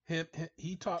that.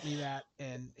 He taught me that,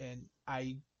 and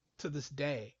I to this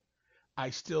day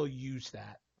I still use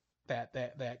that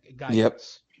Yep.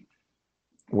 guidance.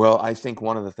 Well, I think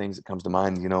one of the things that comes to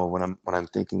mind, when I'm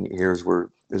thinking here as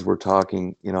we're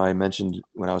talking, I mentioned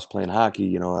when I was playing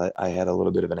hockey, I had a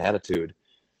little bit of an attitude.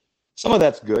 Some of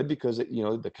that's good because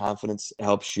the confidence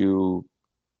um,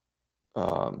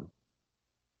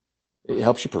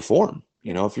 helps you perform.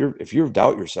 If you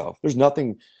doubt yourself, there's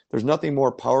nothing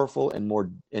more powerful and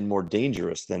more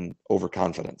dangerous than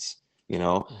overconfidence. You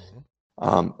know, Mhm.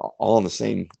 all in the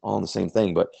same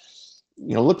thing. But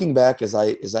looking back as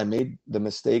I made the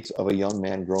mistakes of a young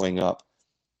man growing up,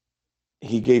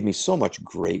 he gave me so much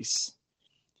grace.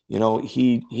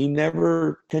 He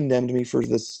never condemned me for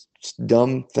this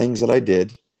dumb things that I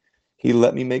did. He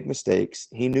let me make mistakes.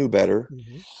 He knew better,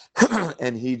 Mhm.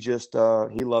 and he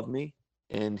loved me,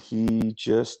 and he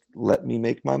just let me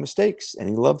make my mistakes, and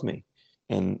he loved me.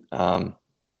 And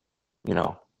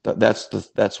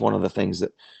that's one of the things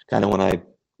that kind of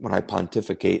when I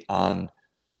pontificate on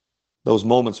those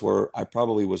moments where I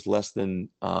probably was less than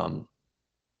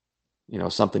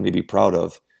something to be proud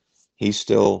of. He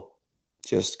still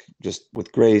just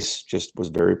with grace just was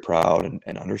very proud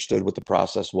and understood what the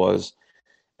process was,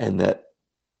 and that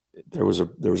there was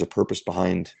a purpose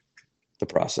behind the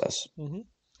process. Mhm.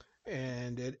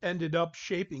 And it ended up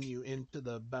shaping you into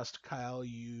the best Kyle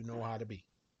you know how to be.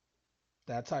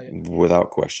 That's how you,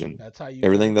 Without question. that's how you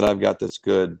Everything finish. that I've got that's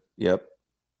good. Yep.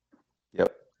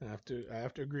 Yep. I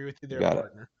have to agree with you You there, got it.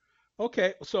 partner.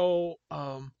 Okay, so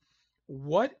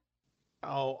what?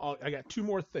 I got two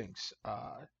more things,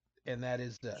 and that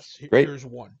is this. Great. Here's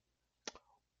one.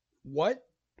 What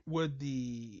would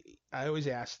the I always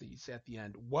ask these at the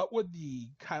end. What would the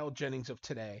Kyle Jennings of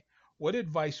today? What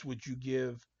advice would you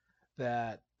give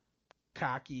that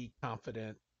cocky,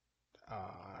 confident,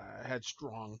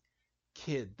 headstrong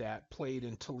kid that played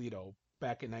in Toledo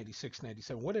back in 96,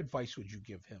 97? What advice would you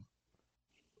give him?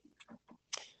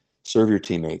 Serve your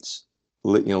teammates.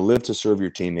 Live to serve your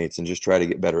teammates and just try to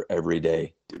get better every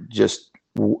day. Just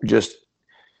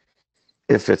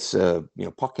if it's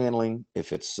puck handling,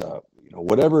 if it's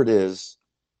whatever it is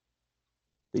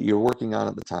that you're working on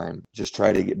at the time, just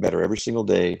try to get better every single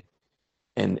day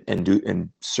and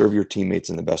serve your teammates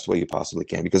in the best way you possibly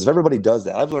can. Because if everybody does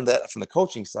that, I've learned that from the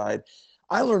coaching side.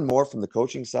 I learned more from the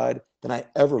coaching side than I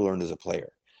ever learned as a player.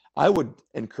 I would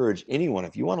encourage anyone,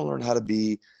 if you want to learn how to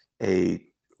be a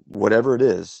whatever it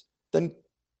is, then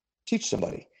teach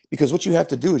somebody. Because what you have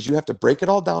to do is you have to break it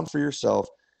all down for yourself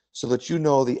so that you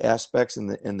know the aspects and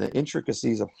the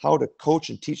intricacies of how to coach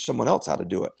and teach someone else how to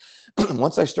do it.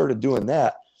 Once I started doing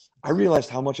that, I realized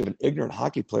how much of an ignorant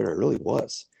hockey player I really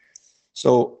was.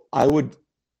 So I would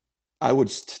I would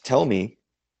tell me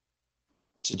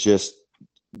to just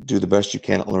do the best you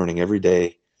can at learning every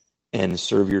day and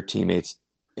serve your teammates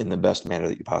in the best manner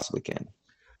that you possibly can.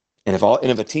 And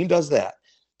if a team does that,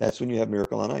 that's when you have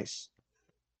miracle on ice.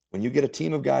 When you get a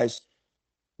team of guys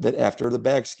that after the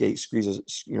back skate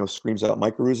screams out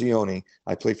Mike Ruzioni,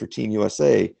 I play for Team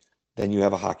USA, then you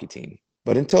have a hockey team.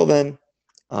 But until then,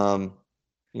 um,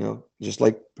 just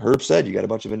like Herb said, you got a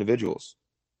bunch of individuals.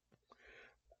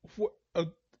 What,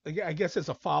 I guess as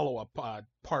a follow-up,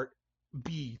 part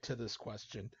B to this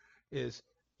question is,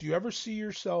 do you ever see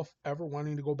yourself ever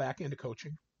wanting to go back into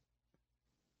coaching?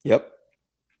 Yep.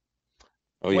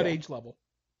 Oh What yeah. age level?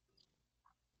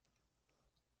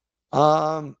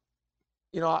 Um,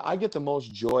 I get the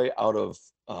most joy out of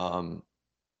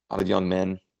young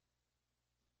men,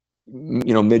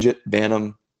 midget,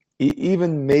 bantam,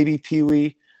 even maybe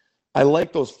peewee. I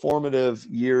like those formative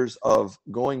years of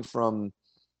going from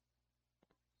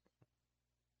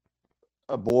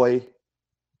a boy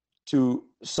to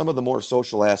some of the more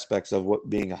social aspects of what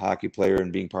being a hockey player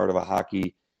and being part of a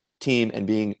hockey team and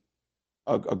being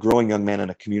a growing young man in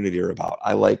a community are about.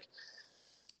 I like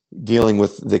dealing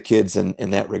with the kids in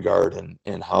that regard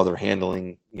and how they're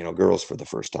handling, girls for the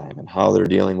first time and how they're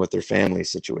dealing with their family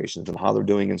situations and how they're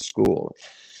doing in school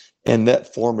and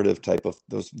that formative type of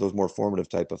those more formative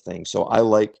type of things. So I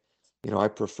like, I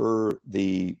prefer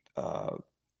the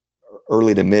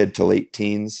early to mid to late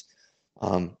teens.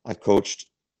 I've coached,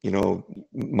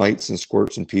 mites and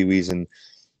squirts and peewees and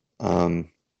um,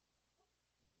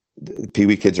 the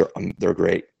peewee kids they're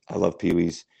great. I love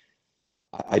peewees.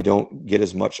 I don't get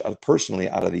as much personally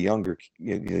out of the younger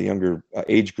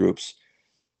age groups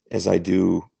as I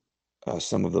do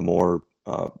some of the more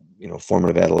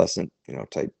formative adolescent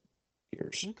type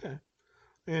years. Okay.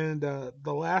 And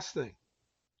the last thing,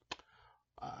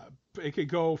 it could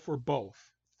go for both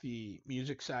the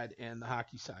music side and the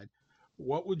hockey side.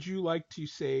 What would you like to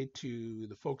say to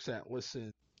the folks that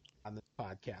listen on this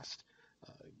podcast?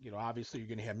 Obviously you're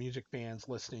going to have music fans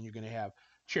listening. You're going to have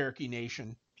Cherokee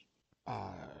Nation.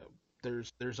 Uh,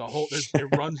 there's a whole there's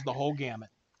it runs the whole gamut.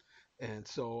 And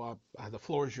so the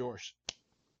floor is yours.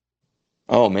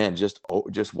 Oh man, just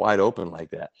wide open like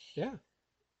that. Yeah.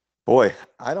 Boy,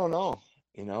 I don't know.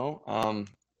 You know, um,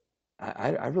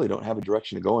 I really don't have a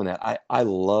direction to go in that. I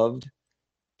loved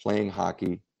playing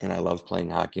hockey, and I loved playing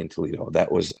hockey in Toledo.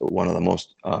 That was one of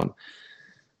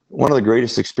the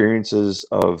greatest experiences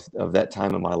of that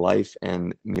time of my life.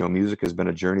 And music has been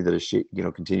a journey that has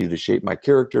continued to shape my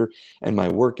character and my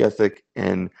work ethic,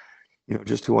 and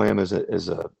just who I am as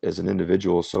an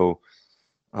individual. So,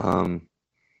 um,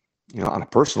 on a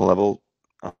personal level,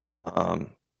 um,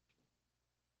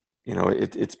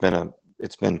 it's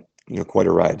been quite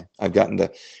a ride. I've gotten to,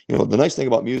 the nice thing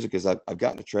about music is I've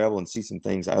gotten to travel and see some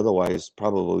things I otherwise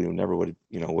probably never would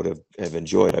have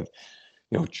enjoyed.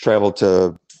 I've traveled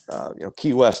to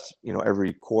Key West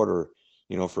every quarter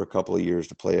for a couple of years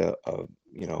to play a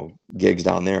gigs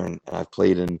down there, and I've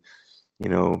played in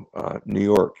New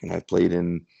York, and I've played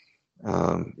in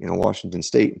Washington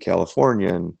State and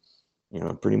California, and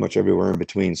pretty much everywhere in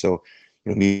between. So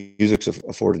music's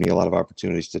afforded me a lot of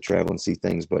opportunities to travel and see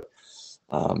things. But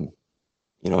um,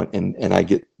 and I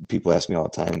get people ask me all the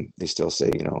time. They still say,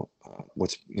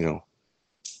 what's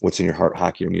in your heart,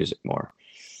 hockey or music more?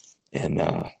 And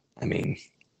I mean,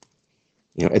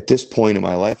 at this point in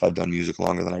my life, I've done music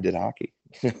longer than I did hockey,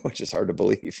 which is hard to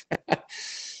believe.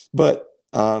 But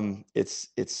it's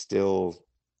still,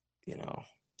 you know,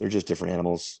 they're just different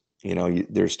animals.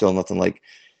 There's still nothing like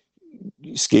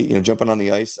jumping on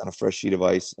the ice on a fresh sheet of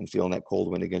ice and feeling that cold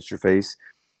wind against your face.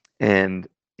 And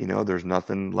there's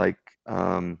nothing like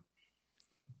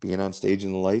being on stage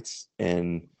in the lights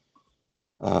and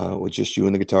with just you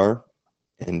and the guitar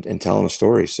and telling a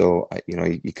story. So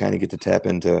you kind of get to tap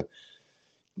into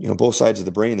both sides of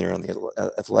the brain there, on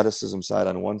the athleticism side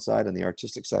on one side and the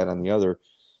artistic side on the other.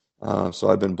 So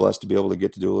I've been blessed to be able to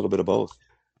get to do a little bit of both.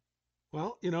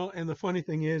 Well, and the funny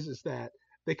thing is that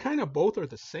they kind of both are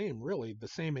the same, really, the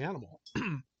same animal,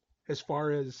 as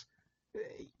far as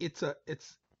it's a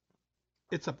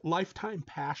lifetime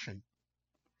passion.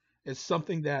 It's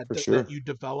something For that sure. you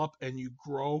develop and you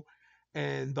grow,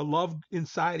 and the love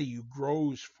inside of you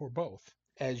grows for both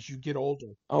as you get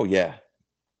older. Oh yeah.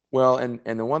 Well, and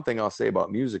the one thing I'll say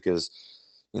about music is,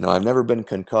 I've never been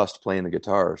concussed playing the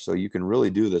guitar, so you can really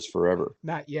do this forever.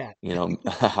 Not yet. You know,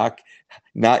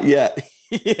 not yet.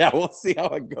 Yeah, we'll see how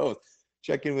it goes.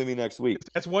 Check in with me next week.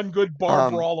 That's one good bar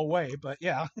Um, brawl away, but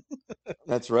yeah.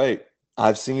 that's right.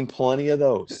 I've seen plenty of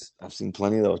those. I've seen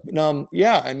plenty of those. But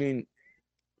yeah, I mean,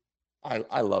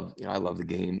 I love the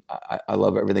game. I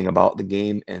love everything about the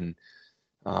game, and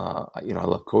I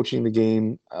love coaching the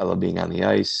game. I love being on the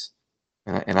ice,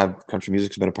 and country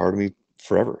music's been a part of me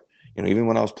forever. Even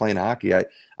when I was playing hockey, I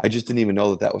just didn't even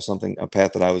know that that was something a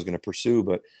path that I was going to pursue.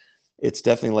 But it's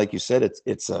definitely like you said,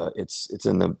 it's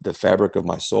in the fabric of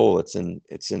my soul. It's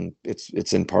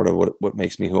in part of what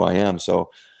makes me who I am. So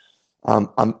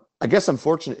I guess I'm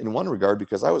fortunate in one regard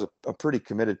because I was a pretty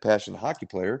committed, passionate hockey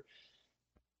player,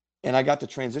 and I got to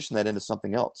transition that into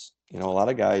something else. A lot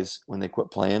of guys when they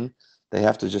quit playing, they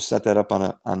have to just set that up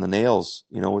on the nails,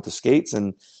 with the skates,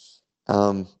 um,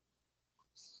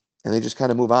 and they just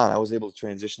kind of move on. I was able to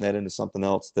transition that into something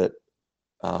else that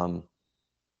um,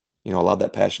 allowed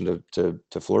that passion to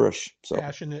flourish. So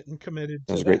Passionate and committed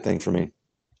that was to a great that. thing for me.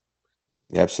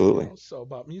 Yeah, absolutely. So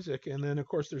about music, and then of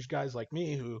course there's guys like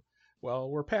me who, well,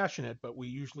 we're passionate, but we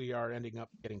usually are ending up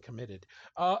getting committed.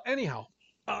 Anyhow,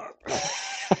 uh,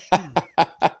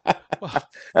 well,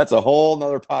 That's a whole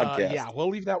nother yeah, podcast. we'll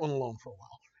leave that one alone for a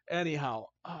while. Anyhow,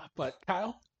 but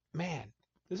Kyle, man,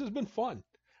 this has been fun.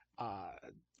 Uh,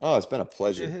 Oh, it's been a it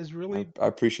pleasure. has I, really, I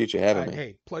appreciate you having me.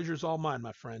 hey, pleasure's all mine,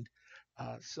 my friend.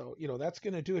 So, that's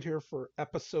going to do it here for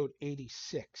episode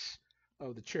 86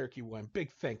 of the Cherokee One.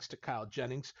 Big thanks to Kyle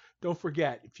Jennings. Don't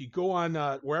forget, if you go on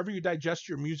wherever you digest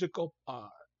your musical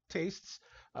tastes,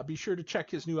 be sure to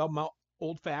check his new album out,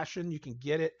 Old Fashioned. You can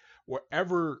get it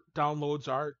wherever downloads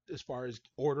are as far as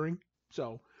ordering.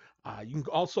 So, you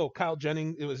can also, Kyle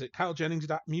Jennings, it was at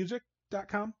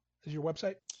kylejennings.music.com is your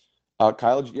website.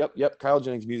 Yep.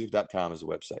 KyleJenningsMusic.com is the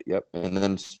website. Yep. And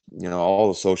then, all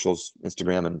the socials,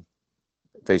 Instagram and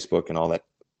Facebook and all that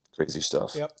crazy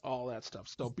stuff. Yep, all that stuff.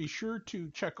 So be sure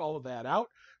to check all of that out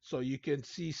so you can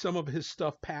see some of his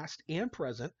stuff past and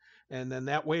present. And then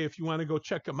that way, if you want to go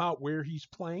check him out where he's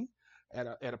playing at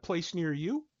a place near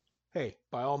you, hey,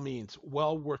 by all means,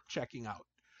 well worth checking out.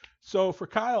 So for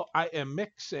Kyle, I am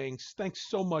Mick saying thanks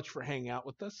so much for hanging out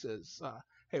with us.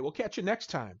 Hey, we'll catch you next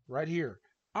time right here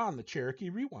on the Cherokee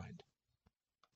Rewind.